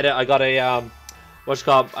video to edit. I got a a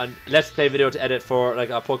Let's Play video to edit for like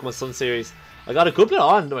a Pokemon Sun series. I got a good bit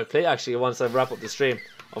on to my plate actually once I wrap up the stream,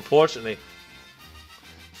 unfortunately.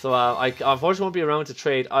 So I unfortunately won't be around to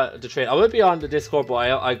trade. I will be on the Discord, but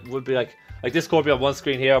I would be like Discord will be on one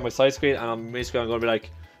screen here on my side screen, and on my main screen I'm going to be like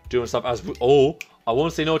doing stuff as I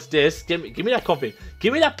won't say no to this. Give me that company.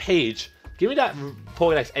 Give me that page. Give me that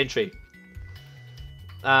Pokédex entry.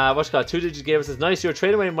 What's it called? 2-digit gamer says, nice, you're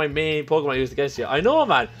trading away my main Pokemon I used against you. I know,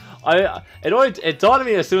 man. It dawned on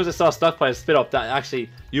me as soon as I saw Stockpile spit up that actually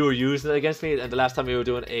you were using it against me, and the last time we were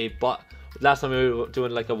doing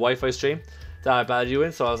like a Wi-Fi stream that I battled you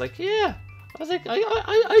in. So I was like, yeah. I was like,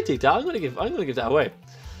 I take that. I'm gonna give that away.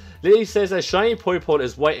 Lily says that shiny Porypole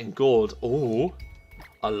is white and gold. Oh,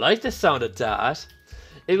 I like the sound of that.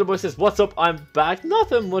 Eagleboy says, what's up? I'm back.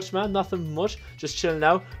 Nothing much, man. Nothing much. Just chilling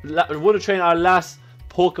out. Wonder Train, our last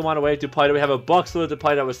Pokemon away. Dupida. We have a box full of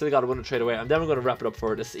Dupida. We still got a Wonder Train away. And then we're going to wrap it up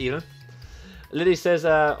for this evening. Lily says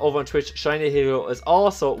over on Twitch, shiny hero is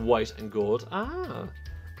also white and gold.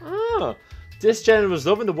 This gen was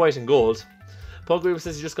loving the white and gold. Pokemon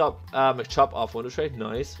says you just got McChop off Wonder Trade.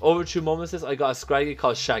 Nice. Over 2 moments says I got a Scraggy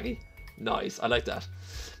called Shaggy. Nice. I like that.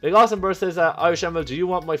 Big Awesome Bird says Irish Emerald, do you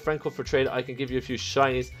want my friend code for trade? I can give you a few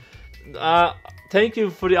shinies. Thank you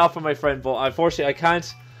for the offer, my friend, but unfortunately I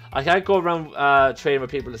can't go around trading with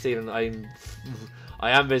people this evening. I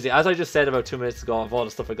am busy. As I just said about 2 minutes ago of all the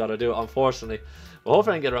stuff I gotta do, unfortunately. But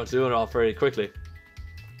hopefully I can get around to doing it all very quickly.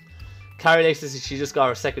 Carrie Lake says she just got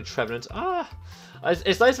her second Trevenant.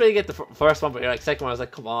 It's nice when you get the first one, but you're like, second one, I was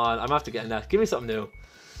like, come on, I'm after getting that. Give me something new.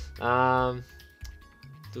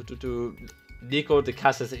 Nico the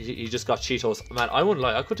cat says he just got Cheetos. Man, I wouldn't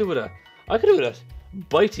lie, I could do with a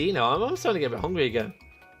bitey now. I'm starting to get a bit hungry again.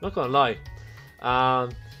 Not gonna lie.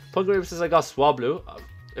 Punk says I got Swablu.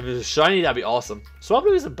 If it was shiny, that'd be awesome.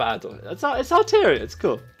 Swablu isn't bad though. It's Altaria, it's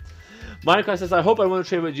cool. Minecraft says, I hope I want to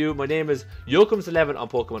trade with you. My name is Yokums11 on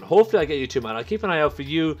Pokemon. Hopefully I get you too, man. I'll keep an eye out for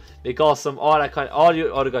you, Make Awesome, all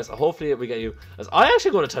you other guys. Hopefully we get you. As I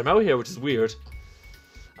actually go to time out here, which is weird.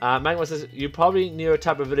 Magma says, you probably near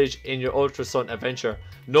Tapper Village in your Ultra Sun adventure.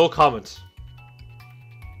 No comment.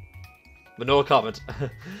 But no comment.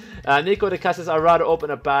 Nico the cat says, I'd rather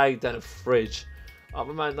open a bag than a fridge. Oh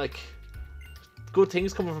man, like, good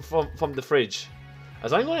things coming from the fridge.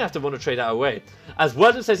 As I'm going to have to Wonder Trade that away. As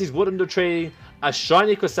Welton says he's Wonder Trading a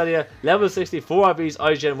shiny Cresselia, level 64 IVs,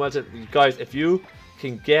 IGN Welton. Guys, if you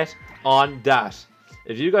can get on that.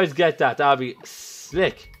 If you guys get that, that'll be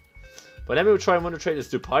slick. But let me try and Wonder Trade this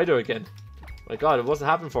Dupida again. My god, it wasn't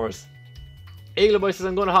happening for us. Eagleboy says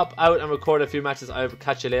I'm going to hop out and record a few matches. I'll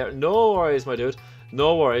catch you later. No worries, my dude.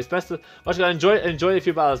 No worries. Best of enjoy a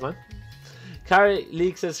few battles, man. Carrie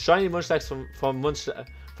Leak says shiny Munchlax from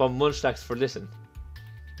Munchlax for listen.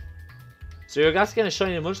 So you're getting a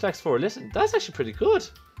shiny Munchlax for listen. That's actually pretty good.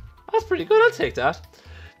 That's pretty good. I'll take that.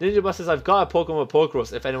 Ninja Boss says I've got a Pokemon with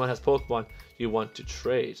Pokeros. If anyone has Pokemon you want to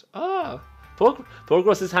trade.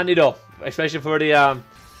 Pokeros is handy though, especially for the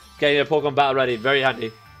getting a Pokemon battle ready. Very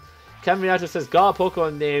handy. Kevin Reactor says got a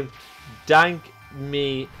Pokemon named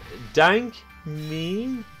Dankmeme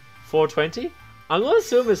 420. I'm gonna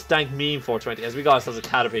assume it's Dankmeme 420 as we got ourselves a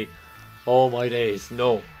Caterpie. Oh my days,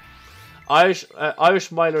 no. Irish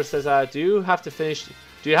Miler says do you have to finish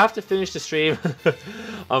the stream?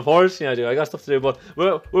 Unfortunately I do. I got stuff to do, but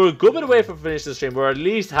we're a good bit away from finishing the stream. We're at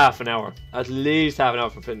least half an hour. At least half an hour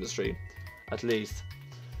from finishing the stream. At least.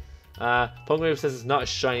 Pokemon says it's not a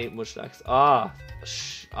shiny Munchlax. Oh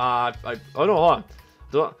no, hold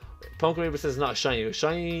on. Pokemon says it's not a shiny.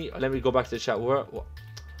 Shiny. Let me go back to the chat.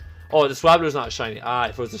 Oh, the Swablu is not a shiny.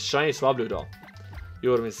 If it was a shiny Swablu though,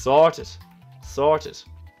 you would have been sorted. Sorted.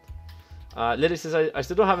 Lily says I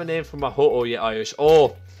still don't have a name for my Ho-Oh yet, Irish.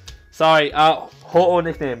 Oh, sorry. Ho-Oh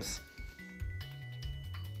nicknames.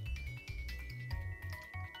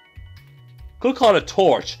 Could call it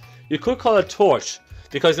Torch. You could call it Torch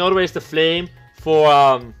because in other ways the flame for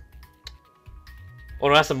oh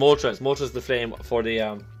no, that's the Moltres. Moltres is the flame for the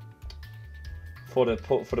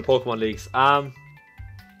Pokemon leagues.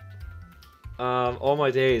 Oh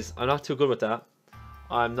my days, I'm not too good with that.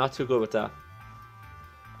 I'm not too good with that.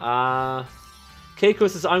 Keiko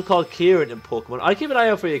says I'm called Kieran in Pokemon. I'll keep an eye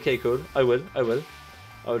out for you, Keiko. I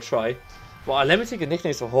will try. But let me think of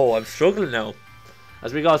nicknames for Ho. I'm struggling now.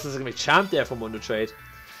 As we got, since it's gonna be Champ there from Wonder Trade.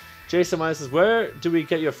 Jason Myers says, where do we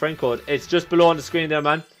get your friend code? It's just below on the screen there,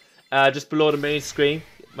 man. Just below the main screen.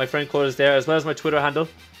 My friend code is there, as well as my Twitter handle.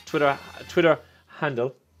 Twitter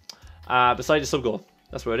handle. Beside the sub goal.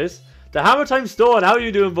 That's where it is. The Hammer Time Stone, how are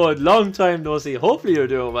you doing, bud? Long time no see. Hopefully you're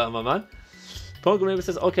doing well, my man. Pokemon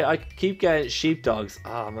says, okay, I keep getting sheepdogs.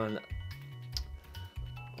 Man.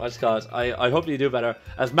 What's it called? I hope you do better.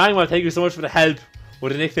 As Magmar, thank you so much for the help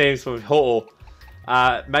with the nicknames from Ho-Oh.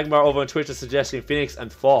 Magmar over on Twitter suggesting Phoenix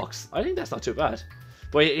and Fox. I think that's not too bad.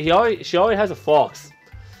 But she always has a Fox.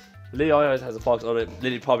 Lily always has a Fox.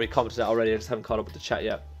 Lily probably commented that already. I just haven't caught up with the chat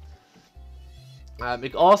yet.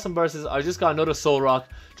 McAwesome versus I just got another Soul Rock.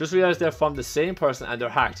 Just realized they're from the same person and they're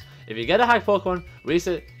hacked. If you get a hacked Pokemon, release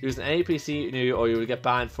it using any PC near you or you will get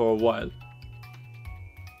banned for a while.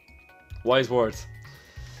 Wise words.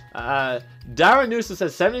 Darren Newsom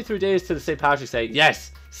says 73 days to the St. Patrick's Day.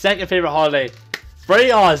 Yes, second favourite holiday. Bring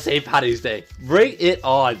it on, St. Paddy's Day. Bring it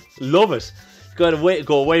on. Love it.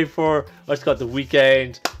 Go away for what's called the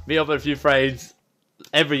weekend. Meet up with a few friends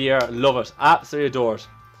every year. Love it. Absolutely adore it.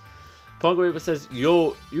 Punk Reaper says,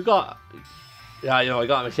 yo, you got... Yeah, you know, I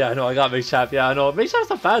got McChap. Yeah, I know. McChap's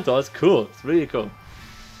not bad though. It's cool. It's really cool.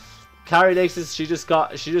 Carrie Lake says she just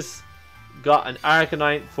got an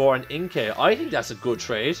Arcanine for an Inkay. I think that's a good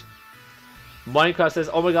trade. Minecraft says,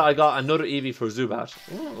 oh my god, I got another Eevee for Zubat.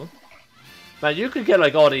 Oh. Man, you could get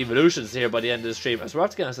like all the evolutions here by the end of the stream. As we're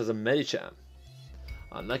about to get us as a Medicham.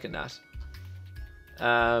 I'm liking that.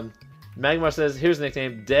 Magmar says, here's a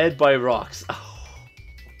nickname, Dead by Rocks.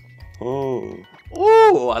 Oh.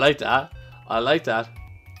 Oh, I like that. I like that.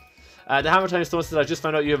 The Hammer Time Stone says, I just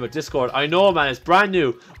found out you have a Discord. I know, man, it's brand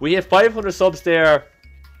new. We hit 500 subs there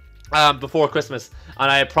before Christmas.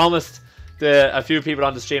 And I promised a few people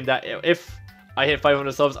on the stream that if I hit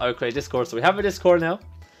 500 subs, I would create Discord. So we have a Discord now.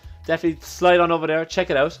 Definitely slide on over there. Check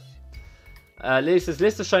it out. Lily says,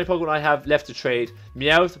 list of shiny Pokemon I have left to trade.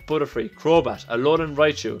 Meowth, Butterfree, Crobat, Alolan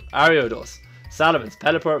Raichu, Ariados, Salamence,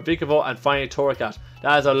 Pelipper, Vikavolt, and finally Torracat.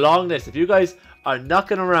 That is a long list. If you guys are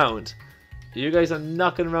knocking around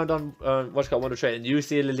on what's called Wonder Trade and you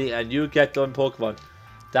see Lily and you get done Pokemon,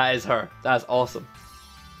 that is her. That is awesome.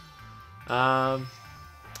 Keiko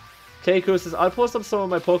says, I'll post up some of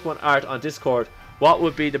my Pokemon art on Discord. What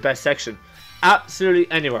would be the best section?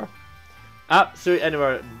 Absolutely anywhere. Absolutely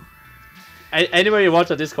anywhere. Anywhere you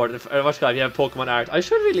want on Discord. If you have Pokemon art. I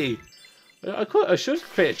should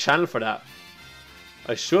create a channel for that.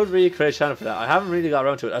 I haven't really got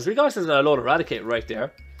around to it. As regards to a load of Eradicate right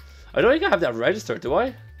there. I don't think I have that registered, do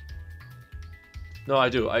I? No, I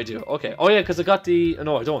do. Okay. Oh yeah, because I got the...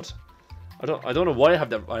 No, I don't. I don't know why I have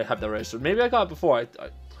that registered. Maybe I got it before.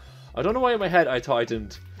 I don't know why in my head I thought I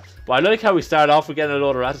didn't. But I like how we started off with getting a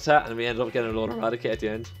load of Rattata and we ended up getting a load of Eradicate at the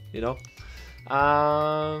end. You know?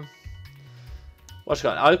 What's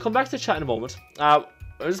got? I'll come back to the chat in a moment. I'm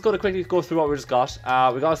just going to quickly go through what we just got.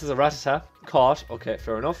 We got this as a Rattata. Caught. Okay,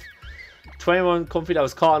 fair enough. 21 Comfy that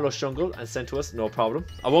was caught in Lush Jungle and sent to us. No problem.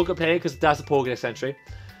 I won't complain because that's a Pokédex entry.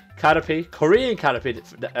 Caterpie. Korean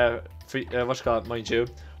Caterpie. What's called? Mind you.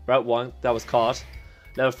 Route 1. That was caught.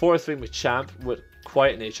 Level 43 with Champ with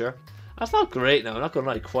Quiet Nature. That's not great now. I'm not going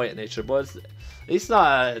to like Quiet Nature. But it's, at least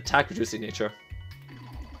not attack reducing nature.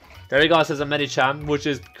 There you go. It says a Medicham, which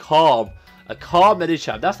is Cobb. A Cobb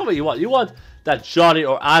Medicham. That's not what you want. You want that jolly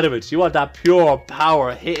or adamant. You want that pure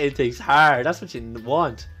power hitting things hard. That's what you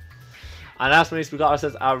want. And last but not least, we got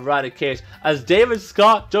ourselves Eradicate. As David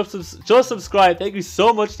Scott just subscribed. Thank you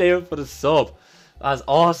so much, David, for the sub. That's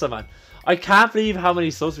awesome, man. I can't believe how many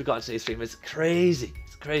subs we got in today's stream. It's crazy.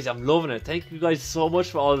 It's crazy. I'm loving it. Thank you guys so much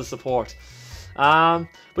for all the support. But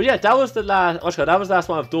yeah, that was the last. That was the last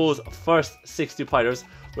one of those first 6 Dupiters.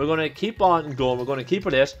 We're gonna keep on going. We're gonna keep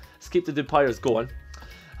it lit. Let's keep the Dupiters going.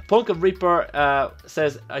 Punk of Reaper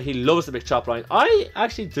says he loves the McChop line. I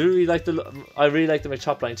actually do really like the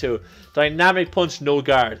McChop line too. Dynamic punch, no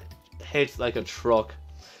guard. Hits like a truck.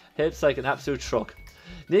 Hits like an absolute truck.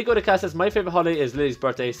 Nico the Cat says my favorite holiday is Lily's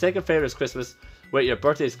birthday. Second favorite is Christmas. Wait, your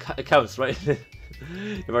birthday counts, right? Your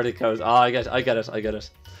birthday counts. Oh, I get it.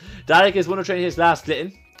 Derek is Wonder Train his last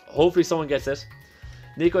Litten. Hopefully someone gets it.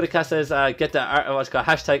 Nico the Cat says get the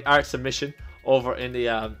hashtag art submission over in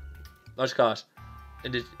the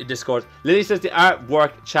in Discord. Lily says the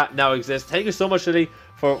artwork chat now exists. Thank you so much, Lily,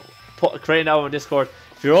 for creating that on Discord.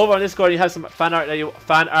 If you're over on Discord and you have some fan art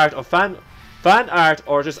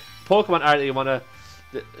or just Pokemon art that you want to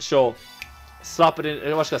show, slap it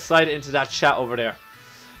in. Slide it into that chat over there.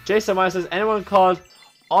 Jason Meyer says anyone called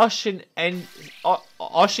Oshi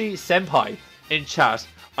Senpai in chat,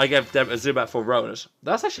 I give them a Zubat for Rounded.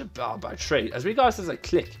 That's actually a bad trade. As regards to like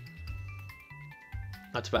click.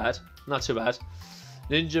 Not too bad. Not too bad.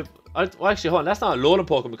 Ninja. Well, actually, hold on. That's not a Alolan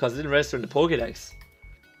Pokemon because it didn't register in the Pokédex.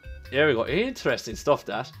 There we go. Interesting stuff,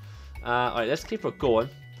 that. Alright, let's keep it going.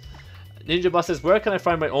 Ninja Boss says, where can I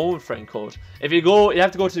find my own friend code? If you go, you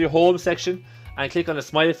have to go to your home section and click on the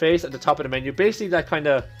smiley face at the top of the menu. Basically, that kind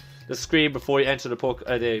of the screen before you enter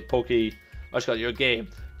your game.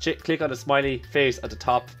 Click on the smiley face at the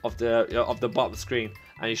top of the bottom screen,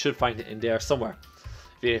 and you should find it in there somewhere.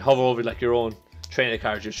 If you hover over like your own trainer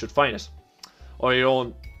card, you should find it, or your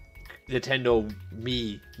own Nintendo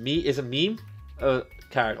Mii. Mii is a meme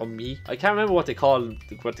card or Mii. I can't remember what they call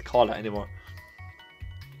it anymore.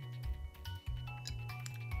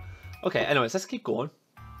 Okay, anyways, let's keep going.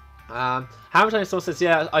 Hammer Time Stone says,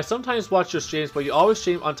 yeah, I sometimes watch your streams, but you always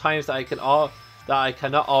stream on times that I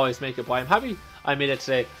cannot always make it. But I'm happy I made it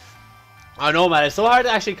today. I know, man. It's so hard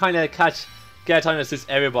to actually kind of get a time that suits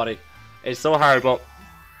everybody. It's so hard, but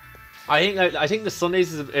I think the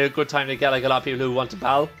Sundays is a good time to get like a lot of people who want to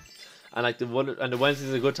battle, and like the Wednesdays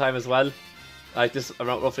is a good time as well. Like this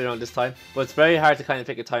roughly around this time, but it's very hard to kind of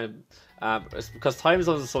pick a time because time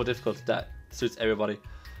zones are so difficult that suits everybody.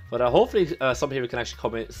 But hopefully some people can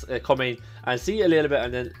actually come in and see a little bit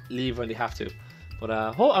and then leave when they have to. But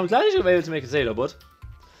I'm glad you were able to make it today though, bud.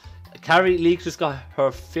 Carrie Leak just got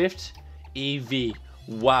her 5th EV.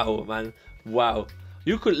 Wow, man. Wow.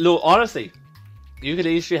 You could look, honestly, you could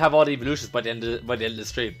easily have all the evolutions by the end of the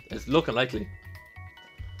stream. It's looking likely.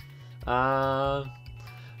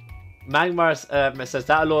 Magmar says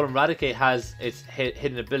that alone Eradicate has its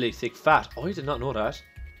hidden ability, Thick Fat. Oh, I did not know that.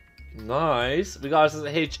 Nice. We got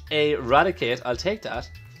H.A. Eradicate. I'll take that.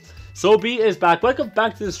 Sobi is back. Welcome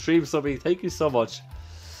back to the stream, Sobi. Thank you so much.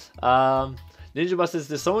 Ninja Boss says,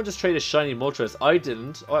 did someone just trade a shiny Moltres? I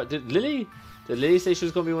didn't. Or did Lily? Did Lily say she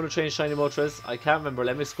was going to be one to trade shiny Moltres? I can't remember.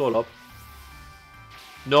 Let me scroll up.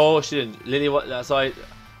 No, she didn't. Lily, so I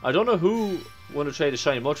don't know who want to trade a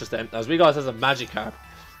shiny Moltres then. As we got, says a Magikarp.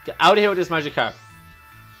 Get out of here with this Magikarp.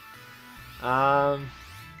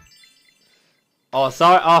 Oh,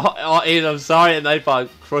 sorry. Oh, Aiden, I'm sorry. A Nightbot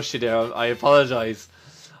crushed you there. I apologize.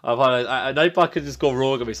 A Nightbot could just go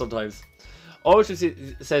rogue on me sometimes. Oh,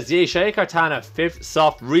 she says, yay, Shiny Kartana, 5th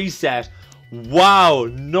soft reset. Wow,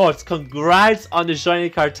 nuts. Congrats on the Shiny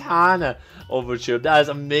Kartana overture. That is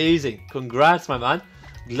amazing. Congrats, my man.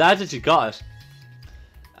 Glad that you got it.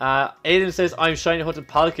 Aiden says, I'm Shiny Hunting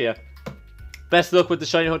Palkia. Best luck with the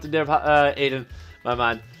Shiny Hunting there, Aiden, my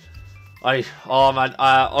man. We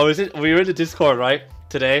were in the Discord, right,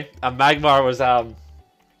 today, and Magmar was,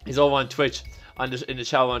 he's over on Twitch, in the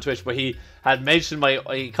chat on Twitch, but he had mentioned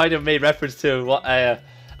he kind of made reference to what,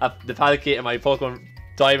 the Palkia in my Pokemon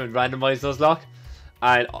Diamond randomized Nuzlocke,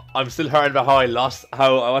 and I'm still hurting about how I lost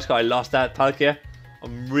that Palkia.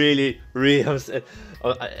 I'm really, it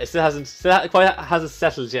still quite hasn't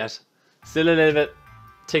settled yet. Still a little bit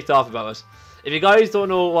ticked off about it. If you guys don't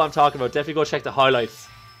know what I'm talking about, definitely go check the highlights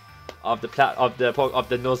of the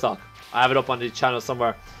Nuzlocke. I have it up on the channel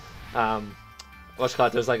somewhere.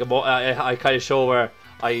 There's like I kind of show where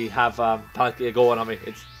I have Palkia going on me.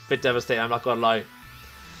 It's a bit devastating, I'm not gonna lie.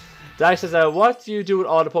 Dash says, what do you do with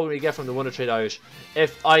all the Pokemon you get from the Wonder Trade Irish?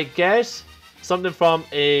 If I get something from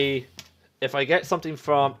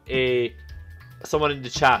someone in the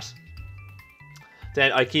chat,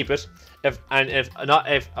 then I keep it.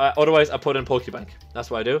 Otherwise I put it in Pokebank.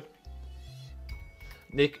 That's what I do.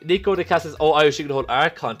 Nico the Cat says, oh, Irish, you can hold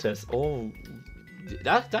art contest. Oh, we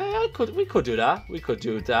could do that. We could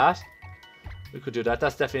do that.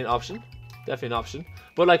 That's definitely an option.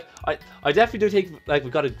 But like, I definitely do think like we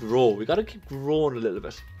gotta grow. We gotta keep growing a little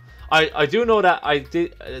bit. I do know that I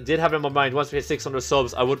did have in my mind once we hit 600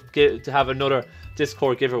 subs, I would get to have another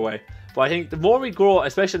Discord giveaway. But I think the more we grow,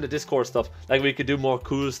 especially in the Discord stuff, like we could do more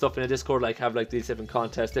cool stuff in the Discord, like have like these different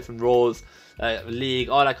contests, different roles, league,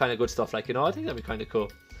 all that kind of good stuff. Like, you know, I think that'd be kind of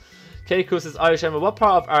cool. Keiko says, IrishEmerald, what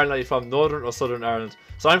part of Ireland are you from? Northern or Southern Ireland?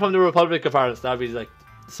 So I'm from the Republic of Ireland, so that'd be like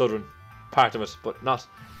the southern part of it, but not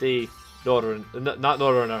the Northern, not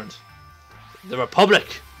Northern Ireland. The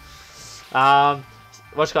Republic.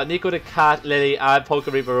 What you got? Nico the Cat, Lily, and Poke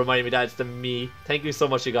Reaper reminding me that it's the me. Thank you so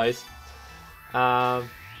much, you guys. Yeah,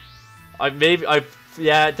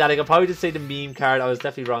 Daddy, I probably did say the meme card. I was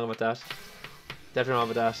definitely wrong about that.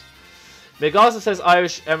 Meg also says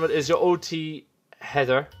IrishEmerald is your OT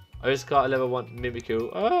Heather. I just got a level 1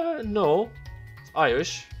 Mimikyu. No, it's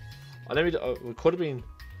Irish. It could have been.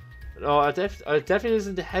 No, I definitely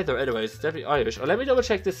isn't the Heather. Anyways, it's definitely Irish. Let me double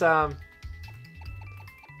check this. I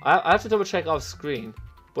have to double check off screen,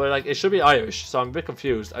 but like it should be Irish. So I'm a bit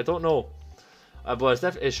confused. I don't know, but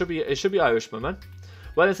it should be Irish, my man.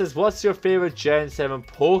 Well, it says, what's your favorite Gen 7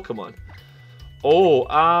 Pokemon? Oh,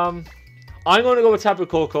 I'm going to go with Tapu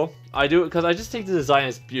Koko. I do, because I just think the design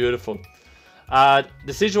is beautiful. The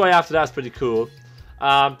CGI after that is pretty cool.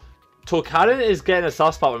 Tocadin is getting a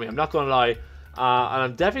soft spot with me, I'm not going to lie. And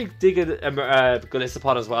I'm definitely digging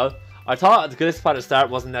Galissapod as well. I thought the Galissapod at the start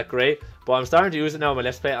wasn't that great, but I'm starting to use it now in my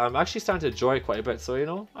Let's Play, and I'm actually starting to enjoy it quite a bit. So, you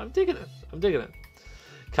know, I'm digging it.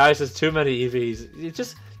 Kai says, too many EVs. You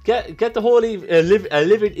just... Get the whole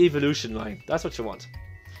living evolution line. That's what you want.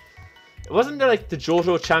 Wasn't there like the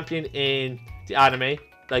Johto champion in the anime,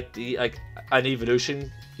 like an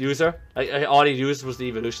evolution user? Like all he used was the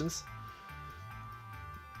evolutions.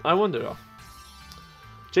 I wonder though.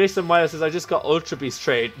 Jason Myers says, I just got Ultra Beast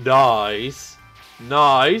trade. Nice.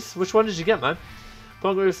 Nice. Which one did you get, man?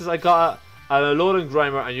 Pokemon says I got a Alolan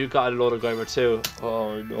Grimer and you got a Alolan Grimer too.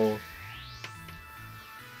 Oh no.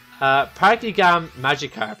 Parkygam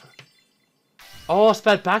Magikarp. Oh,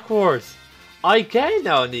 spelled backwards. I get it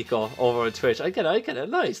now, Nico, over on Twitch. I get it.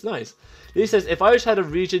 Nice, nice. He says, if Irish had a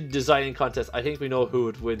region designing contest, I think we know who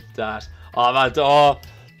would win that. Oh, man,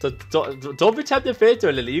 don't be tempted fate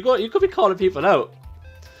there, Lily. You could be calling people out.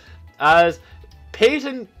 As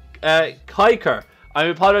Peyton Kiker. I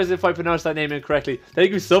apologize if I pronounced that name incorrectly.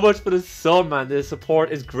 Thank you so much for the sub, man. The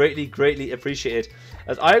support is greatly, greatly appreciated.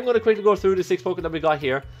 As I'm going to quickly go through the 6 Pokemon that we got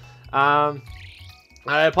here. I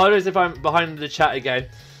apologize if I'm behind the chat again.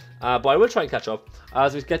 But I will try and catch up.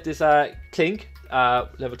 As we get this Clink,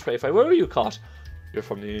 level 25. Where were you caught? You're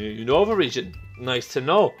from the Unova region. Nice to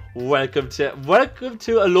know. Welcome to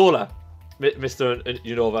Alola, Mr.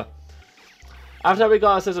 Unova. After that we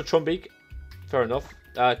got ourselves a Trumbeak. Fair enough.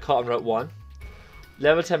 Caught on Route 1.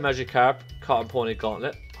 Level 10 Magikarp. Caught on Pony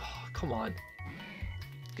Gauntlet. Oh, come on.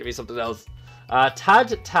 Give me something else. Tad,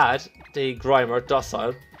 the Grimer,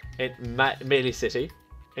 docile in Melee City.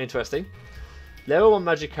 Interesting. Level 1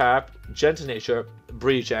 Magikarp, Gentle Nature,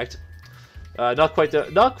 Reject. Not quite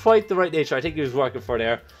the right nature. I think he was working for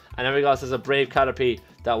there. And then we got a Brave Caterpie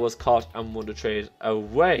that was caught and won the trade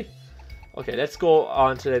away. Okay, let's go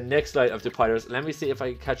on to the next line of Depilers. Let me see if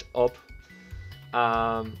I can catch up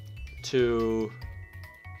to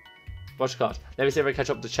what's it called? Let me see if I can catch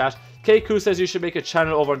up to chat. KQ says you should make a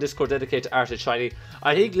channel over on Discord dedicated to art and shiny.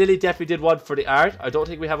 I think Lily definitely did one for the art. I don't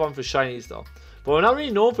think we have one for shinies though. But we're not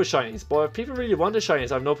really known for shinies. But if people really want the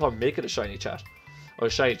shinies, I have no problem making a shiny chat or a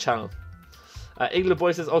shiny channel. England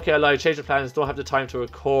Boy says, okay, I lied, change your plans, don't have the time to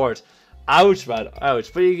record. Ouch, man,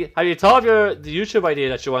 ouch. But have you thought of the YouTube idea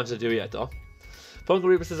that you wanted to do yet, though? Punkin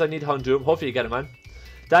Reaper says, I need Houndoom. Hopefully you get it, man.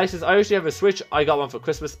 Daddy says, I actually have a Switch. I got one for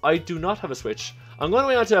Christmas. I do not have a Switch. I'm going to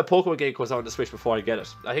wait until a Pokemon game comes out on the Switch before I get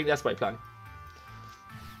it. I think that's my plan.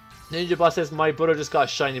 Ninja Boss says, my brother just got a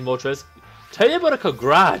shiny Moltres. Tell you about it,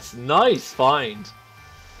 congrats. Nice find.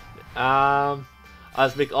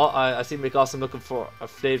 As I see Mick Awesome looking for a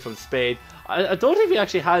Flade from Spain. I don't think we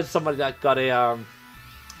actually had somebody that got a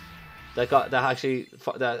that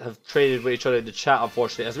have traded with each other in the chat,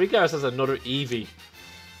 unfortunately. As we get ourselves another Eevee.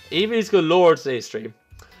 Eevee's good lord today's stream.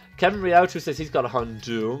 Kevin Riautu says he's got a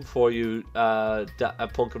Houndoom for you,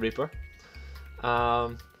 Punkin Reaper.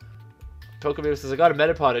 Punkin Reaper says I got a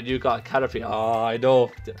Metapod and you got a Caterpie. Oh, I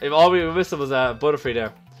know. If all we missed was a Butterfree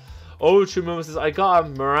there. Oh, True Moon says I got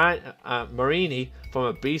a Marini from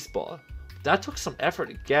a Beast Ball. That took some effort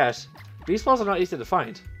to get. Beast Balls are not easy to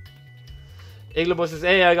find. England says,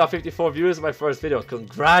 hey, I got 54 views in my first video.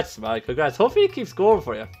 Congrats, man. Congrats. Hopefully it keeps going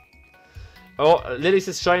for you. Oh, Lily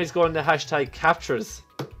says Shiny's going to hashtag captures.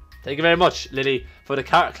 Thank you very much, Lily, for the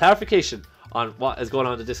clarification on what is going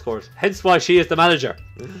on in the Discord. Hence why she is the manager.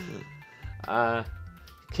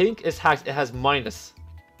 Kink is hacked. It has minus.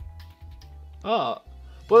 Oh.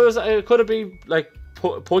 But it could be like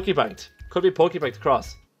Pokebanked. Could be Pokebanked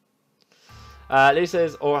across. Lily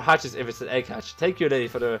says, or hatches if it's an egg hatch. Thank you, Lily,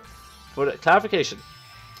 for the clarification.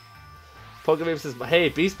 Pokemon says, hey,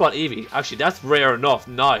 Beast Ball Eevee. Actually, that's rare enough.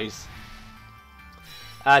 Nice.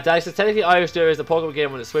 Daddy says, technically Irish there is a Pokemon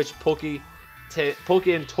game on the Switch.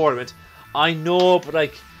 Pokemon Tournament. I know, but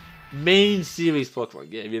like, main series Pokemon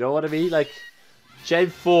game. You know what I mean? Like, Gen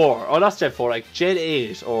 4. Oh, not Gen 4. Like, Gen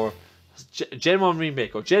 8 or Gen 1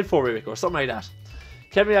 remake or Gen 4 remake or something like that.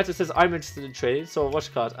 Kevin Reactor says I'm interested in trading. So what's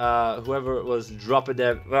it called? Whoever was dropping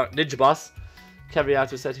them, Ninja Boss. Kevin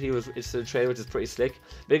Reactor said he was interested in trading, which is pretty slick.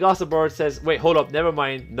 Big Awesome Bird says, wait, hold up, never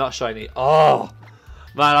mind, not shiny. Oh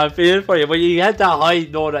man, I'm feeling for you. When you get that high,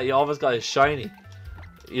 know that you almost got a shiny.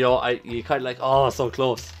 You know, you kind of like, oh, so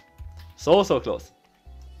close, so close.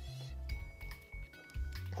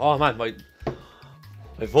 Oh man, my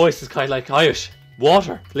voice is kind of like Irish.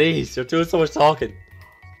 Water, please. You're doing so much talking.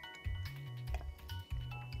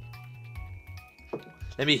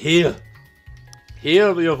 Let me hear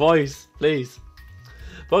your voice, please.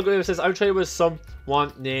 Bugger says, I'm trading with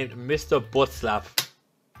someone named Mr. Buttslap.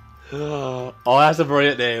 Oh, that's a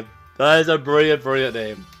brilliant name. That is a brilliant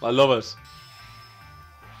name. I love it.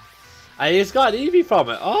 And he's got an Eevee from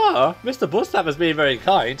it. Oh, Mr. Buttslap is being very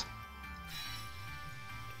kind.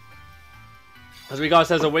 As we got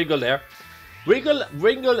says a Wingull there.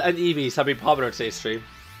 Wingull and Eevees have been popular today's stream.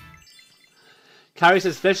 Carrie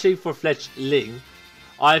says Fletchling for Fletchling.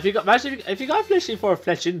 If you got Fletchling for a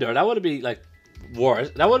Fletchinder, that wouldn't be like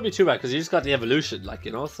worse. That wouldn't be too bad because you just got the evolution, like,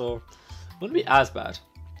 you know, so wouldn't be as bad.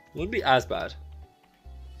 Wouldn't be as bad.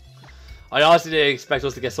 I honestly didn't expect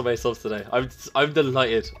us to get so many subs today. I'm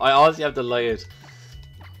delighted. I honestly am delighted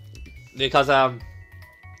because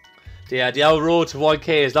Yeah, the old road to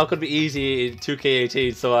 1K is not going to be easy in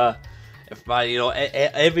 2K18. So, if you know,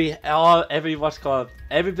 every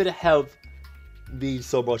bit of help means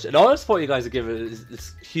so much, and all the support you guys are giving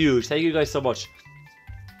is huge. Thank you guys so much.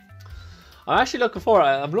 I'm actually looking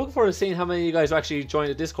forward to seeing how many of you guys actually join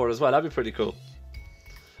the Discord as well. That'd be pretty cool.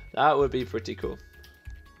 That would be pretty cool.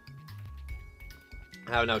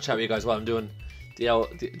 I'll now chat with you guys while I'm doing the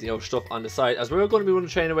old stuff on the side. As we're going to be running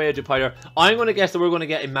train away at Jupiter, I'm going to guess that we're going to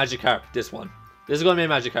get a Magikarp. This one. This is going to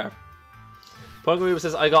be a Magikarp. Pokémon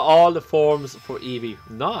says, I got all the forms for Eevee.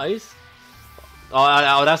 Nice.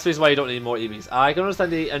 Oh, that's the reason why you don't need more Eevees. I can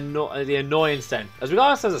understand the annoyance then. As we got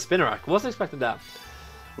ourselves a Spinarak. Wasn't expecting that.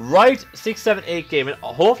 Right, 678 gaming.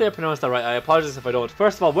 Hopefully I pronounced that right. I apologize if I don't.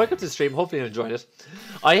 First of all, welcome to the stream. Hopefully you enjoyed it.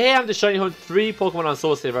 I am the Shiny Hunt 3 Pokemon on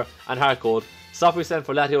Soul Silver and Heart Gold. Stop we send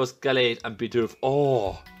for Latios, Gallade, and Bidoof.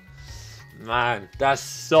 Oh, man, that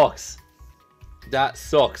sucks. That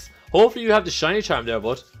sucks. Hopefully you have the Shiny Charm there,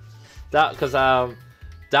 bud. Because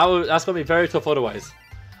that's gonna be very tough otherwise.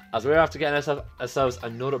 As we're after getting ourselves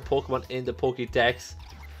another Pokemon in the Pokédex.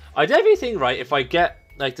 I definitely think, right, if I get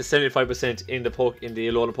like the 75% in the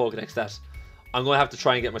Alolan Pokédex, that I'm gonna have to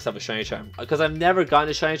try and get myself a Shiny Charm, because I've never gotten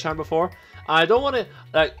a Shiny Charm before, and I don't want to,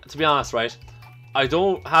 like, to be honest, right, I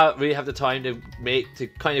don't really have the time to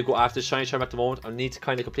kind of go after Shiny Charm at the moment. I need to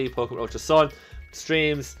kind of complete Pokemon Ultra Sun,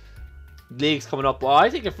 streams, leagues coming up. But I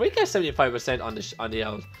think if we get 75% on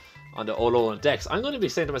the Alolan Dex, I'm going to be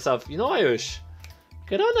saying to myself, you know, Irish,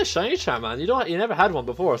 get on the Shiny Charm, man. You never had one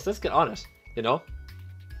before, so let's get on it. You know.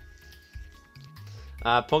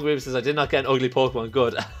 Punk Reaver says, I did not get an ugly Pokemon.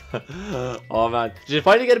 Good. Oh man, did you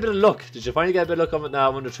finally get a bit of luck? Did you finally get a bit of luck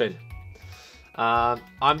on Wonder Trade? I'm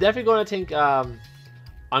definitely going to think, I'm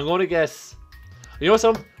going to guess, you know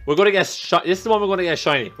something? We're going to guess, this is the one we're going to get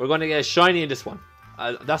shiny. We're going to get shiny in this one.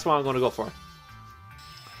 That's what I'm going to go for.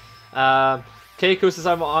 Keiko says,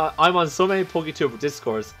 I'm on so many PokeTube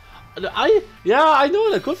Discords. Yeah, I know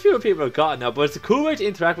that a good few people have gotten now, but it's a cool way to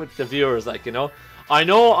interact with the viewers, like, you know. I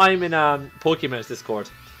know I'm in Pokemon's Discord,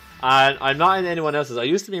 and I'm not in anyone else's. I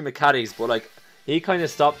used to be in McCaddy's, but like, he kind of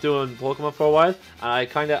stopped doing Pokemon for a while, and I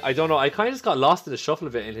kind of just got lost in the shuffle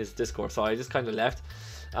of it in his Discord, so I just kind of left.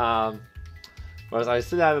 Whereas I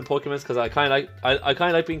still have in Pokemon's because I kind of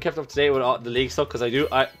like being kept up to date with all the league stuff, because the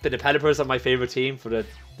Pelipper's are my favorite team for the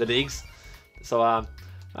leagues, so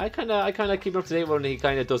I kind of like keeping up to date when he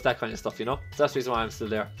kind of does that kind of stuff, you know. So that's the reason why I'm still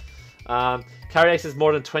there. Carrie X has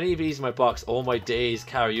more than 20 EVs in my box. Oh my days,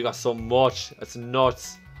 Carrie, you got so much. That's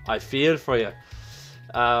nuts. I feel for you.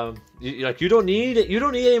 You don't need it. You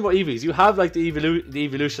don't need any more EVs. You have like the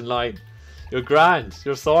evolution line. You're grand.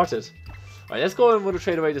 You're sorted. Right, let's go and we'll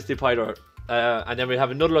trade away this Depidor, and then we'll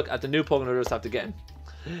have another look at the new Pokemon we just have to get in.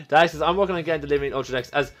 That says, I'm working on getting the Living Ultra Dex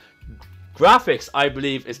as Graphics, I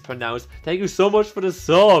believe is pronounced. Thank you so much for the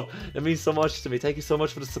sub. It means so much to me. Thank you so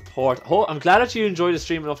much for the support. I'm glad that you enjoyed the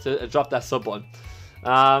stream enough to drop that sub button.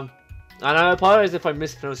 And I apologize if I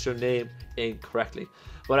mispronounced your name incorrectly.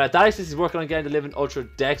 But Darius is working on getting the Living Ultra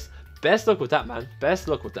Dex. Best luck with that, man. Best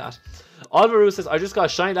luck with that. Oliver says, I just got a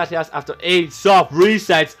shiny Latias after 8 soft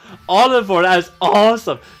resets. Oliver, that is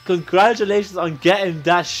awesome. Congratulations on getting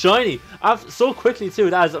that shiny. So quickly too.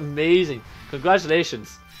 That is amazing.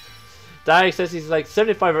 Congratulations. Darius says he's like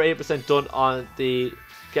 75 or 80% done on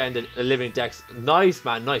getting the Living Dex. Nice,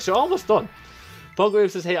 man. Nice. You're almost done.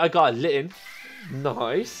 Pugwave says, hey, I got a Litten.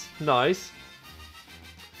 Nice. Nice.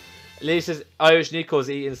 Lady says, Irish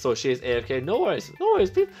Nico's eating, so she is AFK. No worries. No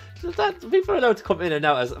worries. People are allowed to come in and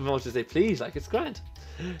out as much as they please. Like, it's grand.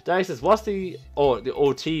 Darius says, what's the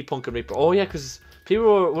OT Pumpkin Reaper? Oh, yeah, because people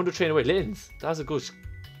were Wonder Train away Littens. That's a good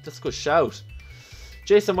shout.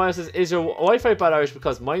 Jason Myers says, is your Wi-Fi bad, Irish?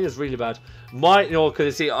 Because mine is really bad. Because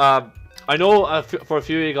you see, I know for a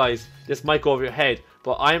few of you guys, this might go over your head,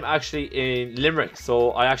 but I'm actually in Limerick, so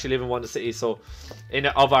I actually live in one of the cities, of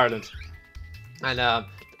Ireland. And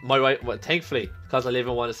my wife, thankfully, because I live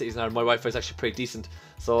in one of the cities now, my Wi-Fi is actually pretty decent,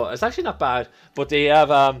 so it's actually not bad. But they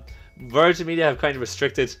have Virgin Media have kind of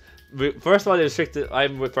restricted. First of all, they restricted.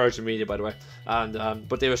 I'm with Virgin Media, by the way, and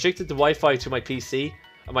but they restricted the Wi-Fi to my PC,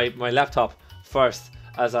 my laptop first,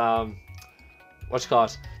 as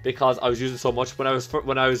because I was using so much when I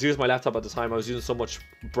was using my laptop at the time. I was using so much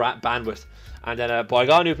bandwidth, and then but I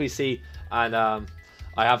got a new PC, and I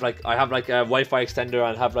have like a Wi-Fi extender,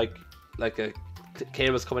 and have like a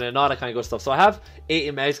cables coming in and all that kind of good stuff. So I have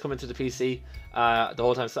 80 megs coming to the PC the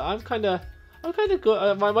whole time. So I'm kind of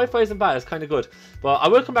good. My Wi-Fi isn't bad. It's kind of good. But I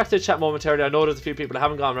will come back to the chat momentarily. I know there's a few people I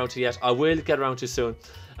haven't gone around to yet. I will get around to soon.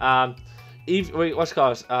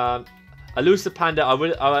 Elusive Panda,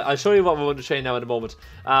 I'll show you what we want to train now in a moment.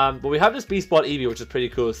 But we have this Beast Ball Eevee, which is pretty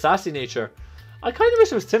cool. Sassy nature. I kind of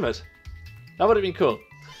wish it was timid. That would have been cool.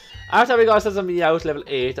 After we got a Meowth level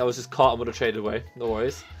 8, I was just caught and would have traded away. No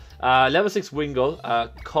worries. Level 6 Wingull,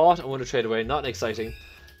 caught and would have traded away. Not exciting.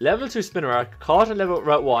 Level 2 Spinarak, caught and level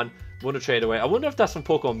Route 1, would have traded away. I wonder if that's from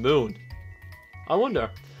Pokemon Moon. I wonder.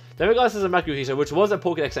 Then we got a Makuhita, which was a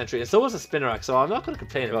Pokédex entry, and so was a Spinarak, so I'm not going to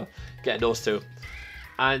complain about getting those two.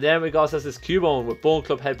 And then we got this Cubone with Bone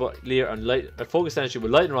Club, Headbutt, Leer, and Focus Energy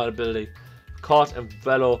with Lightning Rod ability, caught in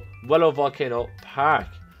Velo Volcano Park.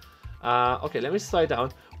 Okay, let me slide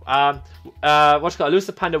down. What's called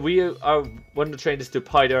Elusive Panda, we are wanting to train this to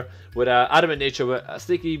Pyder with Adamant Nature with a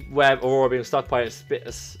Sticky Web, Aurora Beam, Stock Pyder,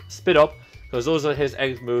 Spit Up, because those are his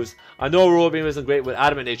egg moves. I know Aurora Beam isn't great with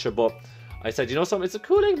Adamant Nature, but I said, you know something, it's a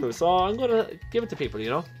cool egg move, so I'm gonna give it to people, you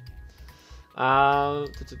know.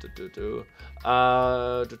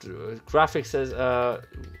 Graphics says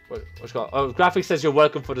what's called? Oh, Graphics says you're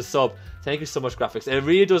welcome for the sub. Thank you so much, Graphics. It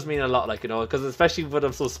really does mean a lot, like, you know, because especially when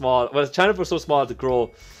I'm so small, well, the channel for so small to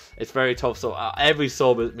grow, it's very tough. So every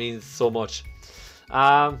sub means so much.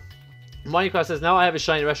 Minecraft says, now I have a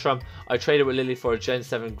shiny restaurant. I traded with Lily for a Gen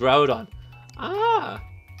 7 Groudon.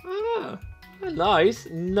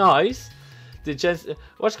 Nice. The Gen,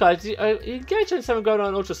 what's called? You can get Gen 7 Groudon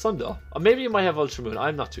on Ultra Sun though, or maybe you might have Ultra Moon.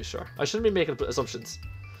 I'm not too sure. I shouldn't be making assumptions.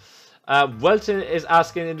 Welton is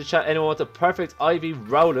asking in the chat, anyone want the perfect Ivy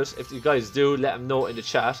Rowlet? If you guys do, let him know in the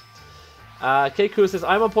chat. K-Crew says,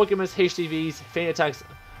 I'm on Pokemon's HDVs, Feint Attacks,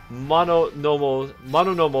 Mononomo,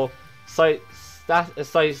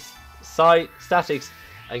 Statics,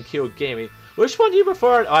 and Kyo Gaming. Which one do you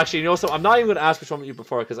prefer? Oh, actually, you know, so I'm not even going to ask which one you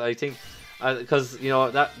prefer, because I think, because you know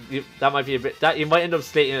that might be a bit, that you might end up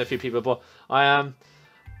slating a few people, but I am.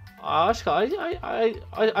 I'm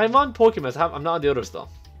on Pokemon. I'm not on the others though.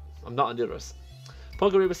 I'm not on the others.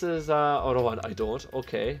 Pokemon says, oh no, I don't.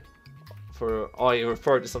 Okay. You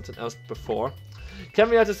referred to something else before.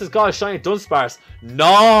 Kevin Yatta says, God, shiny Dunsparce.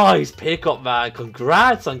 Nice pickup, man.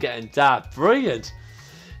 Congrats on getting that. Brilliant.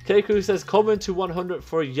 Keku says, coming to 100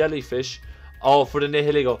 for Jellyfish. Oh, for the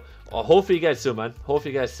Nihiligo. Oh, hopefully you get it soon, man.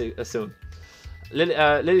 Hopefully you get it soon.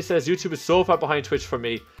 Lily says, YouTube is so far behind Twitch for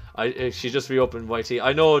me. She just reopened YT.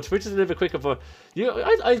 I know Twitch is a little bit quicker, but you know,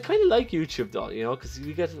 I kind of like YouTube though, you know, because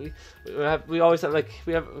we always have, like,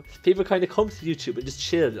 we have people kind of come to YouTube and just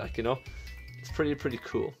chill, like, you know, it's pretty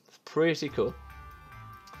cool. It's pretty cool.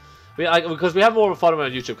 Because we have more of a following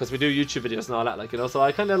on YouTube because we do YouTube videos and all that, like, you know. So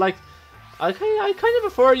I kind of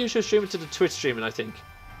prefer YouTube streaming to the Twitch streaming, I think,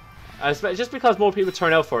 just because more people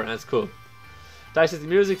turn out for it and it's cool. Dice says, the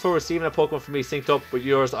music for receiving a Pokemon from me synced up with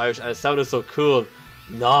yours, Irish, and it sounded so cool.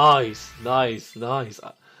 Nice. Guys,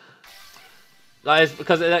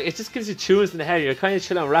 because it just gives you tunes in the head. You're kind of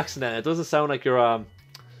chilling and relaxing then. It doesn't sound like you're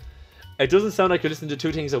you're listening to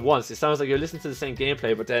two things at once. It sounds like you're listening to the same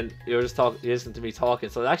gameplay, but then you're listening to me talking.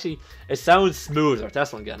 So it sounds smoother.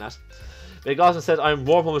 That's what I'm getting at. Big Austin said, I'm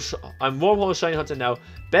wormhole shiny hunting now.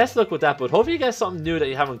 Best luck with that, but hopefully you get something new that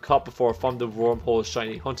you haven't caught before from the wormhole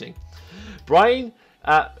shiny hunting. Brian,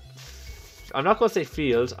 I'm not going to say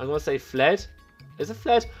field. I'm going to say fled. Is it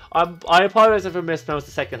fled? I apologize if I mispronounced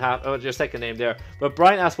the second half, or your second name there. But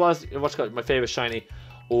Brian asked, what's my favorite shiny?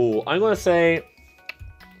 Oh, I'm going to say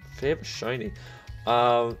favorite shiny.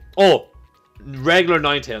 Regular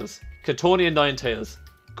Ninetales. Cantonian Ninetales.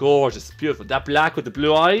 Gorgeous. Beautiful. That black with the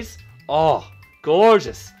blue eyes. Oh,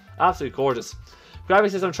 gorgeous. Absolutely gorgeous. Gravity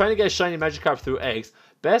says, I'm trying to get a shiny Magikarp through eggs.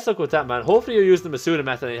 Best luck with that, man. Hopefully you're using the Masuda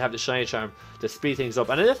method and you have the shiny charm to speed things up.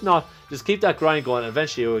 And if not, just keep that grind going and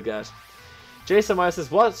eventually you will get it. Jason Meyer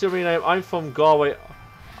says, what's your real name? I'm from Galway,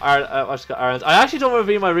 Ireland. I actually don't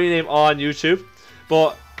reveal my real name on YouTube,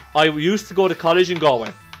 but I used to go to college in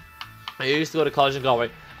Galway. And I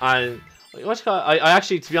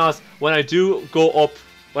actually, to be honest, when I do go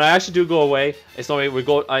away, it's not we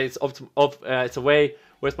go. It's away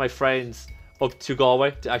with my friends up to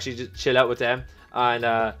Galway to actually just chill out with them and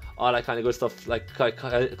all that kind of good stuff. Like,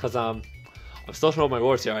 because I'm stuttering over my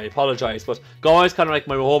words here. I apologise, but Galway's kind of like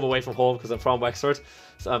my home away from home because I'm from Wexford.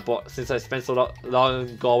 So, but since I spent so long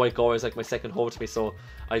in Galway is like my second home to me. So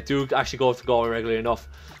I do actually go to Galway regularly enough.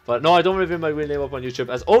 But no, I don't reveal my real name up on YouTube.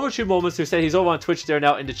 As Overture Moments, who said he's over on Twitch there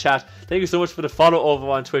now in the chat. Thank you so much for the follow over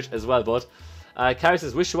on Twitch as well, bud. Carrie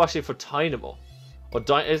says, wishy-washy for Tynamo.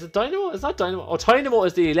 Is it Dynamo? Is that Dynamo? Oh, Tynamo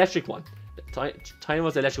is the electric one. Tynamo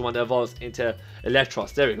is the electric one that evolves into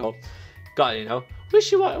Electros. There we go. Got it, you know.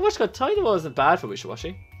 Wishy-washy. Tynamo isn't bad for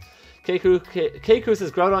wishy-washy. K-Crew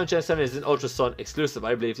says, Groudon Gen 7 is an Ultra Sun exclusive,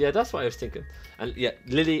 I believe. Yeah, that's what I was thinking. And yeah,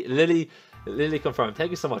 Lily confirmed. Thank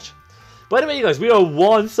you so much. By the way, you guys, we are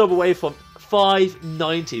one sub away from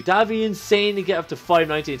 590. That'd be insane to get up to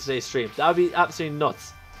 590 in today's stream. That'd be absolutely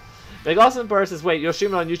nuts. Big Awesome Bird says, wait, you're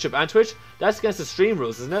streaming on YouTube and Twitch? That's against the stream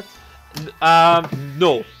rules, isn't it?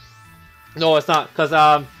 No. No, it's not.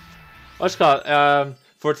 Because, what's it called?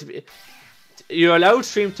 For it to be... You're allowed to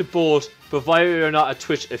stream to both, provided you're not a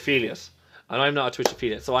Twitch affiliate. And I'm not a Twitch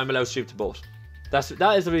affiliate, so I'm allowed to stream to both. That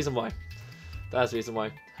is the reason why. That is the reason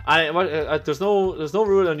why. And there's no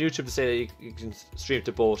rule on YouTube to say that you can stream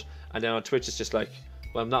to both, and then on Twitch it's just like,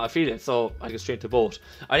 well, I'm not affiliate, so I can stream to both.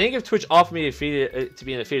 I think if Twitch offered me affiliate to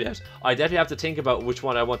be an affiliate, I definitely have to think about which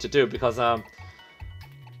one I want to do, because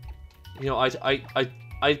you know,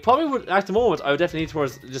 I probably would at the moment. I would definitely lean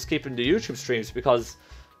towards just keeping the YouTube streams, because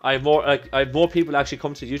I have more people actually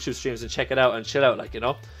come to YouTube streams and check it out and chill out, like, you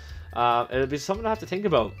know. It'll be something I have to think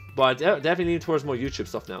about, but I definitely lean towards more YouTube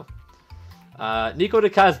stuff now. Nico the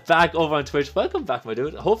Cat's back over on Twitch. Welcome back, my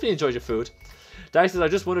dude. Hopefully you enjoyed your food. Dice says, I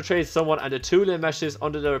just want to trade someone, and the two little messages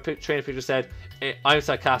under the training picture said, I'm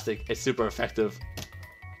sarcastic, it's super effective.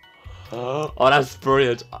 Oh, that's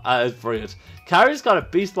brilliant. That is brilliant. Carrie's got a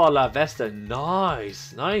Beast Ball La Vesta.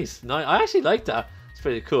 Nice. I actually like that. It's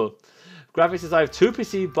pretty cool. Graphics says, I have 2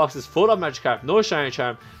 PC boxes full of Magikarp, no Shining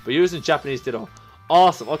Charm, but using Japanese Ditto.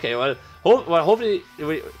 Awesome. Okay, well hopefully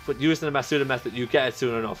using the Masuda method, you get it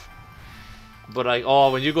soon enough. But like,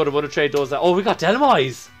 oh, when you go to Wonder Trade, those oh, we got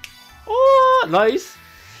Delmise. Oh, nice.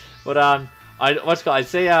 But I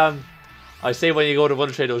say when you go to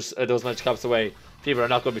Wonder Trade those Magikarps away, people are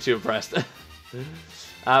not going to be too impressed.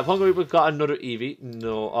 Hungry People got another Eevee.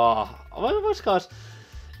 No, what's got?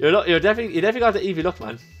 You definitely got the Eevee look,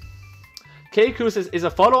 man. K-Ku says, is a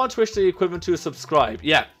follow on Twitch the equivalent to a subscribe?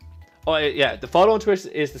 Yeah. Oh yeah, the follow on Twitch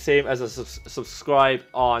is the same as a subscribe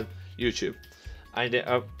on YouTube. And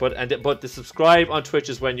but the subscribe on Twitch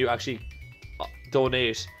is when you actually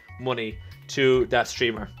donate money to that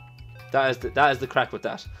streamer. That is the crack with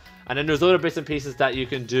that. And then there's other bits and pieces that you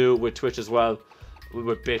can do with Twitch as well,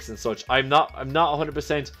 with bits and such. I'm not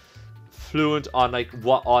 100% fluent on like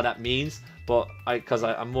what all that means, but because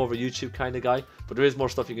I'm more of a YouTube kind of guy. But there is more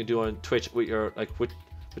stuff you can do on Twitch with your with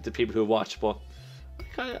the people who watch. But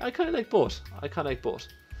I kind of like both.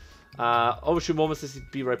 Overshoot Moments says,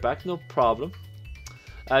 be right back. No problem.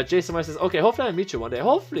 Jason Myers says, okay, hopefully I meet you one day.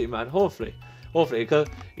 Hopefully, man. Hopefully, because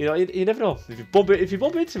you know you never know. If you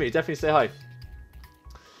bump into me, definitely say hi.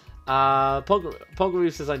 Puggaroo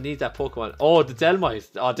says, I need that Pokemon. Oh, the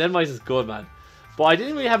Delmise. Oh, Delmise is good, man. But I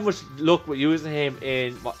didn't really have much luck with using him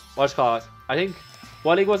in what's called. I think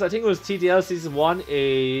it was TDL Season 1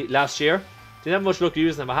 last year. Didn't have much luck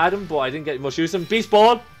using him. I had him, but I didn't get much use of him. Beast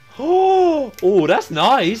Ball. Oh, that's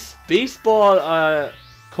nice. Beast Ball.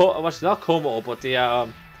 Not Como, but the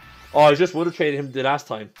I just would have traded him the last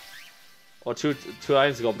time, or two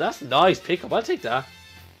times ago. But that's nice pickup. I'll take that.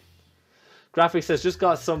 Graphics says, just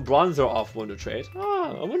got some bronzer off Wonder Trade.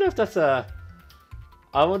 Oh, I wonder if that's a.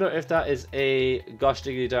 I wonder if that is a gosh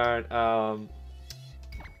diggity darn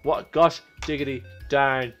gosh diggity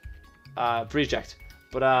darn reject.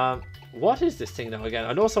 But what is this thing now again?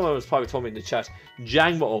 I know someone was probably told me in the chat.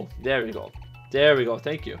 Jangmo. There we go.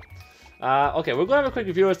 Thank you. Okay, we're going to have a quick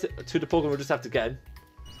review to the Pokemon we just have to get in.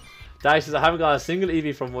 Dice says, I haven't got a single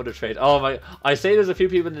Eevee from Wonder Trade. Oh my! I say there's a few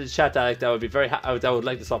people in the chat that would be that would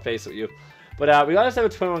like to swap place with you. But we got a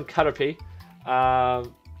 721 Caterpie.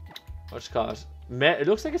 What's it called? It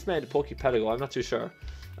looks like it's made of Pokepelago. I'm not too sure.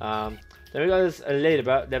 Then we got this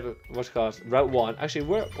level. What's it called? Route 1. Actually,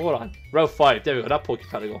 hold on. Route 5. There we go. That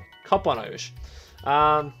Pokepelago. Cop on Irish.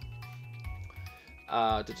 Then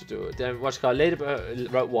what's it called?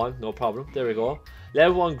 Route 1. No problem. There we go.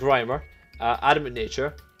 Level 1 Grimer. Adamant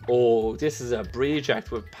Nature. Oh, this is a Reject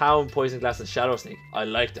with Pound, Poison Glass, and Shadow Sneak. I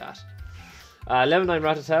like that. Level 9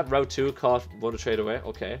 Rattata. Route 2. Caught. Wonder Trade away.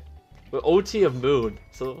 Okay. With OT of Moon.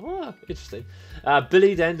 So, interesting.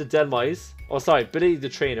 Billy then, the Delmise. Oh, sorry. Billy the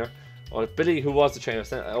trainer. Or Billy, who was the trainer,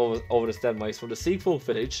 sent over the Delmise from the Seafoam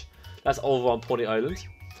Village. That's over on Pony Island.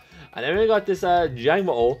 And then we got this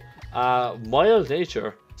Jangmo. Mild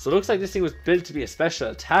Nature. So it looks like this thing was built to be a special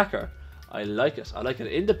attacker. I like it.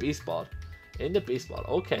 In the Beast Ball.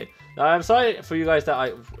 Okay. Now I'm sorry for you guys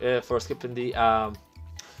that for skipping the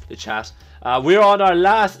chat. We're on our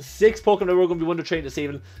last 6 Pokemon that we're going to be Wonder Trading this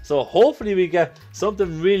evening. So hopefully we get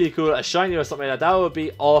something really cool, a shiny or something like that. That would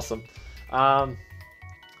be awesome. Well,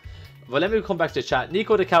 let me come back to the chat.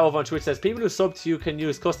 Nico the Cow over on Twitch says, people who sub to you can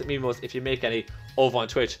use custom emotes if you make any over on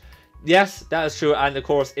Twitch. Yes, that is true. And of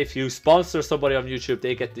course, if you sponsor somebody on YouTube,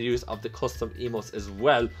 they get the use of the custom emotes as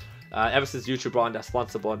well. Ever since YouTube brought on that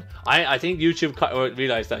sponsor button, I think YouTube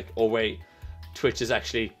realized like, oh wait, Twitch is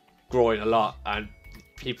actually growing a lot and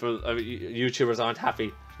people, YouTubers aren't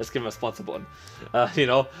happy, let's give them a sponsor button. You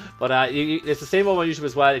know, but it's the same on YouTube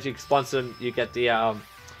as well. If you sponsor them, you get the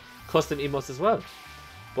custom emotes as well.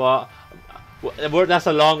 But that's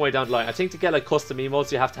a long way down the line. I think to get like custom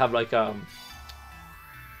emotes, you have to have like to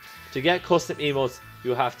get custom emotes,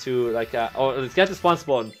 you have to like or to get the sponsor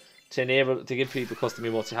button to enable to give people custom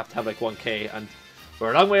emotes, you have to have like 1K, and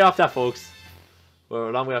we're a long way off that, folks. We're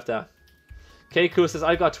a long way off that. Keiko says,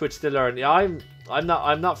 I got Twitch to learn. Yeah, I'm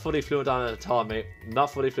not fully fluent on it at all, mate. Not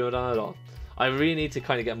fully fluent on it at all. I really need to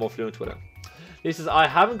kind of get more fluent with it. He says, I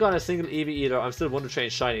haven't got a single Eevee either. I'm still Wonder Train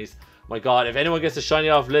shinies. My god, if anyone gets a shiny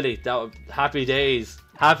off Lily, that would, happy days.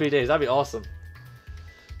 Happy days, that'd be awesome.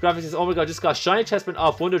 Graphics says, oh my god, just got shiny chestplate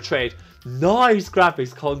off Wonder Trade. Nice,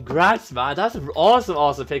 Graphics, congrats, man. That's an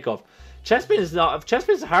awesome pickup. Chestplate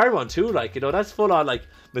is a hard one too, like, you know, that's full on like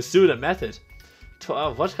Masuda method.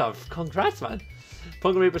 Congrats, man.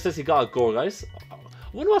 Punkin Reaper says he got a Gorgeist. I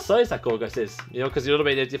wonder what size that Gorgeist is, you know, because you know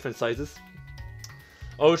they have different sizes.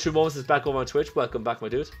 True Moments is back over on Twitch. Welcome back, my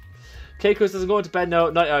dude. Keiko says, I'm going to bed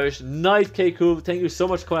now. Night Irish. Night, Keiko. Thank you so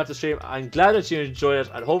much for coming after the stream. I'm glad that you enjoyed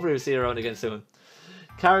it, and hopefully we'll see you around again soon.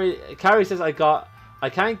 Carrie says, I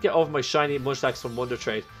can't get over my shiny Munchlax from Wonder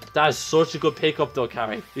Trade. That is such a good pickup though,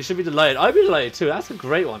 Carrie. You should be delighted. I'd be delighted too. That's a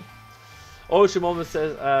great one. True Moment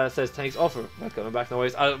says thanks. Offer. Welcome back, no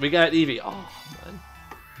worries. We get Eevee. Oh, man.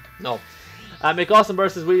 No. McAwesome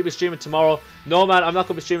versus will you be streaming tomorrow? No, man, I'm not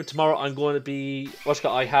going to be streaming tomorrow. I'm going to be...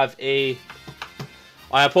 I have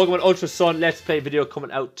Pokemon Ultra Sun Let's Play video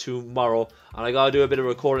coming out tomorrow. And I got to do a bit of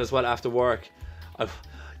recording as well after work.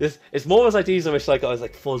 It's moments like these in which like, I was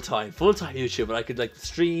like full-time YouTube. And I could like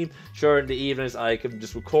stream during the evenings. I can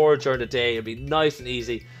just record during the day. It'd be nice and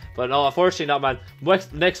easy. But no, unfortunately not, man.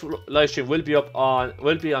 Next live stream will be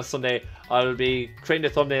on Sunday. I will be creating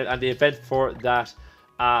the thumbnail and the event for that.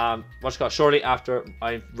 Shortly after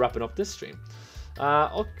I'm wrapping up this stream.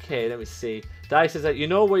 Okay, let me see. Dad says that you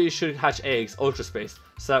know where you should hatch eggs, Ultra Space.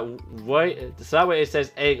 So that way it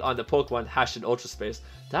says egg on the Pokemon hatched in Ultra Space.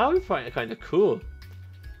 That would be kind of cool.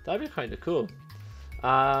 That'd be kind of cool.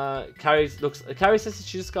 Carrie says that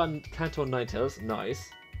she just got Kanto Ninetales. Nice.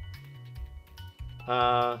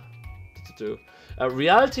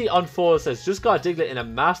 Reality Unfold says just got a Diglett in a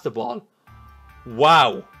Master Ball.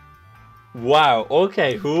 Wow. Wow,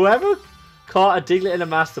 okay, whoever caught a Diglett in a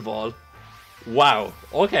Master Ball, wow,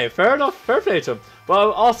 okay, fair enough, fair play to him.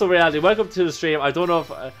 But also, Reality, welcome to the stream. I don't know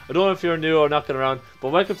if you're new or knocking around,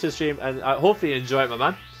 but welcome to the stream, and hopefully you enjoy it, my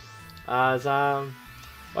man. As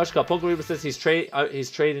Punkin Reaper says he's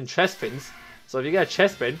trading chest pins, so if you get a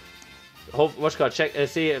chest pin, check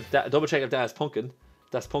see if double check if that is Punkin,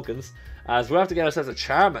 that's Punkins. As we have to get ourselves a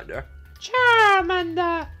Charmander.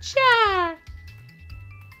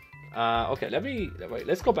 Okay,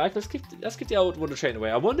 let's go back. Let's keep the old Wonder Train away.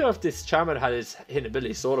 I wonder if this Charmander had his hidden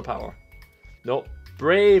ability, Solar Power. No.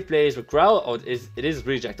 Brave Blaze with Growl. Oh, it is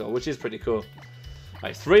Reject though, which is pretty cool.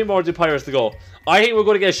 Alright, 3 more Dupires to go. I think we're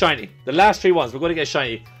going to get a shiny. The last 3 ones, we're going to get a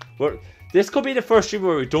shiny. This could be the first stream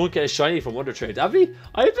where we don't get a shiny from Wonder Trade. I'd be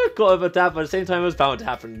good about that, but at the same time it was bound to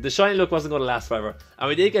happen. The shiny look wasn't going to last forever. And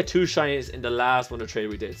we did get 2 shinies in the last Wonder Trade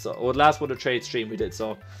we did. Or the last Wonder Trade stream we did,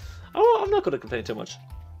 so I'm not going to complain too much.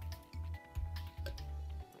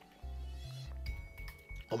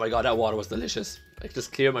 Oh my god, that water was delicious. It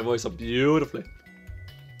just cleared my voice up beautifully.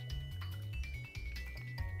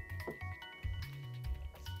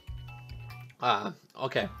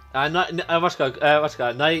 Okay. Night,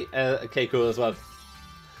 okay, cool as well.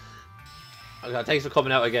 Okay, thanks for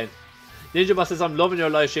coming out again. Ninja Boss says, I'm loving your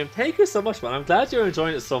live stream. Thank you so much, man. I'm glad you're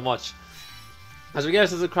enjoying it so much. As we get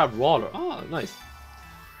ourselves a Crab Roller. Oh, nice.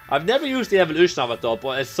 I've never used the evolution of it though,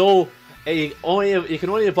 but it's so... You can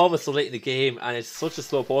only evolve it so late in the game, and it's such a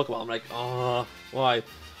slow Pokemon. I'm like, oh, why?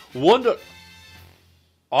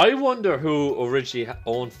 I wonder who originally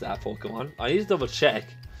owns that Pokemon. I need to double check.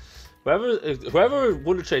 Whoever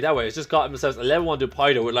Wonder Trade that way has just got themselves a level 1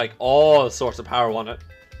 Dupiter with like all sorts of power on it.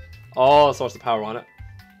 All sorts of power on it.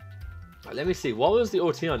 Right, let me see. What was the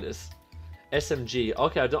OT on this? SMG.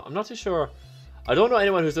 Okay, I'm not too sure. I don't know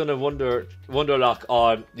anyone who's done a Wonderlock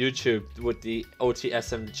on YouTube with the OT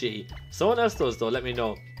SMG. Someone else does though, let me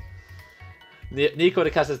know. Nico the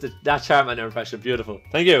Cat says that Charmander impression, beautiful.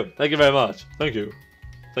 Thank you. Thank you very much. Thank you.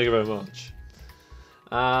 Thank you very much.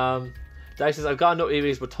 Dax says, I've got no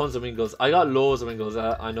EVs but tons of Wingles. I got loads of Wingles,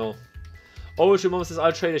 I know. Overtrue Mom says,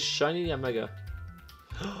 I'll trade a shiny and mega.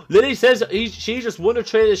 Lily says she just Wonder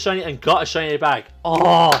Traded a shiny and got a shiny back.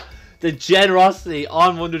 Oh, the generosity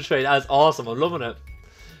on Wonder Trade. That's awesome. I'm loving it.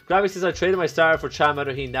 Gravy says, I traded my starter for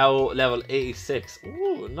Charmander. He now level 86.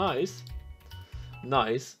 Ooh, nice.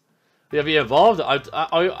 Nice. Have you evolved?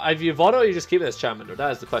 Have you evolved or are you just keeping this Charmander?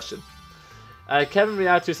 That is the question. Kevin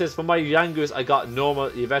Reactor says, for my Yangoose, I got normal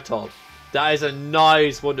Yveltal. That is a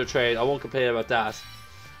nice Wonder Trade. I won't complain about that.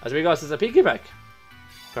 As we go, says a Piggyback.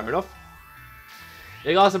 Fair enough.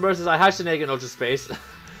 Big Awesome versus I hatched an egg in Ultra Space.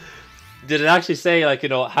 Did it actually say, like, you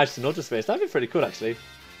know, hatched in Ultra Space? That'd be pretty cool, actually.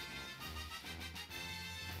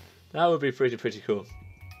 That would be pretty cool.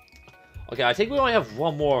 Okay, I think we only have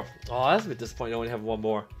one more. Oh, that's a bit disappointing. We only have one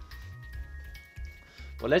more.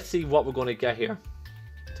 Well, let's see what we're going to get here.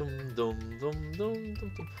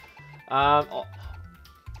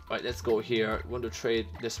 Right, let's go here. Want to trade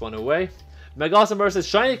this one away. Mega Awesome versus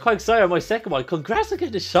Shiny Quagsire, my second one. Congrats on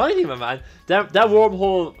getting the shiny, my man. That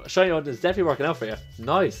wormhole shiny one is definitely working out for you.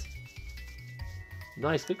 Nice.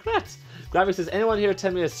 Nice, congrats. Graphics says, anyone here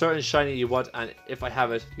tell me a certain shiny you want, and if I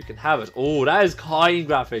have it, you can have it. Oh, that is kind,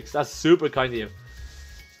 Graphics. That's super kind of you.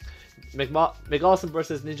 Mega Awesome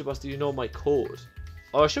versus Ninja Boss, do you know my code?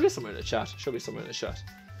 Oh, it should be somewhere in the chat. Should be somewhere in the chat.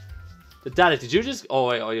 The Dalek, did you just... Oh,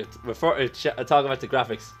 wait, oh, you talking about the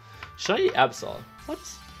graphics. Shiny Absol. What?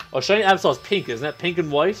 Oh, Shiny Absol is pink, isn't it? Pink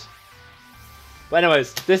and white. But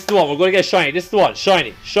anyways, this is the one. We're going to get shiny. This is the one.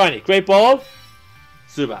 Shiny. Shiny. Great Ball.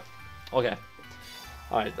 Zubat. Okay.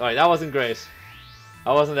 Alright, that wasn't great.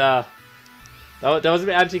 That wasn't, that was a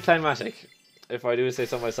bit anticlimactic, if I do say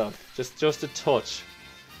so myself. Just a touch.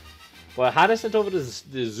 Well, I had I sent over the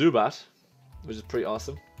Zubat, which is pretty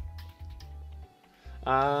awesome.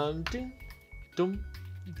 Ding, dum,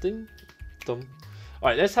 ding, dum.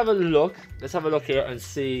 Alright, let's have a look. Let's have a look here and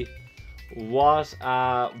see what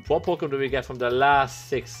Pokemon do we get from the last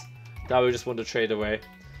 6 that we just want to trade away.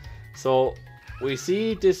 So we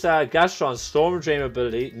see this Gastron Storm Drain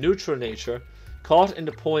ability, Neutral Nature, caught in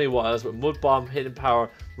the Pony Wilds with Mud Bomb, Hidden Power,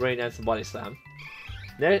 Rain Dance, and Body Slam.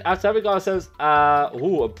 Next, after that we got ourselves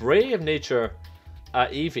a Brave Nature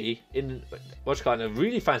Eevee in what's called a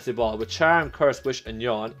really fancy ball with Charm, Curse, Wish, and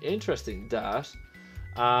Yawn. Interesting that.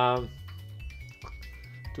 I'm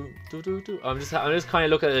just kind of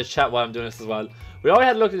looking at the chat while I'm doing this as well. We already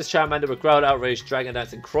had a look at this Charmander with Growl, Outrage, Dragon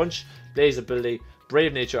Dance, and Crunch, Blaze ability,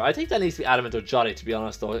 Brave Nature. I think that needs to be Adamant or Jolly, to be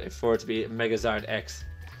honest, though, for it to be Megazard X.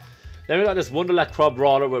 Then we got this Wonderlat Crab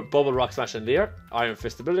Brawler with Bubble, Rock Smash, and Leer, Iron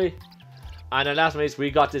Fist ability. And then last one is we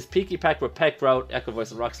got this Peaky Pack with Peck Route, Echo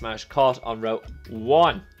Voice, and Rock Smash, caught on Route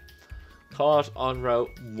 1. Caught on Route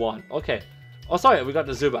 1. Okay. Oh, sorry, we got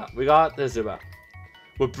the Zubat. We got the Zubat.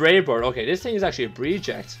 With Brave Bird. Okay, this thing is actually a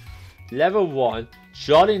Reject. Level 1,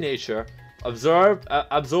 Jolly Nature, Absorb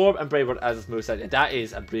and Brave Bird as its moveset. Yeah, that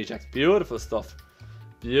is a Reject. Beautiful stuff.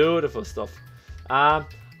 Beautiful stuff.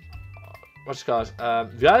 What's it called?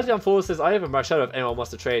 Reality Unfold says, I have a Marshall if anyone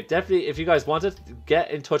wants to trade. Definitely, if you guys want it,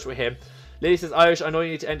 get in touch with him. Lady says, Irish, I know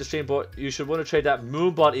you need to end the stream, but you should want to trade that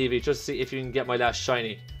Moonbot Eevee just to see if you can get my last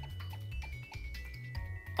shiny.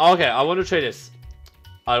 Okay, I want to trade this.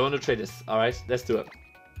 I want to trade this. Alright, let's do it.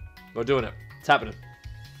 We're doing it. It's happening.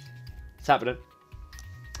 It's happening.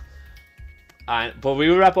 But we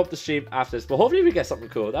will wrap up the stream after this. But hopefully we get something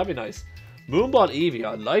cool. That'd be nice. Moonbot Eevee,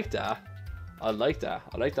 I like that. I like that.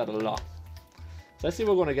 I like that a lot. So let's see if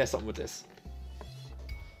we're going to get something with this.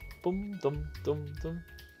 Boom, dum, dum, dum.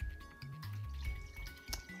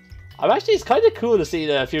 Actually, it's kind of cool to see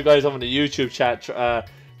a few guys over in the YouTube chat,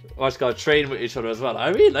 what's called, train with each other as well. I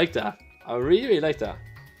really like that. I really like that.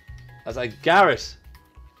 That's like Garrett.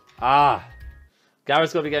 Garrett's going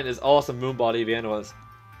to be getting his awesome Moonbot Eevee anyways.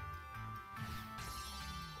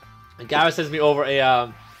 And Garrett sends me over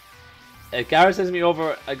a, if Garrett sends me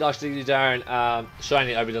over a gosh diggity darn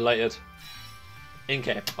shiny, I'd be delighted.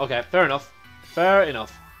 Inkay. Okay, fair enough. Fair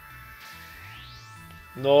enough.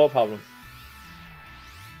 No problem.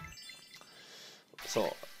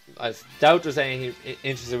 So, I doubt there's anything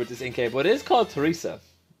interested with this Inkay, but it is called Teresa.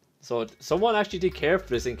 So, someone actually did care for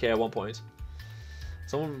this Inkay at one point.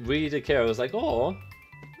 Someone really did care. I was like, oh,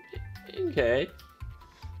 Inkay.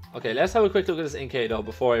 Okay, let's have a quick look at this Inkay though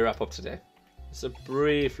before I wrap up today. Just a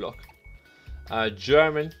brief look.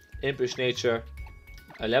 German, Impish Nature,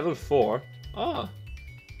 a level 4. Oh,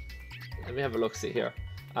 let me have a look, see here.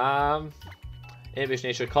 Impish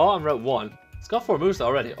Nature, call on Route 1. It's got 4 moves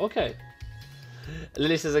already, okay.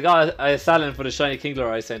 Lily says, I got a Salon for the shiny Kingler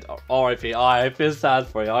I sent. RIP. Oh, I feel sad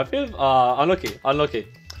for you. I feel unlucky.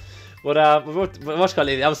 But what's called,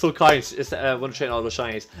 Lily? I was so kind. Just want to train all the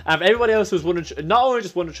shinies. And for everybody else who's not only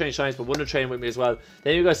just want to train shinies, but want to train with me as well.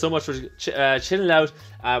 Thank you guys so much for chilling out.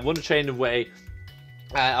 Want to train away.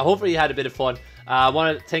 Hopefully you had a bit of fun. I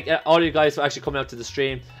want to thank all you guys for actually coming out to the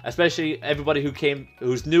stream, especially everybody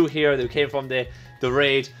who's new here, who came from the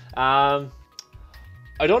raid.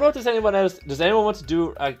 I don't know if there's anyone else. Does anyone want to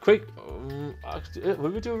do a quick?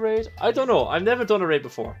 Will we do a raid? I don't know. I've never done a raid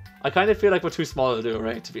before. I kind of feel like we're too small to do a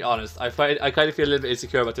raid, to be honest. I kind of feel a little bit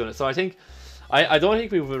insecure about doing it. So I think I don't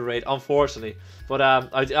think we will raid, unfortunately. But I'm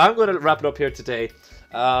going to wrap it up here today.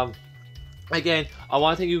 Again, I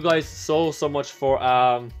want to thank you guys so much for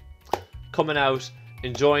coming out,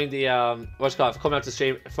 enjoying the coming out to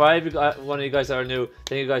stream. For one of you guys that are new,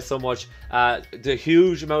 thank you guys so much. The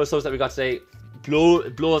huge amount of subs that we got today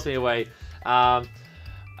blows me away.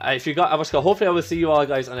 If you got, hopefully I will see you all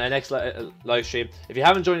guys on the next live stream. If you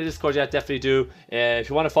haven't joined the Discord yet, definitely do. If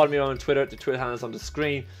you want to follow me on Twitter, the Twitter handle is on the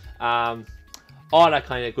screen. All that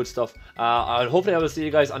kind of good stuff. And hopefully I will see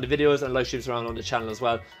you guys on the videos and live streams around on the channel as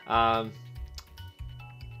well.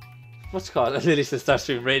 What's it called? Lily says start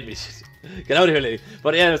streaming, raid me. Get out of here, Lily.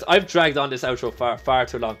 But anyways, I've dragged on this outro far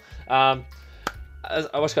too long.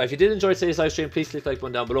 If you did enjoy today's live stream, please click the like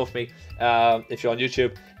button down below for me. If you're on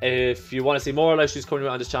YouTube, if you want to see more live streams coming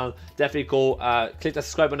out on this channel, definitely go click that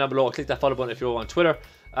subscribe button down below, or click that follow button if you're on Twitter.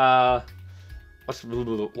 What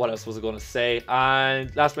else was I going to say?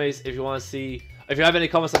 And last mates, if you want to see, if you have any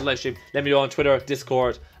comments on the live stream, let me know on Twitter,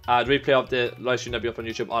 Discord, the replay of the live stream that'll be up on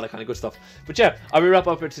YouTube, all that kind of good stuff. But yeah, I will wrap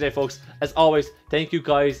up here today, folks. As always, thank you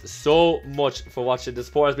guys so much for watching. The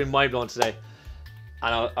support has been mind blowing today,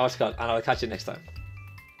 and I'll catch you next time.